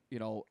 and you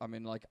know, I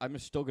mean, like, I'm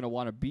still going to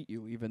want to beat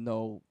you even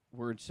though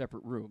we're in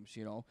separate rooms.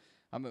 You know,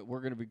 we're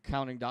going to be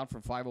counting down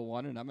from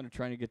 501, and I'm going to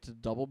try to get to the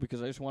double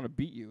because I just want to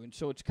beat you. And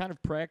so it's kind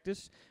of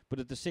practice, but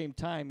at the same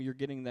time, you're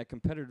getting that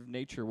competitive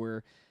nature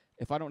where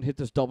if I don't hit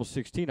this double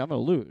 16, I'm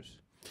going to lose.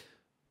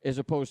 As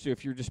opposed to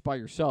if you're just by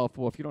yourself,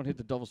 well, if you don't hit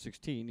the double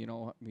 16, you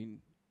know, I mean.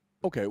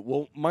 Okay,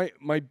 well, my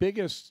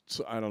biggest,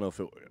 I don't know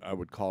if I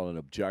would call it an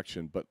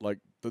objection, but like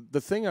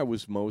the thing I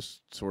was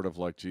most sort of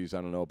like, geez,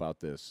 I don't know about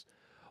this,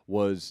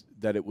 was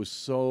that it was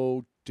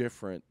so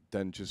different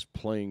than just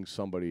playing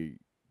somebody,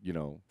 you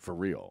know, for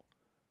real,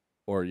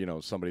 or, you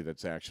know, somebody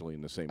that's actually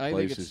in the same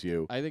place as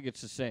you. I think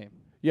it's the same.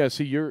 Yeah,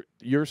 see,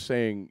 you're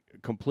saying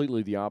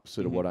completely the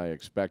opposite of Mhm. what I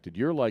expected.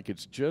 You're like,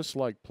 it's just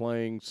like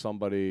playing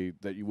somebody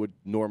that you would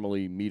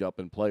normally meet up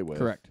and play with.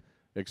 Correct.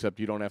 Except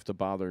you don't have to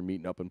bother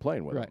meeting up and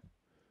playing with Right. them.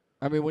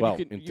 I mean, when Well,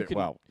 you can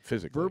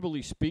physically.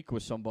 verbally speak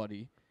with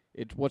somebody,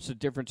 what's the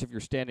difference if you're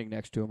standing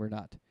next to them or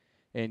not?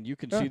 And you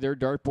can Yeah. see their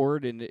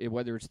dartboard, and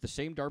whether it's the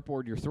same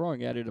dartboard you're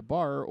throwing at a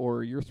bar,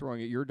 or you're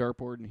throwing at your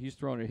dartboard and he's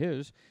throwing at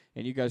his,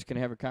 and you guys can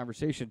have a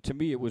conversation. To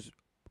me, it was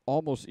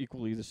almost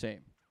equally the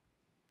same.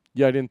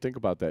 Yeah, I didn't think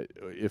about that.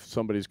 If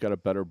somebody's got a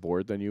better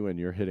board than you and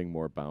you're hitting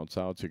more bounce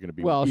outs, you're going to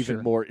be Well, even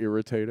sure. more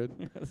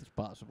irritated. That's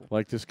possible.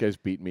 Like, this guy's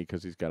beating me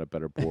because he's got a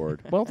better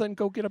board. Well, then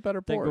go get a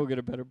better Then board. go get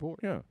a better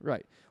board. Yeah.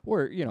 Right.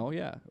 Or, you know,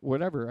 yeah,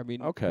 whatever. I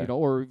mean, Okay. you know,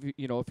 or,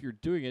 you know, if you're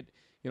doing it,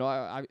 you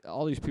know,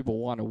 all these people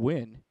want to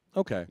win,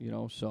 Okay. you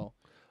know, so. All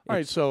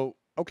right, so,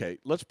 okay,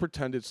 let's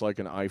pretend it's like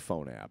an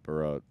iPhone app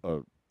or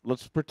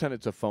let's pretend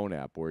it's a phone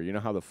app where, you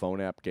know how the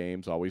phone app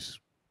games always,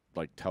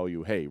 like, tell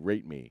you, hey,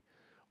 rate me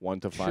 1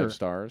 to 5 Sure.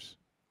 stars?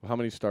 How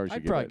many stars you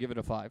I'd give probably it? give it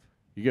a 5.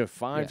 You give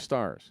 5 Yeah.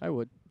 stars I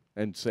would.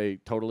 and say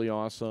totally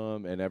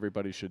awesome and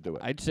everybody should do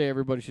it. I'd say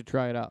everybody should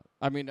try it out.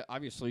 I mean,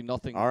 obviously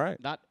nothing. All right.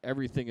 Not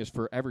everything is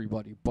for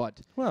everybody,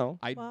 but Well,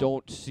 I Well-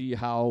 don't see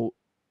how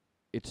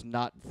it's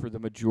not for the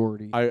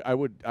majority. I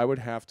would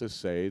have to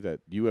say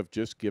that you have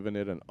just given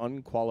it an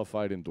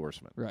unqualified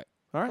endorsement. Right.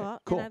 All right,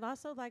 Well, cool. and I'd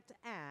also like to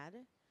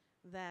add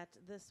that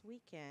this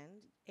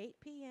weekend, 8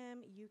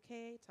 p.m.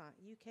 UK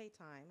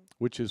time.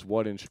 Which is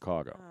what in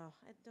Chicago?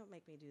 Don't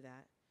make me do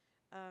that.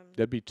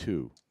 That'd be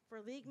 2. For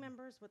league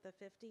members with a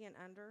 50 and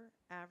under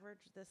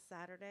average this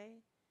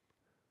Saturday,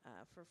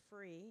 for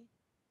free,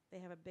 they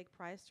have a big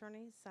prize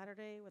tourney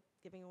Saturday with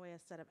giving away a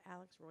set of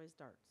Alex Roy's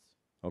darts.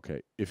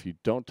 Okay, if you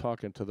don't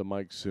talk into the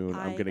mic soon,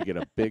 I'm I- going to get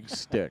a big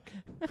stick.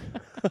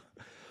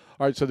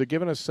 All right, so they're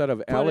giving a set of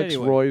But Alex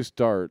anyway. Roy's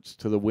darts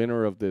to the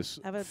winner of this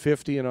Of a-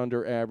 50 and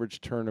under average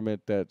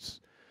tournament.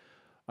 That's,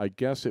 I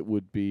guess it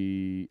would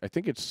be, I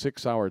think it's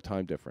 6-hour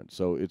time difference.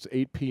 So it's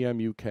 8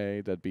 p.m.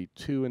 UK. That'd be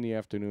 2 in the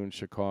afternoon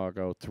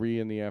Chicago, 3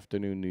 in the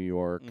afternoon New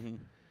York, Mhm.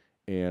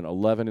 and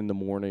 11 in the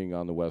morning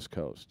on the West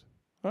Coast.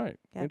 All right,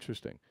 Yep.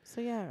 interesting. So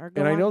yeah, or go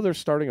And I on- know they're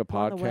starting a go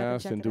on the web and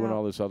podcast check and it doing out.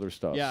 all this other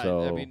stuff. Yeah,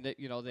 so I mean,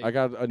 you know, they I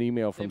got an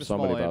email they from have a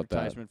somebody small about that.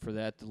 advertisement for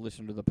that to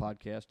listen to the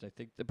podcast. I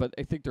think, but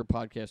I think their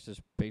podcast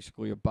is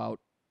basically about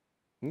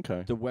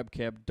Okay. the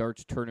webcam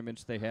darts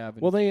tournaments they have.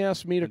 And Well, they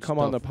asked me to and come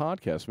on the stuff.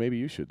 podcast. Maybe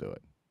you should do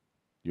it.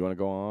 You want to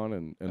go on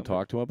and Okay.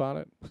 talk to him about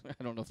it?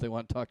 I don't know if they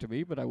want to talk to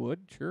me, but I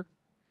would, sure.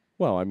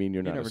 Well, I mean,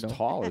 you're You not never as know.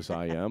 tall as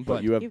I am, but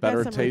But you have You've got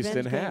better some taste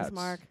in revenge games, hats.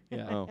 Mark.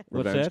 Yeah. Oh, What's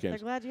revenge that? games. They're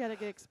glad you had a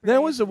good experience.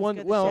 That was the It one.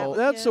 good to Well, chat with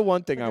that's you, the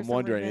one thing but I'm there's some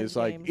wondering revenge is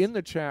like games. in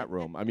the chat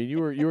room. I mean, you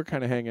were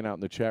kind of hanging out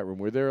in the chat room.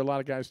 Were there a lot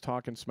of guys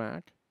talking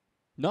smack?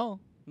 No.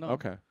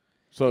 Okay,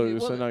 so it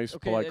was Well, a nice,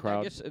 okay, polite and crowd.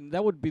 I guess, and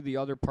that would be the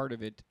other part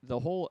of it. The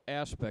whole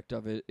aspect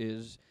of it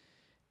is,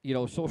 you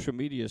know, social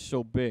media is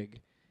so big.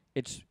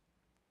 It's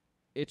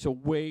it's a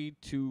way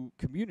to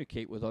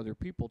communicate with other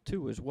people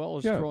too, as well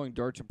as Yeah. throwing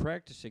darts and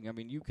practicing. I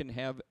mean, you can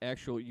have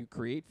you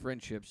create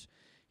friendships.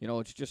 You know,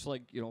 it's just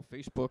like,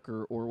 Facebook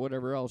or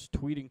whatever else,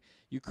 tweeting.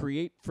 You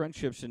create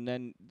friendships, and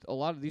then a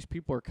lot of these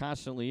people are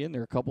constantly in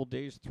there a couple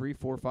days, 3,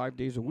 4, 5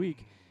 days a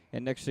week.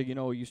 And next thing you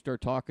know, you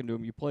start talking to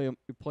them. You play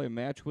a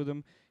match with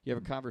them. You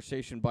have a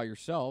conversation by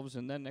yourselves,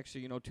 and then next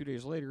thing you know, 2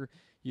 days later,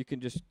 you can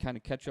just kind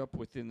of catch up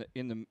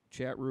in the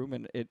chat room,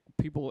 and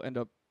people end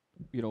up,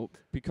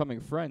 becoming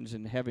friends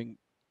and having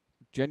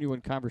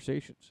genuine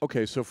conversations.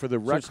 Okay, so for the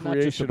So it's not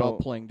just recreational, about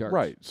playing darts.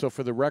 right? So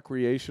for the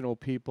recreational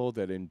people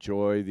that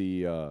enjoy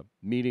the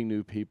meeting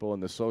new people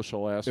and the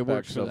social works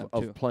aspects for them,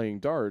 too. of playing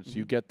darts,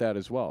 you get that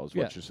as well. Is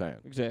Yeah. what you're saying?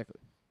 Exactly.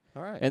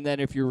 All right. And then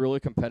if you're really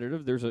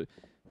competitive, there's a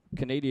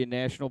Canadian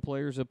national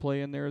players that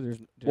play in there.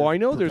 Well, I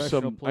know there's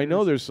professional some. I know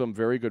players. there's some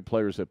very good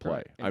players that play.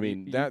 Right. I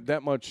And mean,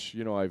 that much.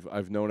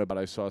 I've known about.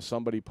 I saw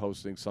somebody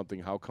posting something.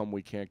 How come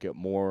we can't get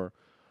more,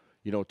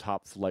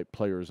 top flight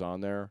players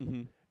on there?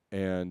 Mhm.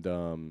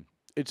 And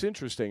it's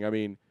interesting. I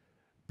mean,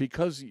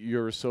 because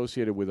you're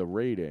associated with a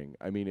rating.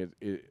 I mean,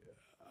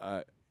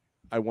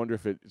 I wonder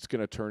if it's going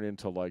to turn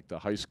into like the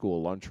high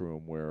school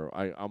lunchroom where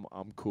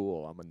I'm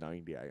cool. I'm a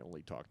 90. I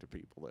only talk to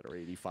people that are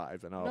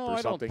 85 and up No, or I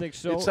don't something. think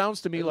so. It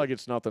sounds to me like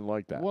it's nothing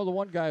like that. Well, the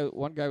one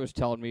guy was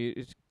telling me,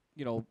 it's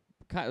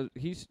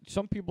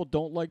some people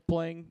don't like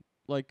playing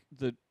like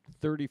the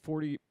 30,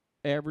 40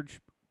 average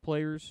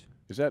players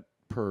Is that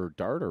per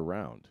dart or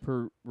round?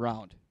 per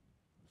round.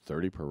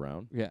 30 per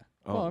round? Yeah.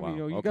 Oh, well, I wow. mean,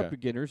 you Okay. got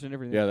beginners and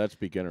everything. Yeah, that's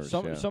beginners.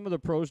 Some yeah. some of the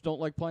pros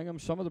don't like playing them.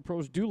 Some of the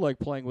pros do like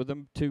playing with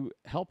them to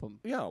help them.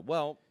 Yeah,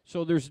 well,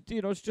 So there's,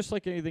 it's just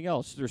like anything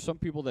else. There's some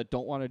people that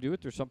don't want to do it.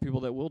 There's some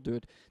people that will do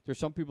it. There's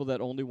some people that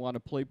only want to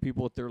play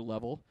people at their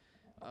level.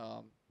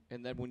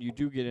 And then when you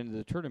do get into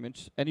the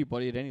tournaments,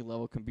 anybody at any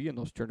level can be in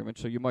those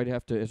tournaments. So you might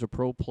have to, as a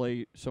pro,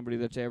 play somebody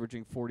that's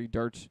averaging 40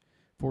 darts,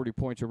 40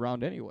 points a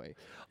round anyway.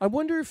 I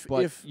wonder if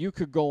But you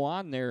could go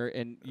on there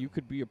and you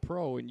could be a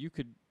pro and you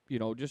could,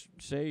 just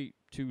say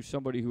to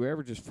somebody who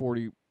averages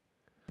 40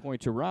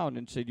 points a round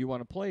and say, do you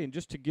want to play? And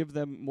just to give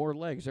them more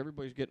legs.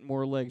 Everybody's getting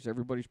more legs.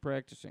 Everybody's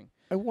practicing.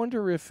 I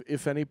wonder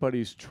if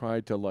anybody's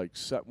tried to like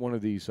set one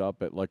of these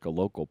up at like a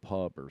local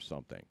pub or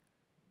something.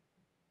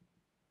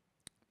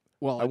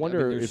 Well, I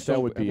wonder there's if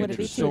that would be Would it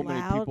be there's too so many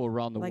loud? people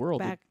around the like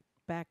world.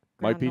 background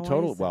Might be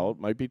total. noise Well, and-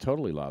 it might be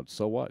totally loud.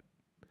 So what?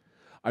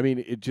 I mean,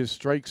 it just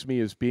strikes me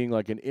as being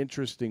like an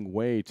interesting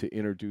way to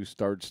introduce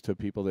darts to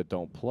people that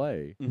don't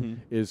play.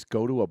 Is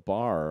go to a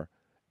bar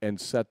and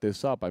set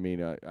this up. I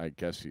mean, I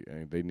guess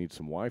they need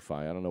some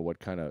Wi-Fi. I don't know what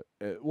kind of.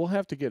 We'll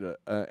have to get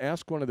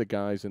ask one of the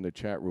guys in the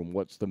chat room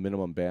what's the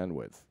minimum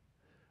bandwidth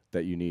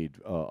that you need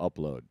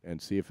upload,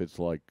 and see if it's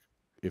like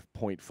if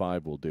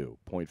 0.5 will do.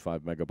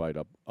 0.5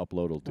 megabyte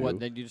upload will do. What,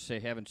 then you just say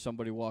having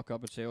somebody walk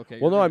up and say, okay.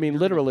 Well, no, I mean, you're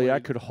gonna literally, play. I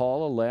could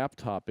haul a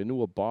laptop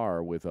into a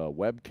bar with a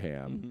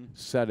webcam,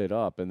 set it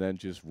up, and then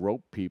just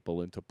rope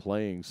people into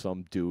playing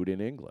some dude in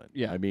England.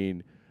 Yeah. I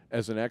mean,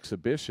 as an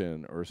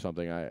exhibition or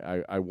something,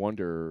 I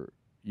wonder,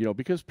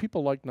 because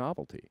people like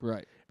novelty.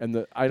 Right. And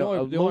The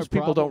only most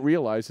people don't problem-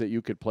 realize that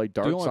you could play The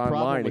darts only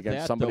problem online with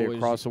against that, somebody though,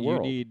 across is the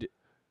world.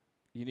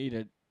 You need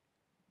a,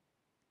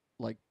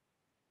 like,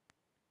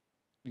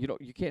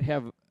 you can't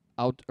have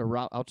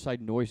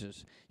outside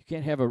noises. You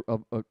can't have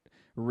a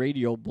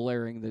radio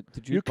blaring, the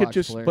jukebox You could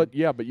just, blaring.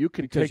 but you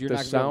could because take you're the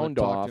not gonna be able to sound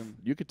talk off. to 'em.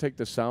 You could take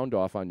the sound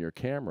off on your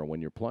camera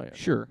when you're playing.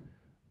 Sure.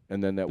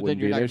 And then that But then wouldn't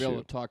you're be not an going to be issue.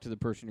 able to talk to the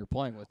person you're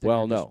playing with. Then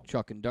Well, you're just no.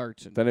 chucking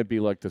darts. And Then it'd be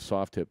like the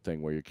soft tip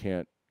thing where you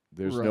can't.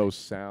 There's no Right.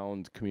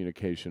 sound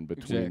communication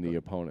between Exactly. the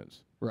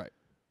opponents. Right.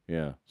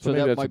 Yeah. So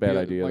maybe that that's might a bad be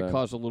idea. might then.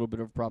 cause a little bit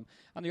of a problem.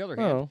 On the other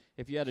Oh. hand,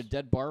 if you had a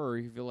dead bar or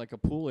you feel like a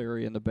pool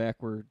area in the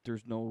back where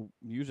there's no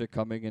music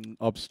coming and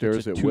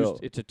Upstairs it's at will.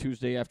 It's a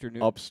Tuesday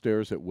afternoon.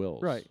 Upstairs at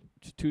Will's. Right.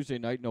 It's a Tuesday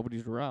night.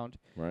 Nobody's around.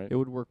 Right. It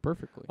would work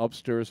perfectly.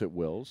 Upstairs at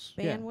Will's.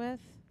 Yeah. bandwidth.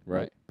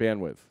 Right.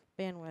 Bandwidth.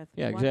 Bandwidth.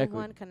 Yeah, exactly.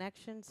 One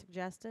connection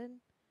suggested.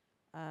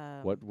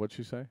 What'd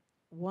you say?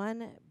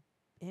 1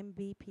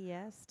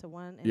 Mbps to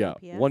 1 Yeah.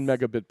 Mbps. 1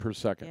 megabit per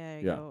second. Yeah,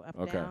 you yeah. go up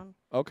okay. down.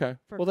 Okay.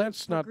 For Well, group-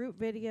 that's for not group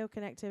video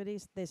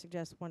connectivities. They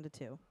suggest 1 to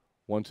 2.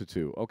 1 to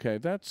 2. Okay,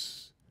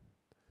 that's.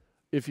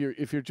 If you're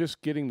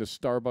just getting the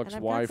Starbucks And I've got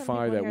some Wi-Fi,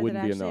 people that here wouldn't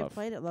that be actually have enough.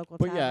 played at local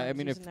But yeah, I taverns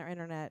mean, if- using their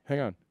internet. Hang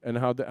on. And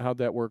how'd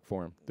that work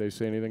for them? They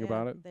say anything Yeah,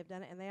 about it? They've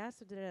done it, and they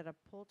also did it at a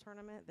pool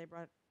tournament. They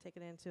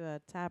taken it into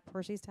a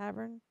Percy's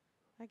Tavern.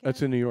 I guess.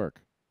 That's in New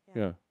York.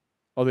 Yeah.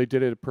 Oh, they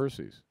did it at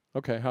Percy's.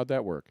 Okay, how'd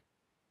that work?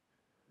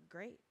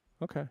 Great.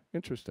 Okay,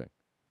 interesting.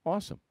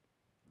 Awesome.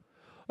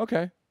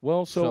 Okay,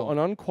 well, so So- an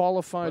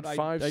unqualified but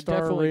I 5-star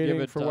definitely give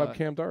rating it, for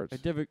Webcam Darts. I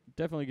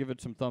definitely give it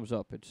some thumbs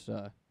up. It's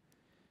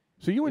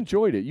So you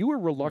enjoyed it. You were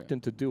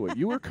reluctant to do it.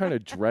 You were kind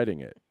of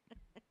dreading it,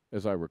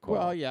 as I recall.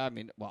 well, yeah. I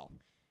mean,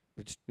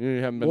 it's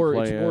You haven't been more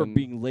playing. it's more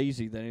being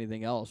lazy than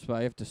anything else. But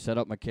I have to set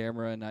up my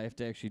camera and I have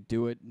to actually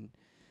do it.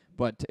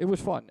 But it was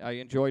fun. I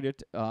enjoyed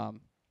it.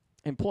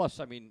 And plus,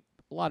 I mean,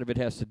 a lot of it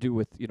has to do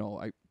with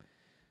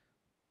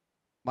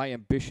my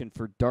ambition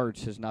for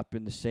darts has not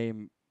been the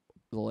same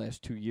the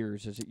last 2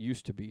 years as it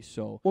used to be.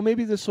 So Well,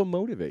 maybe this will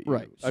motivate you.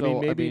 Right. I mean,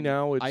 So, maybe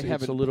now I it's a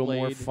haven't little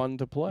more played, fun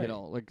to play. you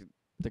know, like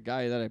the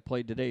guy that I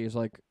played today is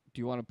like,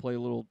 "Do you want to play a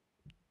little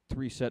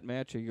 3-set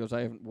match?" And he goes,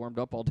 "I haven't warmed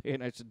up all day."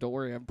 And I said, "Don't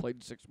worry, I haven't played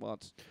in 6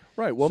 months."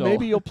 Right. Well, So-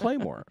 maybe you'll play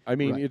more. I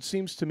mean, Right. it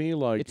seems to me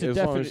like It's a as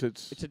long definite,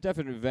 as it's a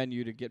definite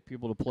venue to get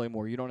people to play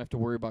more. You don't have to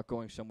worry about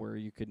going somewhere.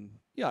 You can.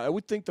 Yeah, I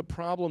would think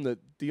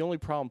the only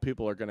problem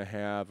people are going to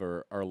have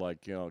are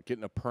like,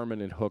 getting a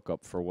permanent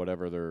hookup for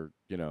whatever they're,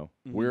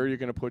 where are you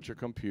going to put your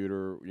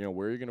computer?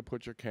 Where are you going to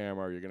put your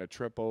camera? Are you going to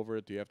trip over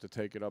it? Do you have to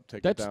take it up,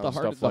 take That's it down, the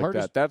hard- stuff the like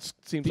hardest- that? That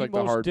seems The like the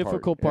most hard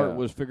difficult part. part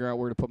was figuring out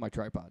where to put my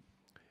tripod.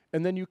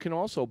 And then you can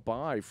also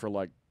buy for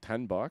like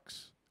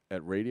 $10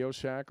 at Radio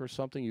Shack or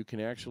something. You can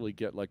actually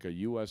get like a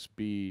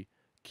USB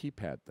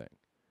keypad thing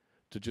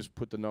to just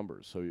put the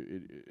numbers. So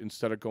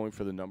instead of going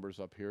for the numbers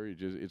up here,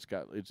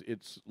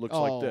 it's looks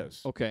like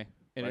this. Okay.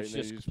 And right? it's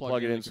then just you just plugged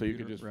plug it in in, the so you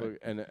can computer,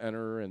 just right. and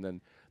enter. And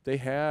then they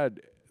had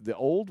the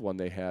old one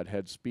they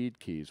had speed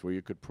keys where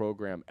you could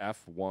program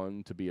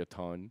F1 to be a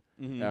ton,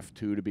 Mhm.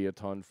 F2 to be a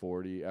ton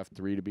 40,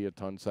 F3 to be a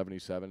ton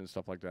 77, and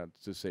stuff like that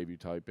to save you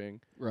typing.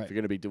 Right. If you're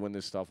going to be doing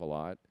this stuff a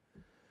lot,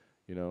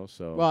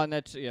 so. Well, and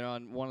that's,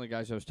 and one of the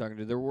guys I was talking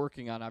to, they're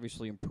working on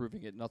obviously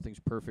improving it. Nothing's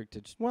perfect.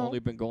 It's Well- only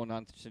been going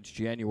on since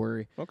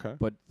January. Okay.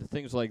 But the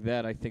things like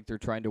that, I think they're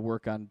trying to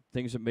work on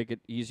things that make it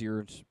easier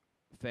and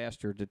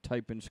faster to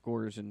type in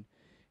scores and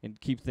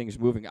keep things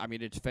moving. I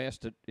mean, it's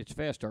fast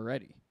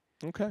already.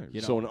 Okay.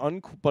 You So know.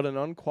 an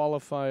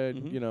unqualified,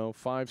 Mhm.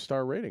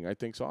 5-star rating, I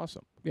think's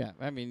awesome. Yeah,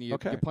 I mean, you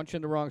Okay. punch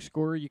in the wrong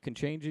score, you can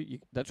change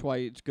it. That's why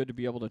it's good to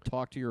be able to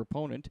talk to your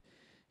opponent.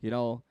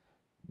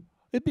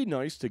 It'd be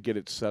nice to get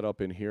it set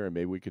up in here, and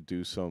maybe we could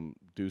do some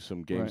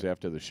games Right.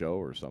 after the show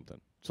or something.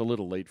 It's a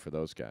little late for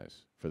those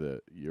guys, for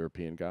the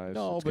European guys.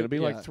 No, it's going to but be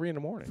like yeah, 3 in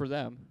the morning. for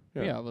them.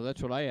 Yeah. Yeah, well,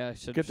 that's what I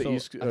said. Get the so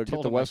East- I get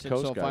told the him, West I said,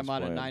 Coast so if guys I'm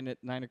on playing.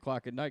 at 9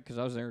 o'clock at night, because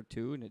I was there at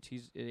 2, and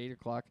he's at 8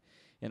 o'clock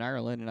in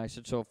Ireland, and I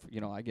said, so if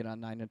I get on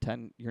 9 and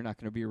 10, you're not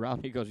going to be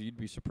around. He goes, you'd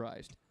be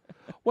surprised.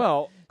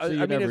 Well, So you I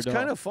mean, never it's know.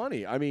 kind of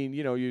funny. I mean,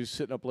 you're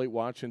sitting up late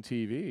watching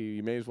TV.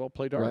 You may as well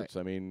play darts.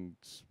 I mean,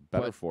 it's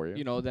better But, for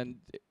you.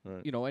 Then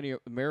Right. any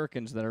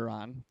Americans that are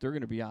on, they're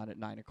going to be on at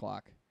 9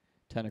 o'clock,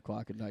 10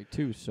 o'clock at night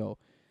too. So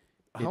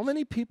How it's-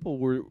 many people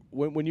were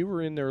when you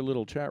were in their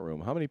little chat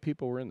room? How many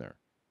people were in there?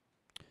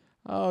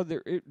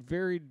 it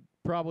varied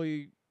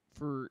probably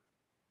for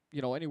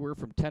anywhere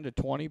from 10 to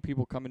 20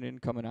 people coming in,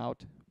 coming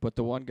out. But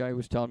the one guy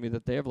was telling me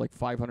that they have like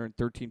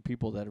 513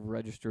 people that have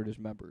registered as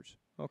members.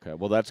 Okay,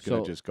 well, that's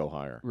going to So- just go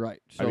higher.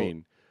 Right. So I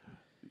mean,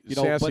 you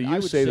know, Sassy, but I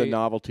you would say the say-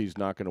 novelty's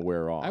not going to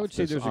wear off. I would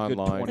say This there's a good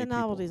online. 20 The people.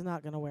 novelty's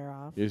not going to wear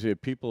off. Is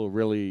it people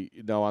really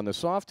now on the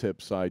soft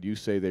tip side? You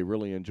say they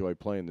really enjoy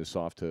playing the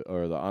soft tip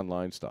or the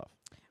online stuff,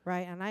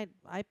 Right, and I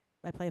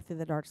play through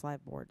the Darts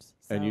Live boards.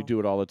 and you so do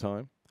it all the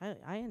time.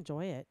 I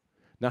enjoy it.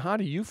 Now, how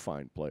do you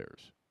find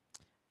players?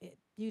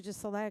 You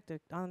just select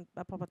it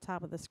up the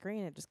top of the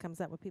screen. It just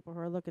comes up with people who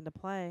are looking to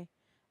play.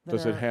 that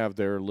Does it are- have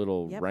their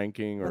little Yep.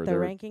 ranking or what their? the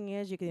ranking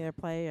is? You can either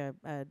play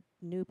a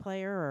new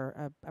player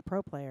or a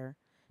pro player.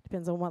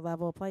 Depends on what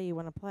level of play you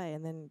want to play,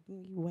 and then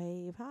you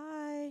wave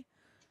hi.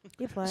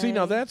 You play. See,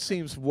 now that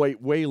seems way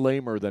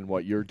lamer than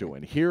what you're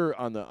doing here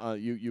on the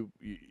you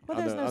Well,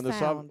 on there's the no on the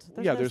sound. soft.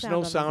 There's Yeah, no there's sound no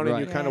on the sound, and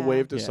you screen. kind of Yeah.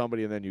 wave to Yeah.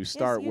 somebody, and then you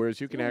start. you- Whereas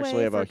you can you actually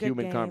wave have for a a good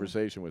human game.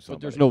 conversation with But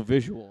somebody. there's no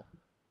visual,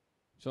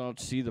 so I don't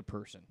see the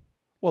person.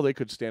 Well, they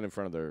could stand in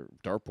front of their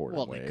dartboard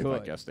Well, and they wave. I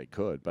could. guess they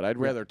could, but I'd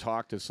rather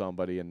talk to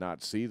somebody and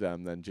not see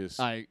them than just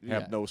have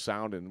Yeah. no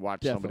sound and watch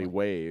Definitely. somebody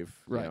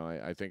wave. Right. You know,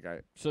 I think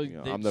So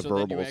I'm the so then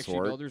verbal you actually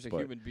sort, know there's a but-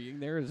 human being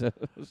there. Is that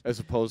as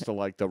opposed to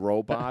like the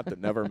robot that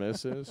never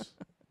misses.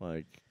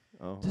 Like,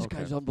 oh, this okay.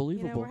 guy's You know,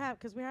 unbelievable. we're having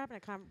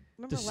a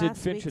remember The Sid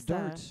last Finch of week's,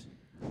 darts.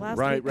 last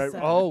Right. week's,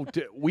 Oh,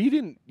 we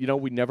didn't.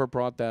 We never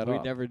brought that We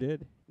up. never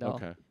did. No.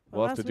 Okay, Well,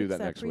 we'll have to last do week's,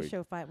 that next week.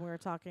 pre-show fight we were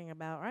talking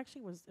about, or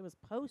actually it was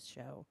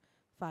post-show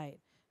fight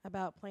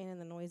about playing in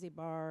the noisy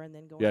bar and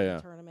then going Yeah, to yeah.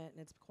 the tournament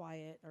and it's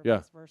quiet or Yeah.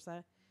 vice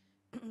versa.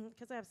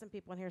 Because I have some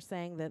people in here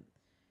saying that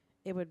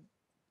they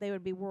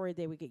would be worried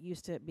they would get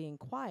used to it being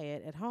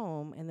quiet at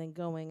home and then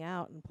going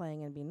out and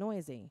playing and be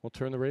noisy. Well,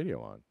 turn the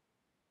radio on,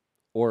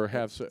 or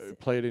have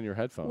play it in your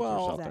headphones or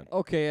Well, something. Exactly.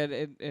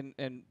 okay,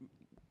 and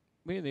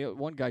me and the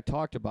one guy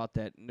talked about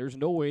that, and there's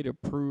no way to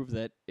prove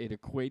that it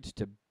equates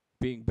to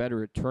being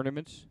better at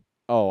tournaments.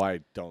 Oh, I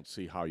don't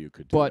see how you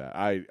could do But- that.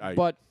 I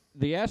But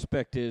the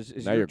aspect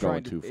is Now you're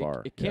going trying too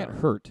far. It can't Yeah.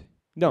 hurt.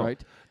 no,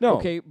 Right? no.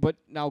 Okay, but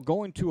now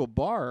going to a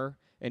bar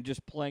and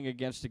just playing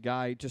against a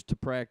guy just to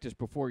practice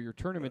before your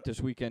tournament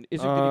this weekend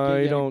isn't going to I get you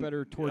any don't.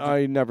 better towards.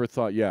 I never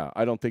thought. Yeah,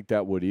 I don't think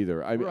that would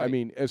either. I Right.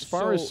 mean, as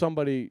far as So-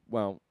 somebody,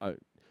 well,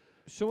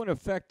 So in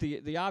effect,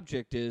 the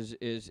object is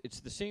it's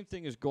the same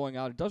thing as going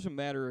out. It doesn't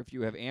matter if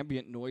you have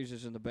ambient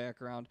noises in the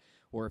background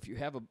or if you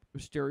have a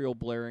stereo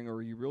blaring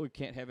or you really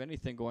can't have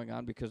anything going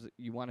on because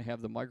you want to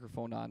have the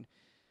microphone on.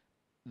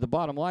 The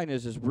bottom line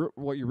is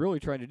what you're really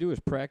trying to do is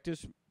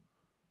practice,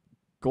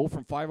 go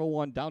from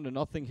 501 down to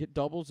nothing, hit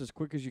doubles as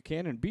quick as you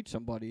can, and beat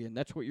somebody. And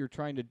that's what you're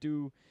trying to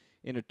do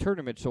in a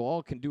tournament. So all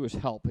it can do is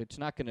help. It's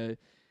not going to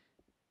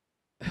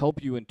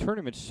help you in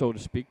tournaments, so to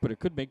speak, but it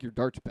could make your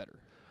darts better.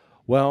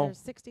 Well, There's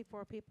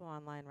 64 people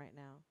online right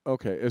now.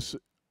 okay.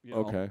 You know?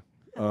 Okay.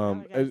 I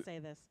gotta as- say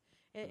this.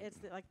 It's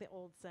like the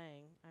old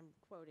saying. I'm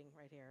quoting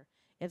right here.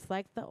 It's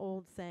like the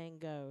old saying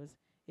goes: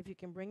 if you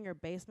can bring your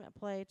basement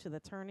play to the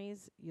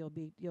tourneys, you'll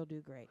do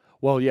great.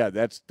 well, yeah,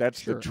 that's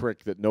Sure. the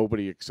trick that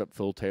nobody except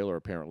Phil Taylor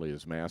apparently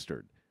has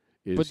mastered.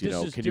 Is But you this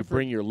know, is can you different.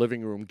 bring your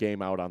living room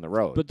game out on the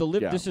road? But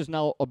Yeah. this is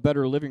now a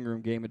better living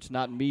room game. It's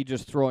not me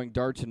just throwing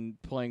darts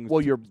and playing.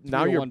 Well, you're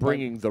now you're 301 by-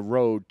 bringing the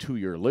road to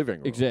your living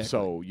room. Exactly.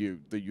 So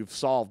you've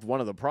solved one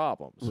of the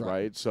problems, Right.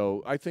 right?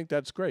 So I think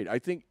that's great. I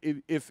think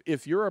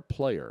if you're a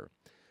player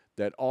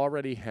that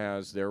already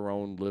has their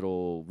own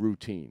little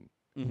routine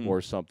Mhm.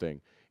 or something,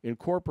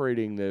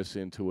 incorporating this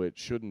into it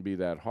shouldn't be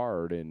that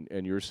hard, and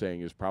you're saying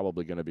is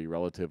probably going to be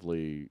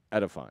relatively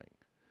edifying.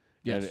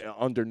 Yes. And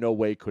under no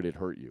way could it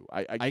hurt you.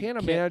 I can't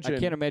imagine. I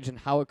can't imagine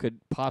how it could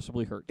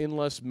possibly hurt.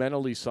 Unless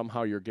mentally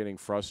somehow you're getting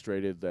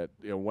frustrated that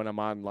when I'm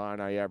online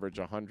I average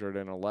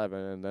 111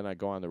 and then I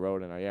go on the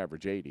road and I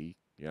average 80.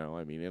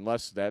 I mean,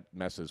 unless that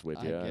messes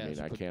with you, I guess,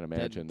 mean, I but can't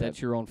imagine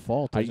that's your own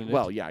fault, isn't it?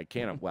 Well, yeah, I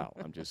can't. Well,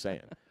 I'm just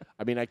saying.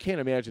 I mean, I can't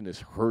imagine this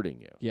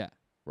hurting you. Yeah.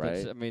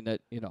 Right. I mean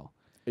that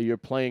You're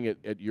playing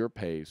it at your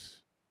pace.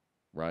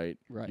 Right.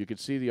 Right. You can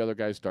see the other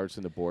guy's darts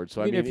in the board.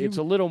 So I mean, if you- it's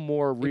a little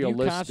more if you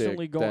realistic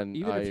constantly than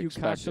even I if you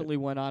expected. constantly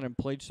went on and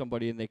played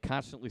somebody and they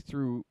constantly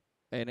threw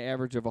an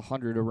average of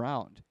 100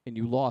 around and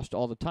you lost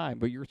all the time,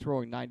 but you're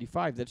throwing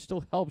 95, that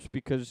still helps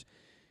because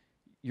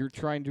you're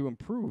trying to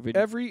improve. And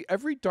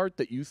Every dart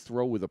that you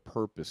throw with a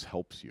purpose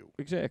helps you.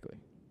 exactly.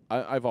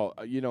 I've all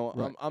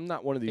Right. I'm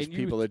not one of these And you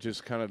people that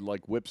just kind of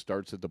like whip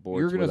darts at the boards.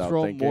 You're going to without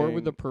throw thinking. more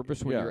with a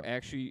purpose when Yeah. you're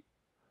actually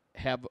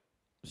have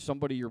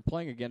somebody you're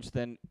playing against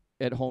than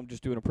at home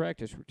just doing a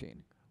practice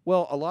routine.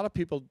 Well, a lot of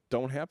people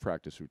don't have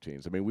practice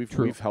routines. I mean, we've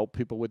True. helped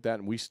people with that,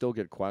 and we still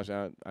get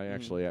questions. I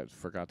actually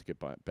forgot to get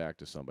back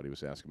to somebody who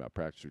was asking about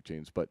practice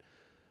routines, but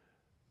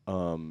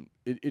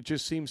it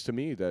just seems to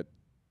me that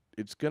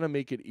it's going to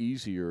make it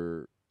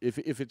easier. If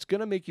it's going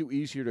to make you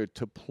easier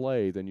to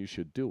play, then you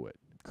should do it.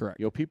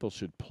 Correct. People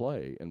should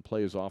play and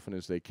play as often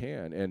as they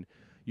can. And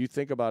you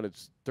think about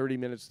it's 30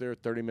 minutes there,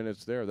 30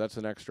 minutes there. That's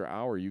an extra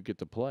hour you get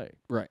to play.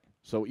 Right.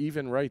 So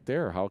even right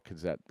there, how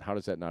does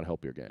that not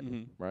help your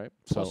game, right?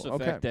 Plus so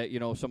the fact that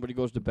if somebody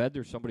goes to bed,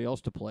 there's somebody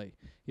else to play.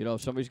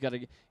 Somebody's got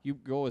to. You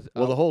go with.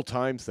 well, the whole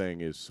time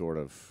thing is sort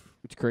of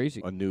it's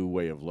crazy. a new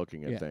way of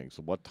looking at Yeah. things.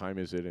 What time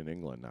is it in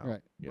England now?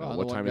 Right. You Well, know, the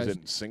what one time is guy's-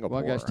 it in Singapore?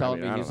 One guy's telling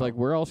I mean, me, he's like,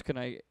 where else can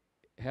I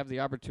have the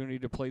opportunity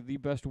to play the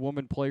best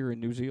woman player in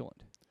New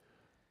Zealand?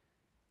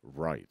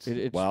 right.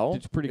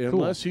 It's pretty cool.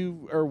 unless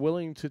you are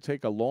willing to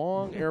take a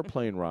long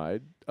airplane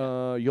ride,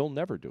 you'll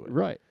never do it.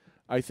 Right.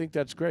 I think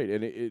that's great,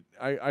 and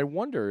I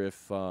wonder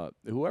if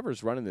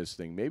whoever's running this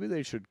thing, maybe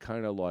they should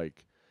kind of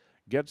like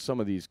get some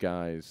of these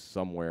guys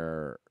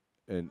somewhere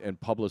and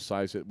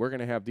publicize it. We're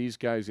going to have these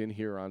guys in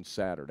here on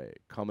Saturday.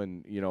 Come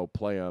and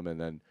play them, and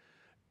then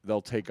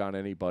they'll take on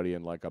anybody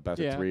in like a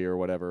best of 3 or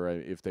whatever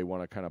if they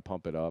want to kind of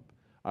pump it up.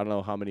 I don't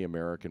know how many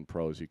American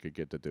pros you could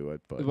get to do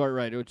it, but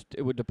Right.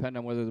 It would depend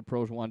on whether the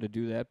pros wanted to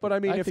do that. But I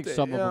mean, if think the-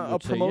 some of them a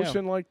would say, yeah,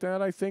 promotion like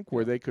that, I think,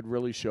 where they could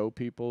really show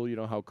people,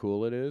 how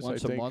cool it is.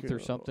 once I a think, month or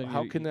something.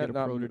 How you can get that a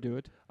not? pro to do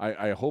it?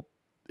 I hope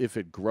if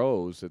it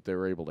grows that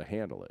they're able to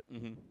handle it.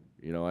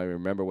 Mm-hmm. I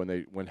remember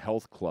when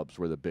health clubs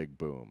were the big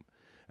boom,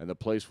 and the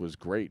place was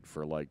great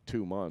for like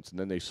 2 months, and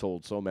then they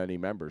sold so many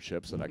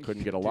memberships that I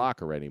couldn't get a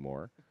locker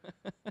anymore,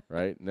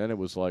 right? And then it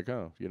was like,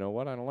 oh, you know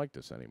what? I don't like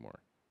this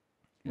anymore.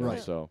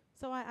 Right. So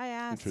So I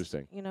asked,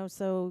 Interesting.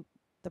 so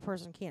the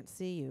person can't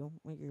see you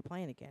when you're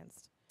playing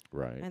against.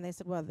 right. And they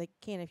said, well, they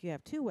can if you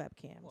have 2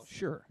 webcams. Well,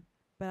 sure.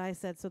 But I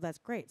said, so that's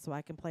great. So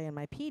I can play in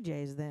my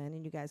PJs then,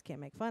 and you guys can't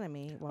make fun of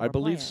me while I we're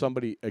believe playing.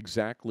 somebody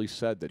exactly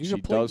said that You she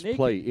can play does naked.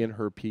 play in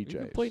her PJs. You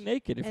can play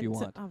naked if And you so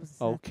want. I was-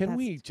 Oh, that- can that's-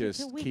 we just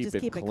can we keep just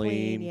it keep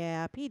clean?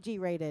 Yeah, PG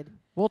rated.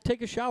 Well,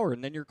 take a shower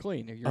and then you're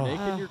clean. If you're Oh.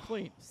 naked, you're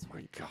clean. Oh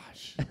my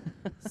gosh.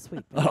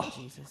 Sweet baby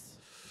Jesus.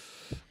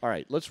 All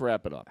right, let's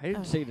wrap it up. I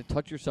didn't say to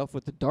touch yourself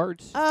with the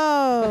darts.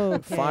 Oh,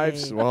 okay.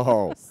 5.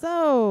 Whoa.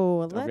 So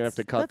let's gonna have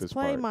to cut let's this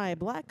play part. my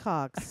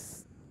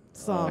Blackhawks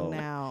song Oh.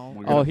 now.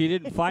 We're Oh, gonna- he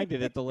didn't find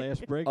it at the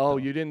last break. Oh, though.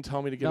 you didn't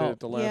tell me to get No. it at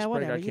the last Yeah, break.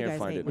 whatever, I you can't guys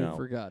find hate it we now.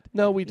 forgot.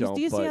 No, we Do don't.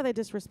 you see but- how they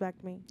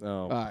disrespect me?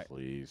 Oh, right.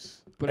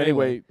 please. But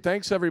anyway,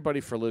 thanks everybody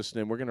for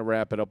listening. We're going to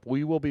wrap it up.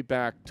 We will be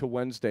back to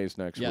Wednesdays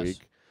next Yes.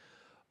 week.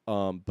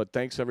 But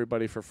thanks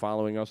everybody for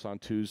following us on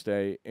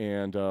Tuesday,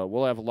 and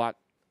we'll have a lot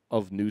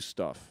of new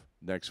stuff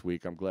next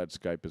week. I'm glad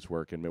Skype is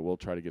working, but we'll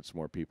try to get some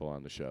more people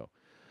on the show.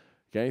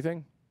 Got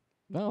anything?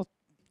 No,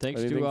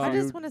 thanks Anything to for I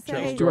you, just want to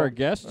Chelsea? say to our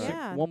guests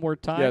Yeah. one more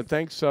time. Yeah,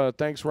 thanks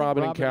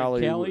Robin and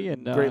Callie.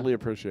 and, Greatly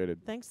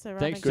appreciated. thanks to Rob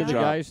Thanks and to the Good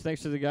Cal. job. guys.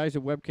 Thanks to the guys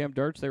at Webcam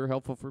Darts. They were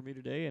helpful for me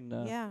today. And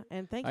Yeah,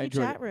 and thank I you,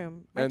 enjoyed chat it.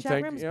 room. My And chat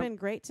thank- room's yep. been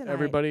great tonight.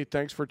 Everybody,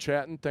 thanks for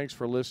chatting. Thanks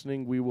for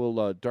listening. We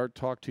will Dart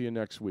talk to you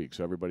next week.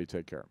 So everybody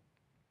take care.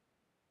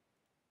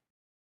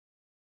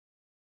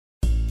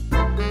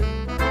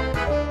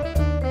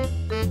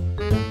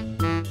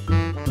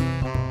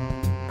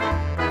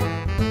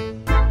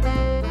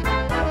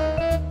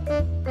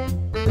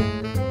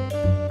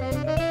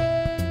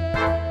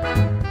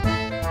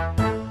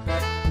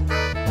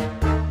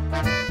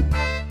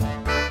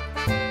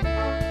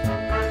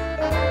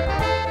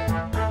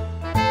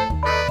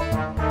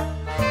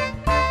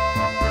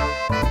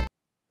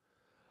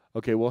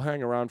 Okay, we'll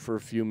hang around for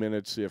a few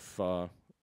minutes if